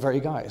hands with those very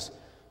guys.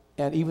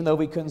 And even though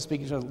we couldn't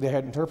speak each other, they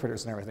had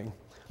interpreters and everything.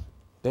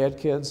 They had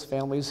kids,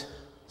 families,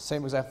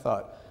 same exact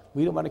thought.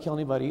 We don't want to kill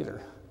anybody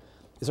either.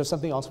 Is there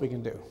something else we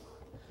can do?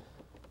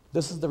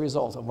 This is the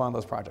result of one of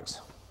those projects.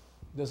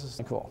 This is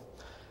cool.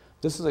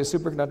 This is a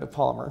superconductive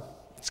polymer.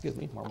 Excuse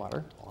me, more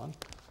water. Hold on.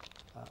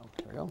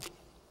 There we go.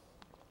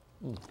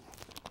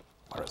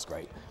 Water is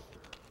great.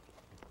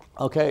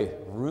 Okay,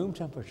 room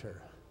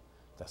temperature.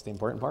 That's the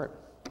important part.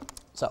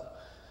 So,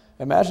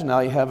 imagine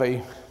now you have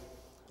a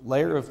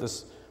layer of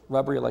this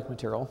rubbery-like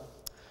material.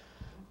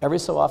 Every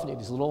so often you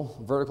have these little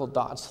vertical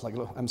dots,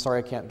 I'm sorry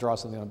I can't draw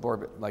something on the board,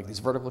 but like these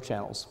vertical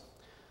channels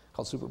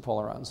called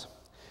superpolarons.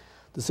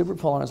 The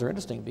superpolarons are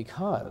interesting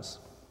because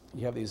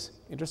you have these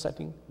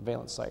intersecting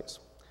valence sites.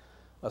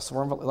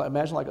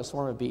 Imagine like a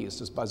swarm of bees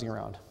just buzzing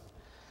around.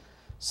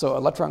 So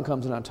electron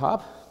comes in on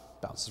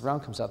top, bounces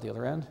around, comes out the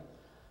other end,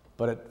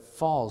 but it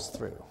falls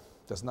through.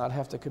 Does not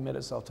have to commit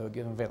itself to a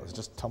given valence, it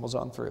just tumbles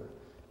on through.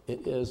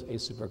 It is a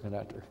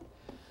superconductor.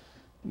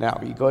 Now,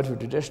 you go to a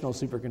traditional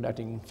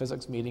superconducting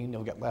physics meeting,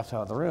 you'll get left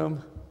out of the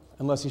room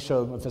unless you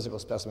show them a physical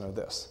specimen of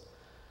this.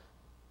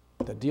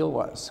 The deal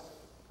was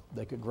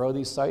they could grow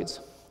these sites,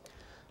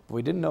 but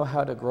we didn't know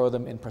how to grow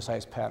them in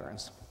precise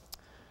patterns.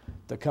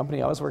 The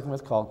company I was working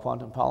with called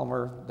Quantum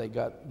Polymer,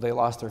 they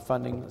lost their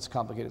funding. It's a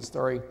complicated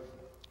story.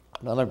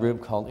 Another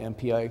group called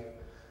MPI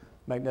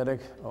Magnetic.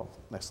 Oh,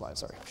 next slide,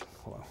 sorry.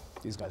 Hold on.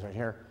 These guys right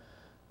here.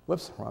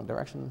 Whoops, wrong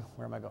direction.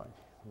 Where am I going?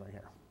 Right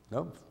here.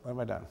 Nope, what have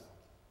I done?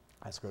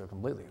 I screwed up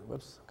completely.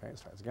 Whoops, okay,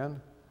 let's try this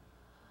again.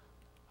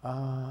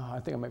 I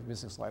think I might be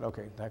missing a slide.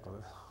 Okay, the heck with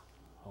it.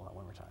 Hold on,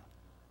 one more time.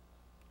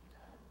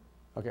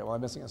 Okay, well,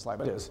 I'm missing a slide,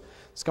 but it is.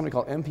 It's a company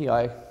called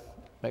MPI,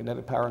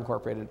 Magnetic Power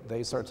Incorporated.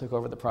 They sort of took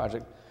over the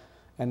project,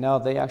 and now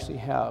they actually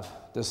have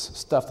this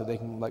stuff that they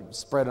can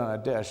spread on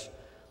a dish,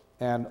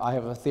 and I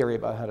have a theory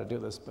about how to do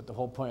this, but the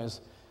whole point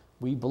is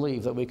we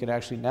believe that we can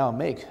actually now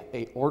make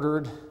a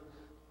ordered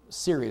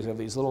series of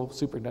these little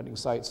superconducting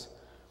sites.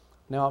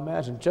 Now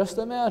just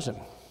imagine,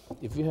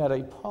 if you had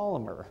a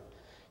polymer,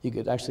 you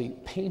could actually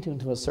paint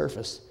into a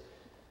surface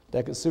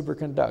that could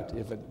superconduct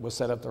if it was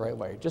set up the right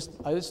way.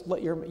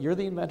 You're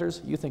the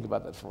inventors, you think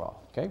about that for a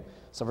while, okay?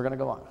 So we're gonna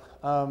go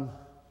on.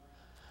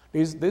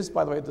 These,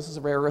 by the way, this is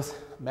rare earth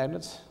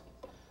magnets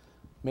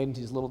made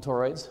into these little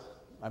toroids.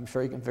 I'm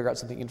sure you can figure out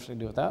something interesting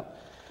to do with that.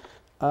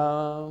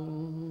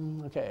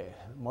 Okay,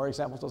 more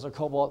examples. Those are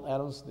cobalt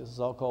atoms. This is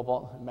all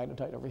cobalt and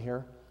magnetite over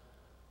here.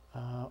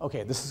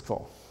 Okay, this is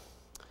cool.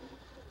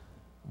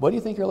 What do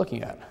you think you're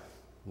looking at?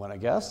 Want to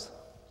guess?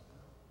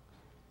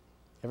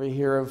 Ever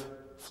hear of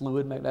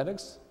fluid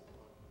magnetics?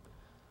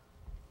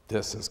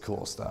 This is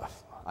cool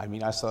stuff. I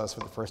mean, I saw this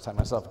for the first time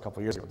myself a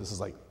couple years ago. This is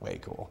way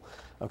cool.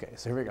 Okay,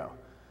 so here we go.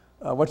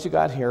 What you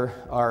got here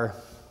are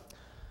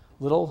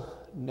little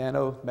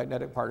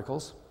nanomagnetic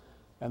particles,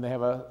 and they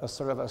have a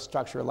sort of a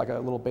structure, like a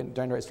little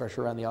dendrite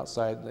structure around the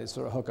outside. They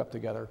sort of hook up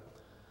together.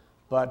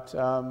 But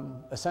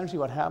essentially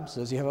what happens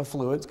is you have a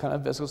fluid, it's kind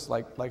of viscous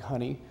like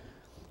honey,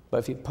 but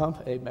if you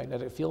pump a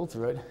magnetic field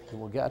through it, you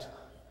will get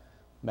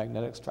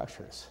magnetic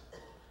structures.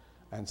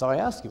 And so I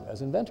ask you,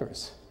 as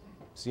inventors,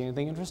 see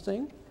anything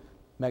interesting?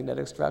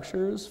 Magnetic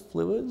structures,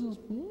 fluids?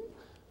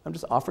 I'm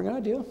just offering an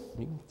idea.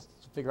 You can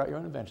figure out your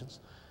own inventions.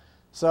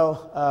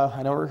 So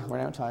I know we're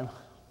running out of time.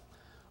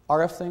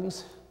 RF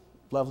things,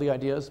 lovely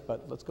ideas,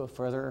 but let's go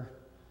further.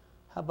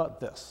 How about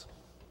this?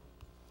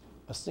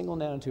 A single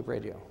nanotube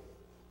radio,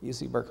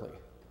 UC Berkeley.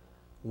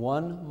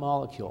 One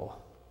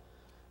molecule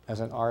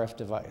as an RF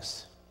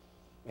device.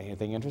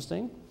 Anything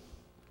interesting?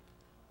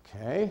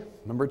 Okay,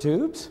 remember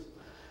tubes?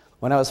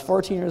 When I was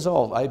 14 years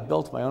old, I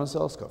built my own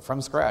oscilloscope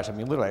from scratch. I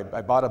mean, literally,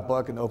 I bought a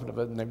book and opened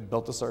it and then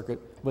built a circuit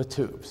with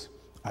tubes.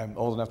 I'm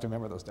old enough to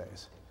remember those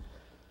days.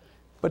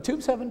 But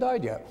tubes haven't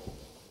died yet.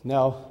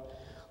 Now,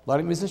 a lot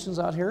of musicians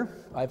out here,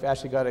 I've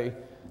actually got a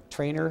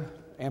trainer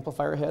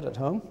amplifier head at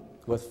home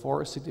with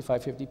 4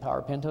 6550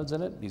 power pentodes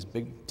in it, these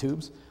big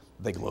tubes.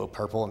 They glow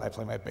purple and I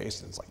play my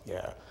bass and it's like,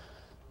 yeah.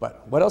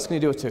 But what else can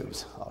you do with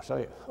tubes? I'll show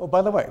you. Oh,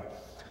 by the way,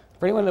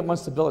 for anyone that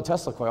wants to build a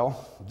Tesla coil,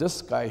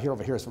 this guy here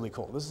over here is really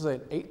cool. This is an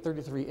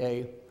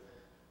 833A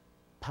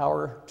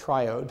power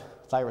triode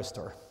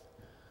thyristor.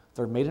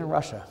 They're made in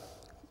Russia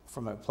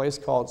from a place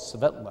called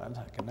Svetland.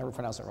 I can never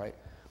pronounce it right.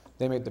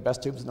 They make the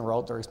best tubes in the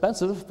world. They're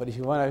expensive, but if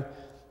you want a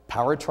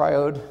power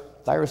triode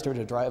thyristor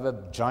to drive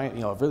a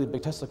giant, a really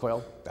big Tesla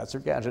coil, that's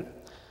your gadget.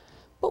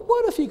 But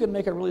what if you could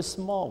make a really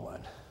small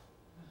one?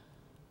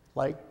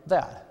 Like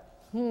that.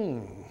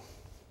 An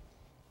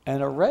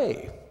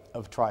array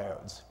of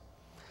triodes.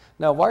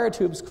 Now, why are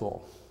tubes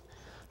cool?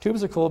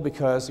 Tubes are cool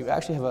because you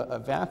actually have a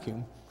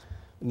vacuum,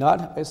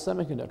 not a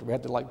semiconductor. We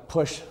have to like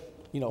push,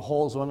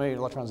 holes one way,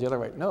 electrons the other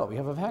way. No, we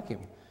have a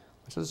vacuum,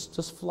 which is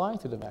just flying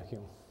through the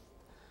vacuum.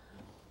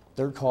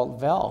 They're called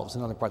valves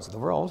in other parts of the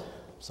world.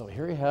 So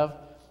here you have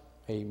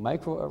a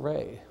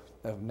microarray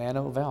of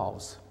nano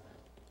valves.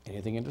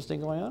 Anything interesting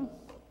going on?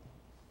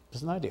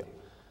 Just an idea.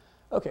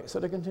 Okay, so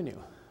to continue.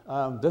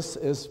 This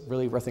is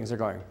really where things are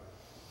going.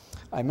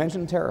 I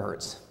mentioned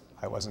terahertz.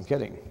 I wasn't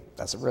kidding.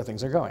 That's where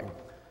things are going.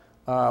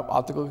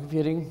 Optical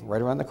computing,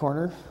 right around the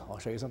corner. I'll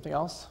show you something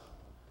else.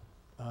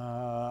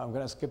 I'm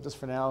going to skip this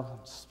for now.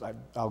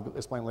 I'll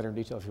explain later in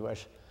detail if you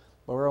wish.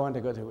 But where I wanted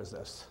to go to is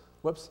this.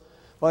 Whoops.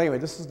 Well, anyway,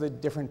 this is the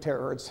different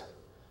terahertz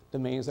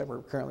domains that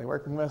we're currently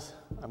working with.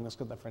 I'm going to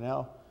skip that for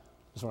now.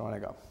 This is where I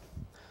want to go.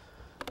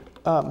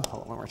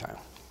 Hold on one more time.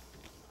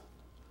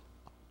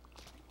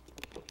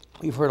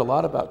 We've heard a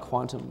lot about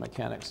quantum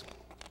mechanics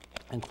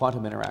and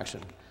quantum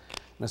interaction. And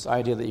this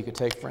idea that you could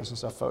take, for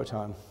instance, a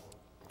photon,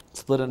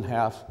 split it in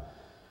half,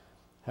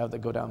 have that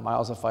go down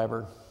miles of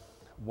fiber.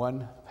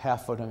 One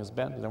half photon is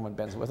bent, the other one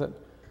bends with it.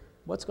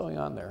 What's going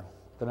on there?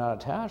 They're not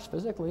attached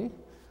physically.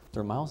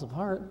 They're miles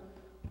apart.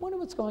 Wonder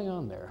what's going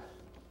on there.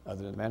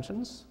 Other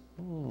dimensions?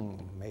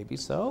 Maybe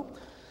so.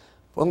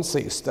 Well, let's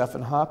see.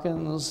 Stephen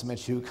Hawkins,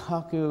 Michio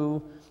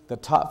Kaku, the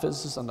top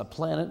physicists on the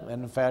planet,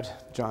 and in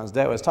fact, John's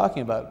dad was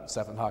talking about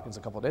Stephen Hawkins a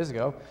couple of days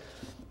ago.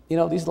 These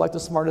are like the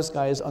smartest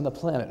guys on the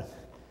planet.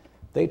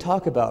 They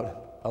talk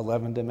about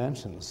 11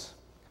 dimensions,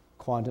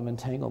 quantum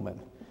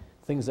entanglement,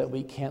 things that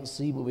we can't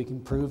see, but we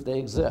can prove they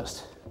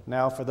exist.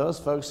 Now, for those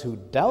folks who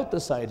doubt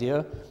this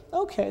idea,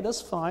 okay,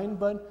 that's fine,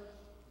 but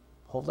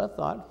hold that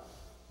thought.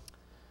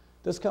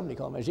 This company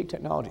called GEET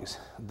Technologies,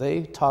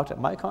 they talked at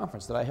my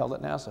conference that I held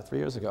at NASA 3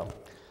 years ago.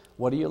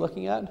 What are you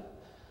looking at?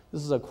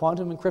 This is a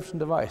quantum encryption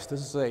device.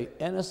 This is a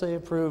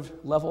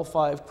NSA-approved level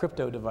 5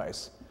 crypto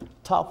device,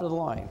 top of the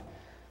line.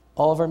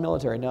 All of our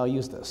military now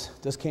use this.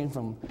 This came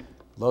from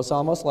Los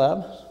Alamos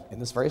Lab in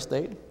this very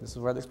state. This is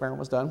where the experiment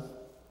was done.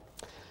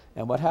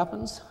 And what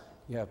happens?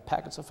 You have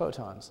packets of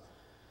photons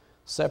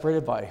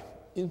separated by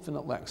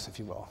infinite lengths, if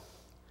you will.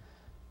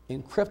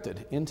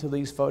 Encrypted into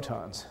these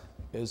photons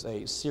is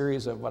a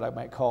series of what I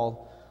might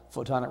call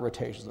photonic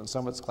rotations, and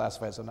some of it's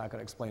classified, so I'm not going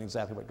to explain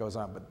exactly what goes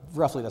on, but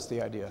roughly that's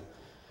the idea.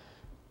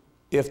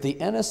 If the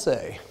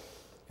NSA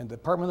and the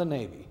Department of the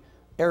Navy,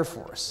 Air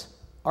Force,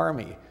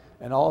 Army,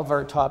 and all of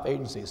our top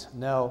agencies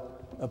now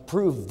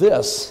approve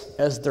this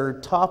as their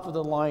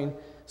top-of-the-line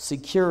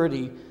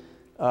security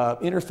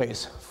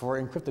interface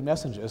for encrypted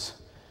messages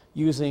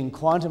using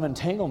quantum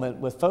entanglement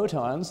with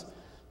photons,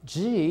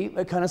 gee,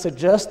 it kind of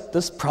suggests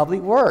this probably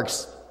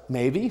works.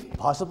 Maybe,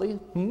 possibly,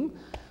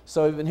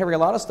 So we've been hearing a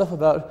lot of stuff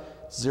about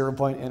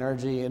zero-point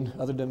energy and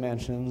other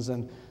dimensions,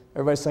 and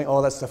everybody's saying,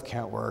 oh, that stuff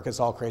can't work, it's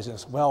all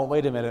craziness. Well,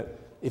 wait a minute.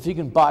 If you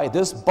can buy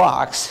this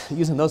box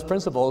using those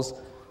principles,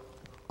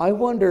 I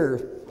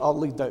wonder, I'll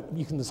leave that,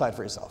 you can decide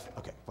for yourself.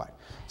 Okay, fine.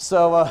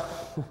 So,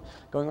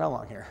 going right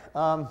along here.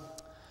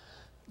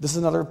 This is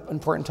another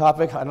important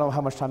topic. I don't know how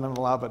much time I'm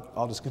allowed, but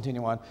I'll just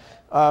continue on.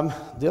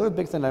 The other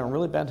big thing that I'm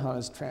really bent on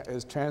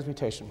is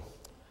transmutation.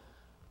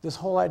 This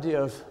whole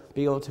idea of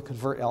being able to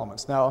convert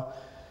elements. Now,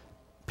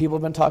 people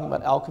have been talking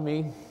about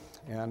alchemy,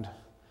 and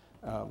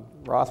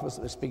Roth was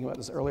speaking about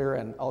this earlier,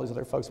 and all these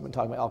other folks have been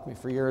talking about alchemy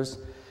for years.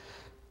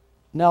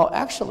 Now,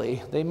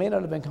 actually, they may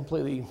not have been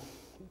completely,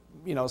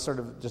 sort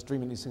of just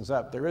dreaming these things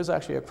up. There is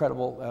actually a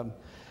credible,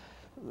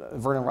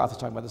 Vernon Roth was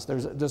talking about this,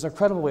 there's a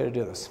credible way to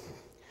do this.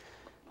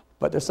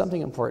 But there's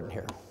something important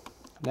here.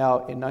 Now,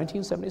 in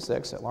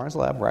 1976, at Lawrence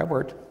Lab, where I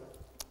worked,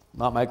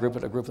 not my group,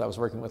 but a group that I was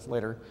working with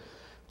later,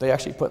 they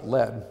actually put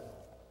lead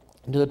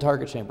into the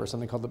target chamber,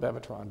 something called the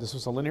Bevitron. This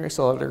was a linear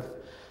accelerator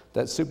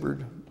that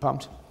super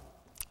pumped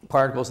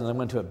particles and then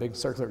went to a big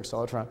circular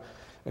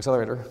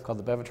accelerator called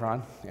the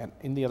Bevitron. And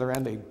in the other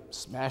end, they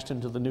smashed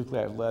into the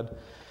nuclei of lead,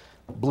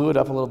 blew it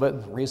up a little bit,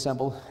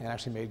 reassembled, and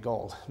actually made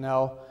gold.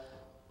 Now,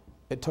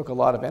 it took a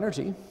lot of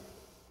energy,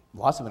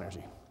 lots of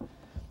energy,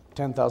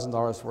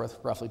 $10,000 worth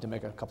roughly to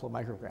make a couple of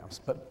micrograms,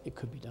 but it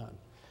could be done.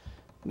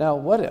 Now,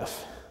 what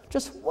if,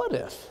 just what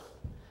if,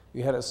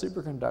 you had a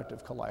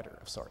superconductive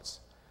collider of sorts?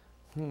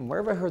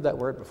 Where have I heard that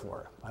word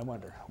before? I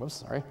wonder. Whoops,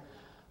 sorry.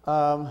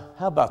 How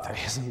about that?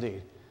 Yes,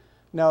 indeed.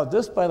 Now,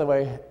 this, by the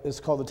way, is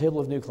called the table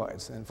of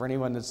nuclides, and for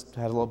anyone that's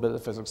had a little bit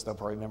of physics, they'll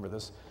probably remember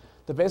this.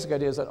 The basic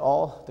idea is that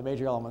all the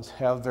major elements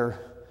have their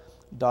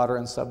daughter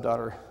and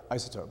subdaughter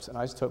isotopes. An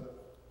isotope,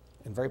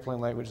 in very plain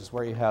language, is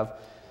where you have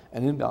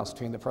an imbalance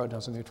between the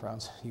protons and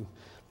neutrons. You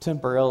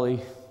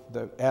temporarily,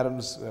 the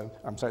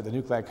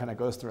nuclide kind of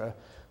goes through a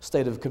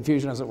state of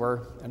confusion, as it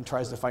were, and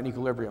tries to find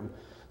equilibrium.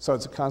 So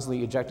it's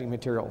constantly ejecting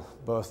material,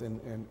 both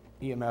in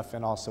EMF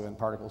and also in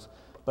particles.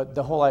 But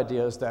the whole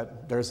idea is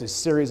that there's a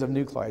series of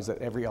nuclides that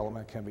every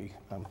element can be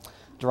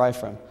derived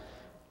from.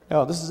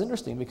 Now, this is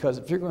interesting because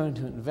if you're going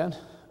to invent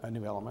a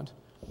new element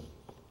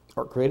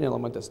or create an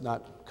element that's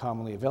not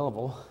commonly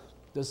available,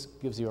 this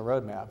gives you a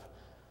roadmap.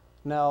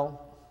 Now,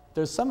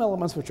 there's some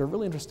elements which are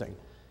really interesting.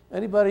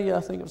 Anybody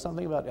think of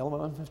something about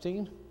element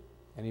 115?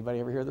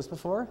 Anybody ever hear this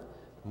before?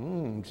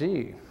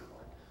 Gee,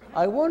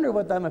 I wonder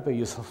what that might be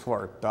useful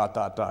for, ...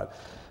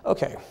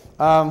 Okay,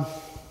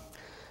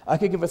 I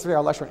could give a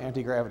 3-hour lecture on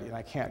anti-gravity, and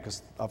I can't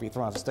because I'll be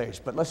thrown off the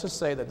stage, but let's just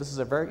say that this is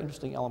a very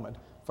interesting element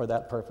for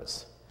that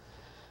purpose.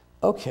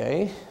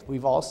 Okay,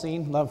 we've all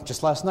seen,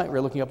 just last night we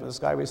were looking up in the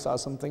sky, we saw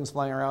some things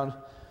flying around.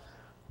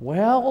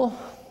 Well,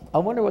 I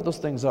wonder what those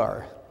things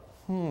are.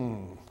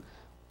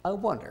 I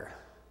wonder.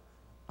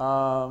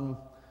 Now,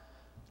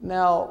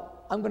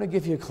 I'm going to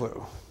give you a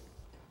clue.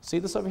 See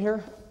this over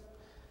here?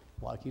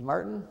 Lockheed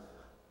Martin.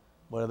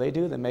 What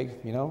do? They make,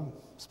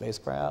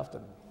 spacecraft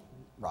and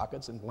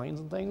rockets and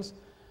planes and things.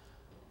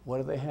 What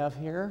do they have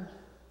here?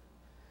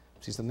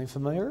 See something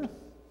familiar?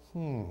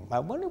 I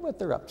wonder what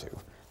they're up to.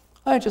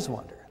 I just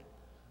wonder.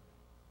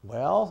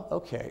 Well,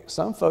 okay,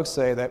 some folks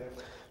say that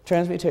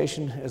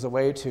transmutation is a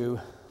way to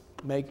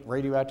make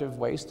radioactive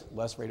waste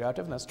less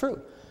radioactive, and that's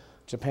true.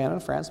 Japan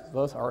and France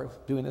both are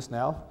doing this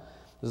now.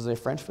 This is a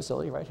French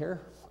facility right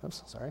here.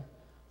 Oops, sorry.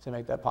 To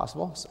make that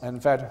possible. And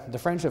in fact, the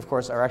French, of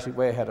course, are actually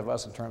way ahead of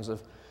us in terms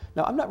of,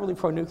 now I'm not really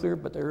pro-nuclear,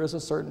 but there is a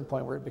certain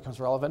point where it becomes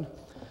relevant.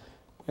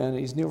 And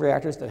these new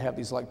reactors that have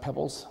these like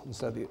pebbles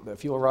instead of the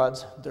fuel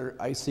rods,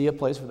 I see a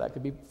place where that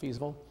could be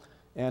feasible.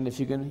 And if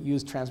you can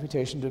use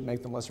transmutation to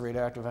make them less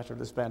radioactive after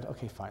they're spent,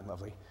 okay, fine,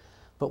 lovely.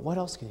 But what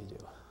else can you do?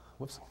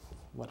 Whoops,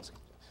 what else can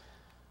you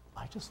do?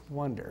 I just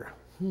wonder,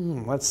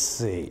 let's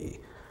see.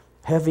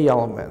 Heavy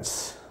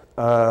elements,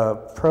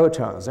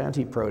 protons,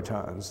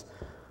 antiprotons.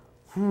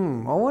 I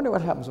wonder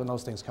what happens when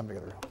those things come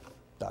together, ...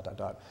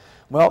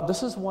 Well,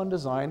 this is one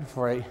design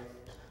for a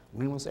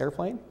wingless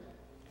airplane.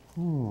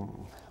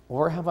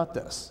 Or how about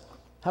this?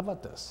 How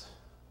about this?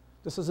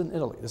 This is in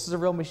Italy. This is a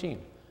real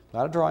machine.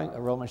 Not a drawing,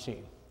 a real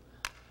machine.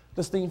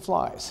 This thing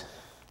flies.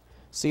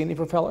 See any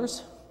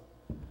propellers?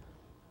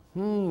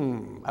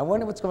 I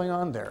wonder what's going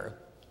on there.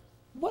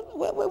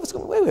 What's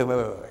going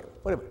on?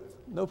 Wait.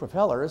 No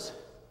propellers.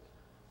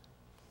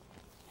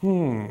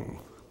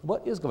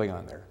 What is going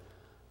on there?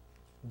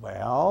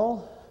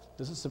 Well,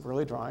 this is some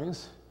early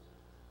drawings.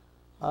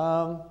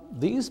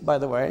 These, by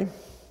the way,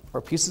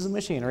 are pieces of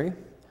machinery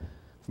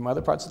from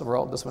other parts of the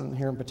world. This one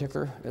here in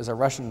particular is a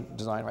Russian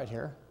design right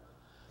here.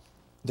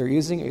 They're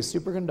using a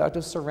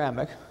superconductive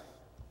ceramic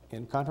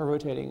in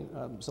contra-rotating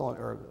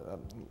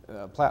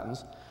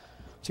platens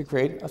to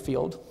create a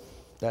field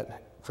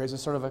that creates a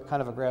sort of a kind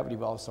of a gravity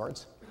well of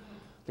sorts.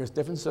 There's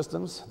different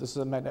systems. This is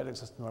a magnetic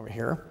system over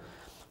here.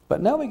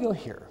 But now we go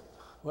here.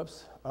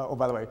 Whoops. Oh,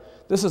 by the way,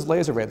 this is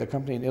LaserRay, the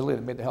company in Italy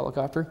that made the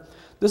helicopter.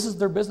 This is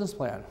their business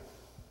plan.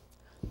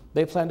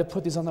 They plan to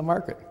put these on the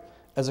market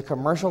as a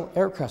commercial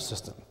aircraft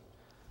system. Do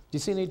you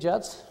see any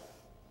jets?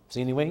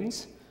 See any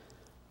wings?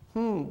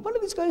 What are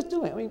these guys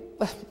doing? I mean,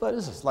 what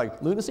is this, like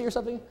lunacy or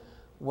something?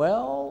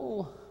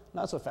 Well,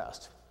 not so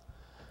fast.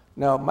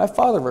 Now, my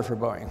father worked for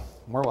Boeing.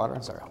 More water,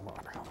 sorry, more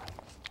water.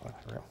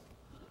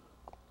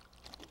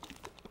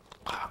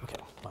 Okay,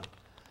 fine.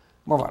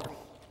 More water.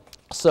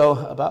 So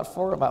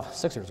about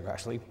 6 years ago,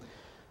 actually,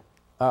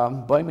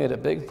 Boeing made a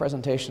big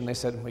presentation. They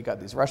said, we got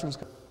these Russians,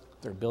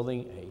 they're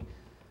building a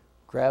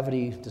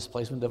gravity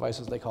displacement device,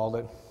 as they called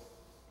it.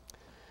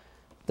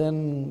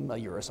 Then a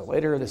year or so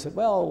later, they said,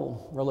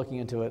 well, we're looking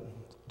into it, ...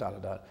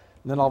 And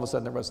then all of a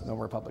sudden, there was no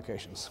more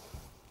publications.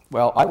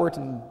 Well, I worked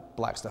in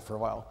black stuff for a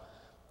while.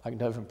 I can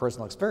tell you from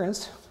personal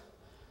experience,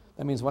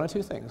 that means one of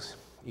two things.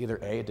 Either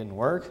A, it didn't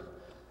work,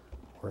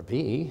 or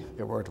B,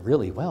 it worked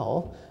really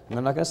well, and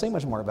I'm not going to say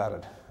much more about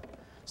it.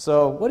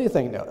 So what do you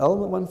think now?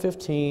 Element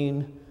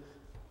 115,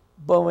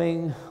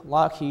 Boeing,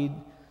 Lockheed,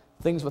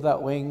 things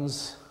without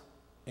wings,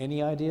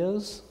 any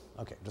ideas?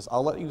 Okay,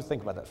 I'll let you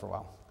think about that for a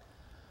while.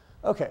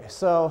 Okay,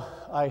 so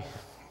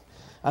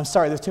I'm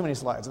sorry, there's too many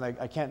slides, and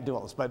I can't do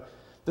all this, but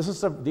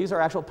these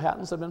are actual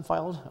patents that have been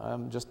filed.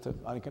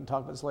 I can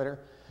talk about this later.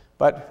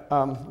 But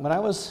when I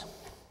was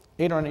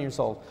 8 or 9 years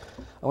old,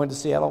 I went to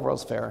Seattle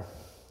World's Fair,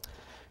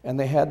 and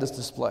they had this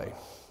display,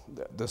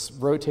 this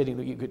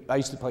rotating. I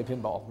used to play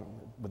pinball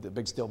with the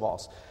big steel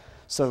balls.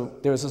 So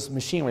there was this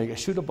machine where you could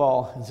shoot a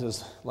ball into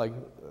this like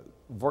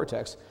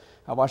vortex.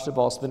 I watched the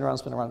ball spin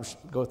around,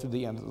 go through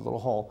the end of the little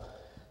hole.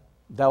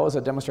 That was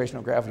a demonstration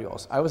of gravity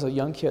wells. I was a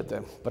young kid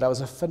then, but I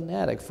was a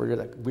fanatic for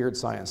weird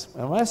science.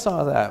 And when I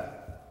saw that,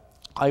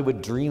 I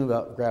would dream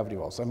about gravity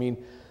wells. I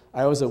mean,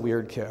 I was a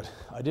weird kid.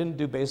 I didn't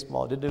do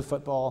baseball, I didn't do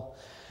football,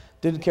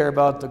 didn't care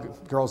about the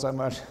girls that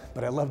much,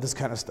 but I loved this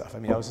kind of stuff. I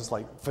mean, I was just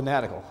like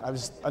fanatical. I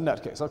was a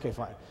nutcase. Okay,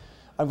 fine.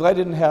 I'm glad I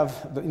didn't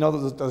have,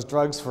 those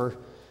drugs for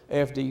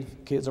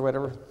AFD kids or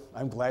whatever.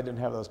 I'm glad I didn't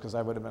have those because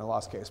I would have been a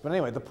lost case. But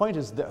anyway, the point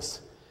is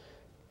this.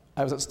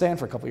 I was at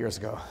Stanford a couple years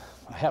ago.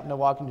 I happened to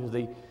walk into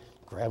the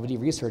gravity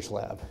research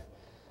lab.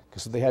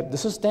 Because they had,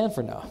 this is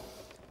Stanford now,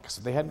 because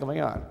they had going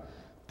on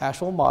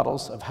actual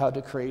models of how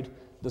to create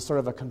this sort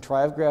of a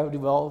contrived gravity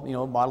well, you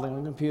know, modeling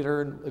on a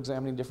computer and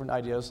examining different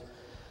ideas.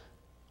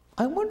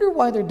 I wonder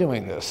why they're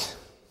doing this.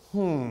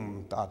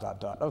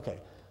 Okay.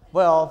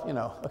 Well, you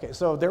know, okay,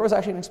 so there was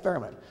actually an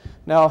experiment.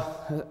 Now,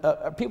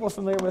 are people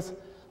familiar with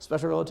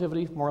special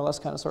relativity, more or less,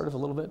 kind of, sort of, a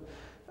little bit?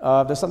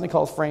 There's something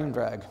called frame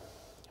drag.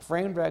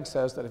 Frame drag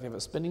says that if you have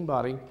a spinning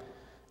body,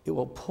 it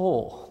will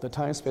pull the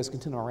time-space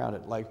continuum around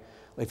it. Like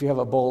if you have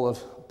a bowl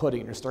of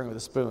pudding, you're stirring with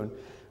a spoon,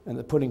 and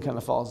the pudding kind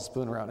of follows the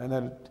spoon around, and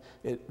then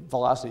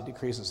velocity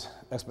decreases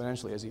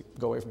exponentially as you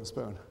go away from the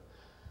spoon.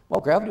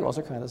 Well, gravity wells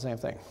are kind of the same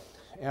thing.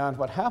 And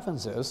what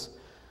happens is,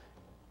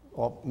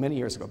 well, many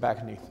years ago, back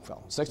in the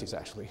 60s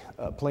actually,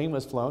 a plane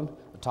was flown,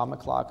 atomic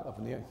clock up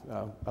in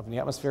the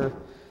atmosphere,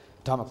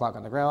 atomic clock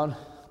on the ground,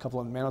 a couple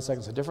of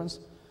nanoseconds of difference,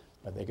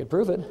 but they could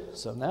prove it.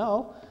 So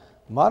now,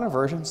 modern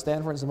version,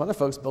 Stanford and some other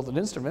folks built an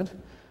instrument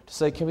to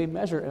say, can we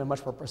measure in a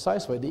much more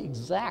precise way the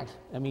exact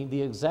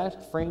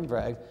frame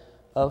drag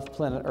of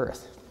planet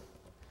Earth?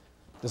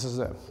 This is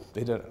it.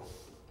 They did it.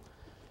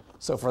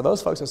 So for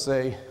those folks that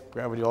say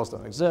gravity wells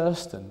don't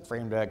exist and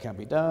frame drag can't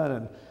be done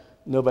and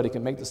nobody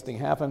can make this thing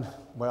happen,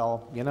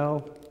 well, you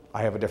know,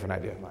 I have a different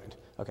idea in mind.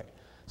 Okay,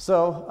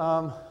 so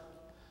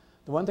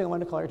the one thing I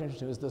wanted to call your attention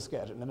to is this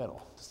gadget in the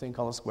middle, this thing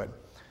called a SQUID.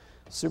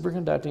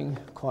 Superconducting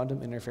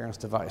quantum interference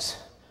device.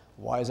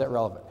 Why is that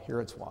relevant? Here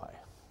it's why.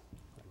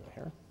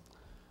 Here.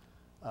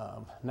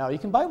 Now you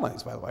can buy one of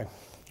these, by the way.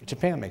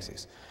 Japan makes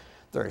these.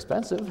 They're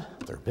expensive,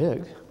 they're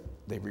big,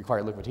 they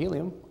require liquid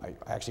helium. I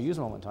actually used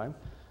one time.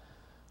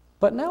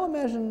 But now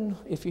imagine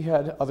if you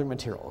had other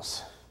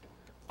materials.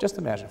 Just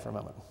imagine for a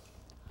moment.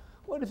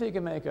 What if you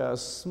could make a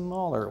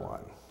smaller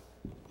one?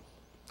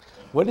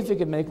 What if you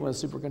could make one with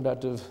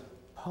superconductive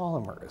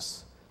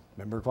polymers?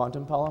 Remember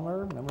quantum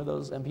polymer? Remember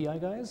those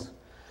MPI guys?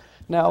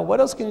 Now,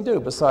 what else can you do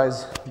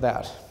besides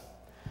that?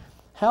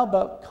 How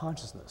about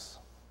consciousness?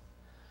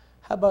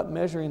 How about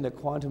measuring the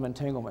quantum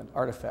entanglement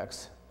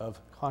artifacts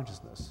of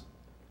consciousness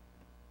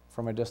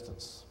from a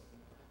distance,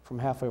 from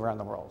halfway around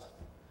the world?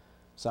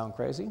 Sound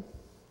crazy?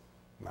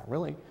 Not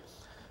really.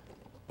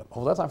 But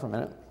hold that thought for a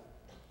minute.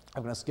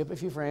 I'm going to skip a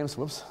few frames.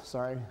 Whoops,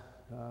 sorry.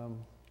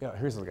 Yeah,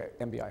 here's the guy,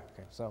 MBI.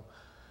 Okay, so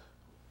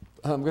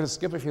I'm going to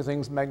skip a few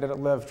things. Magnetic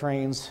Lev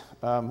trains.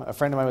 A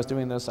friend of mine was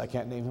doing this. I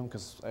can't name him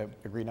because I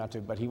agreed not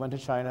to, but he went to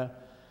China.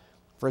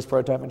 First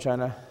prototype in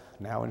China.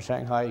 Now in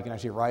Shanghai, you can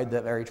actually ride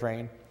that very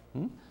train.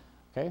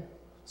 Okay,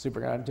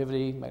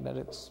 superconductivity,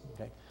 magnetics.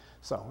 Okay,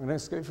 so I'm going to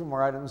skip a few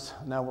more items.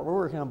 Now what we're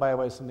working on, by the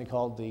way, is something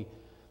called the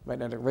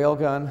magnetic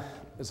railgun.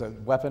 It's a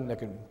weapon that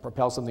can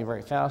propel something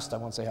very fast. I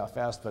won't say how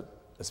fast, but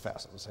it's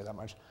fast, I'll say that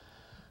much.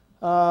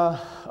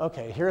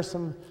 Okay, here's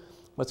some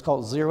what's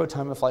called zero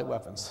time-of-flight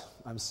weapons.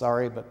 I'm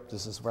sorry, but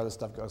this is where this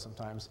stuff goes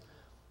sometimes.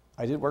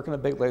 I did work on a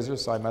big laser,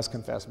 so I must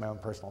confess my own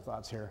personal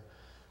thoughts here.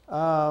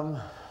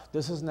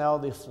 This is now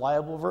the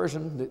flyable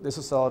version. This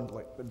is solid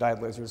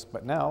diode lasers,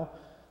 but now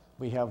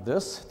we have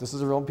this. This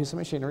is a real piece of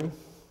machinery.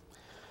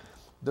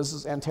 This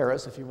is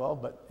Antares, if you will,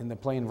 but in the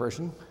plane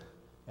version.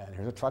 And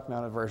here's a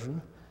truck-mounted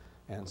version.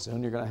 And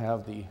soon you're going to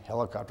have the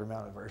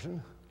helicopter-mounted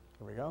version.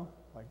 Here we go,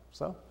 like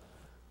so,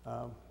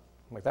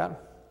 like that.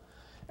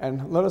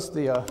 And notice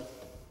the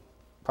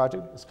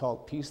project is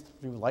called Peace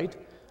Through Light.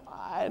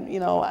 I'm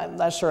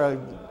not sure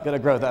I'm going to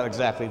grow that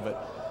exactly,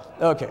 but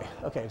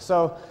okay.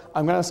 So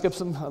I'm going to skip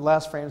some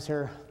last frames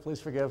here. Please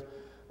forgive.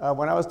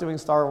 When I was doing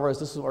Star Wars,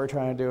 this is what we're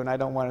trying to do, and I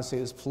don't want to see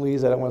this.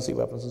 Please, I don't want to see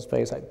weapons in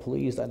space. I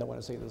don't want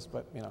to see this,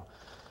 but you know.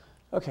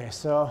 Okay,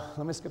 so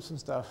let me skip some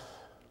stuff.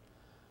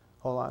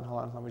 Hold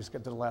on. Let me just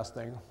get to the last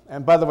thing.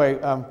 And by the way,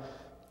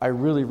 I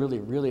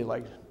really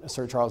liked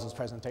Sir Charles's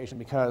presentation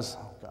because,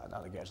 oh God,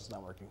 now the gadget's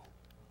not working.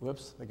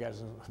 Whoops,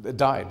 it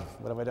died.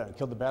 What have I done?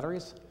 Killed the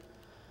batteries?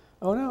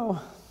 Oh no.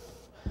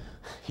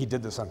 He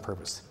did this on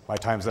purpose. My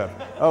time's up.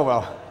 Oh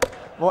well.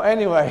 Well,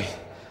 anyway,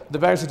 the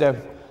batteries are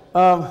dead.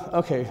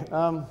 Okay.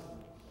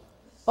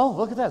 Oh,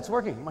 look at that, it's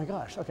working. My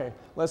gosh. Okay,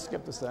 let's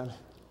skip this then.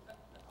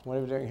 What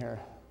are we doing here?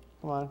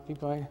 Come on, keep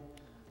going.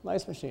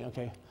 Nice machine.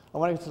 Okay. I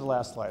want to get to the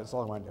last slide. That's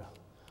all I want to do.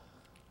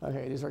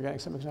 Okay, these organic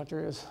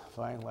semiconductors.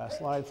 Fine. Last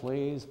slide,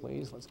 please.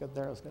 Let's get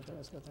there.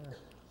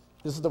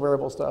 This is the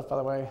wearable stuff, by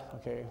the way.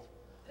 Okay.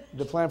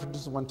 The plan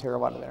produces 1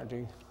 terawatt of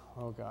energy.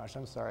 Oh gosh,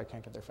 I'm sorry, I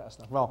can't get there fast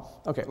enough.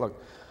 Well, okay, look.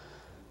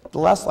 The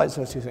last slide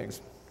says 2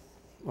 things.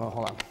 Well,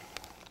 hold on.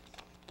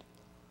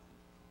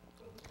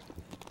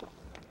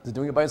 Is it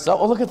doing it by itself?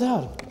 Oh, look at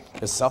that.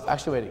 It's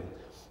self-actuating.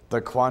 The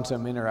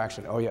quantum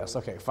interaction. Oh yes,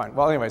 okay, fine.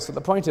 Well, anyway, so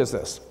the point is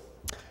this.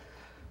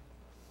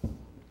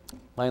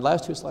 My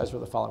last 2 slides were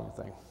the following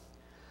thing.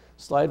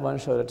 Slide 1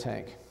 showed a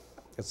tank.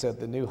 It said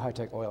the new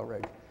high-tech oil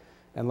rig.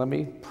 And let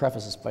me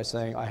preface this by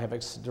saying I have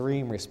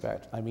extreme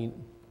respect, I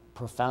mean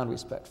profound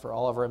respect for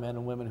all of our men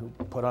and women who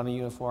put on a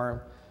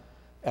uniform.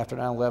 After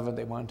 9/11,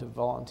 they wanted to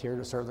volunteer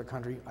to serve their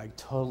country. I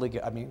totally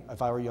get, I mean,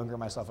 if I were younger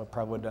myself, I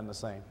probably would have done the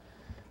same.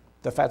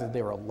 The fact that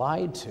they were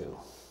lied to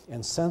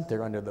and sent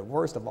there under the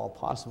worst of all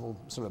possible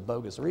sort of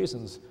bogus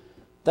reasons,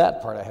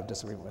 that part I have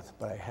disagreement with,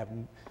 but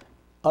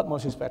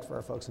Utmost respect for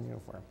our folks in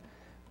uniform.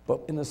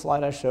 But in the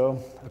slide I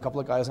show a couple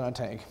of guys on a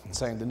tank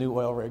saying the new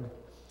oil rig.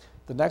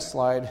 The next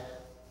slide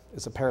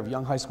is a pair of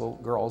young high school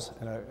girls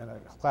in a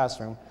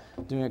classroom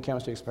doing a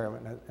chemistry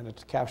experiment, and the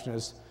caption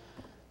is,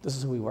 "This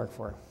is who we work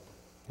for."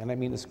 And I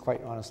mean this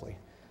quite honestly.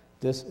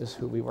 This is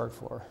who we work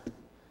for.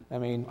 I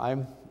mean,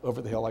 I'm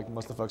over the hill like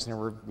most of the folks in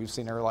here. We've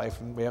seen our life,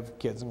 and we have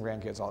kids and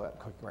grandkids, all that,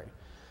 great.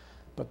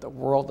 But the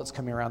world that's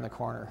coming around the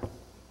corner,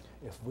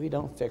 if we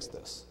don't fix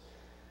this,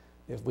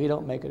 if we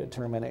don't make a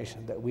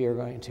determination that we are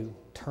going to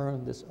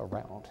turn this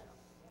around,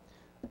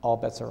 all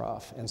bets are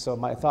off. And so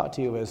my thought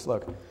to you is,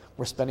 look,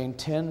 we're spending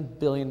 $10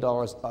 billion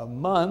a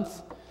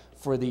month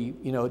for the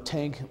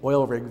tank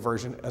oil rig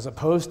version as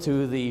opposed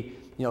to the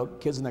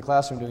kids in the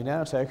classroom doing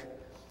nanotech.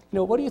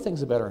 What do you think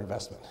is a better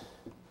investment?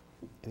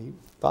 Any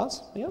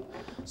thoughts? Yeah.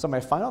 So my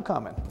final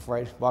comment before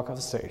I walk off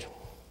the stage.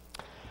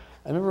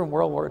 I remember in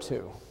World War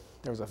II,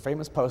 there was a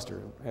famous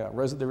poster,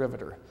 Rosie the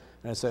Riveter,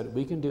 and it said,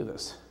 "We can do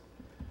this."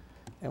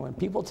 And when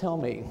people tell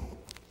me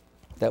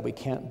that we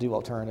can't do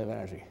alternative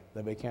energy,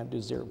 that we can't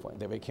do zero point,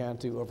 that we can't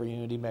do over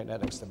unity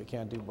magnetics, that we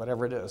can't do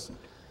whatever it is,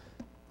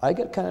 I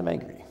get kind of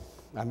angry.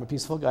 I'm a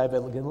peaceful guy, but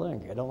I get a little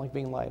angry. I don't like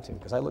being lied to,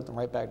 because I look them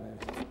right back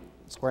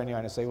square in the eye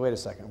and I say, wait a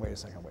second.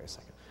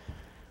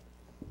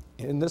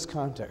 In this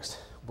context,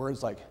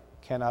 words like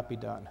cannot be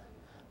done,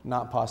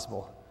 not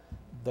possible,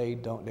 they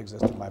don't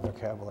exist in my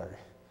vocabulary.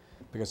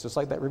 Because just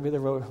like that Rosie the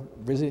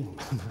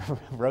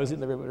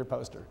Riveter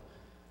poster,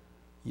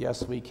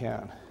 yes, we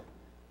can.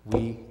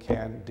 We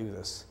can do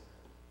this.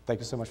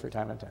 Thank you so much for your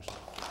time and attention.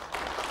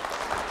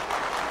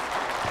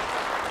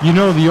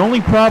 The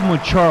only problem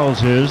with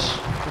Charles is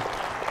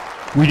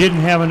we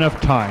didn't have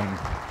enough time.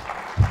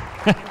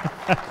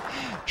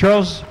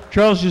 Charles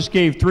just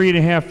gave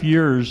 3.5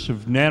 years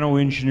of nano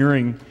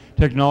engineering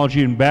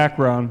technology and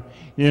background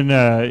in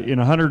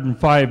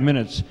 105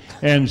 minutes.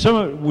 And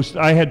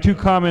I had 2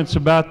 comments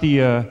about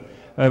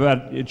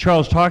about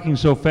Charles talking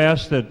so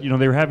fast that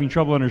they were having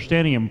trouble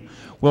understanding him.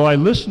 Well, I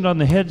listened on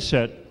the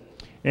headset,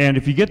 and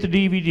if you get the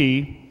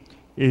DVD,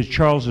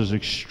 Charles is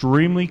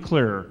extremely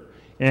clear,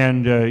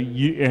 and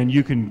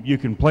you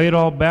can play it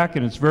all back,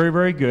 and it's very,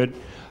 very good.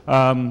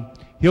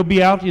 He'll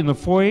be out in the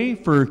foyer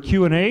for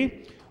Q&A.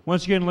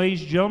 Once again,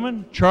 ladies and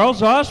gentlemen,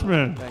 Charles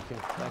Ostman. Thank you.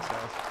 Thanks, guys.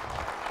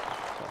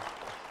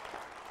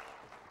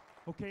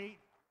 Okay.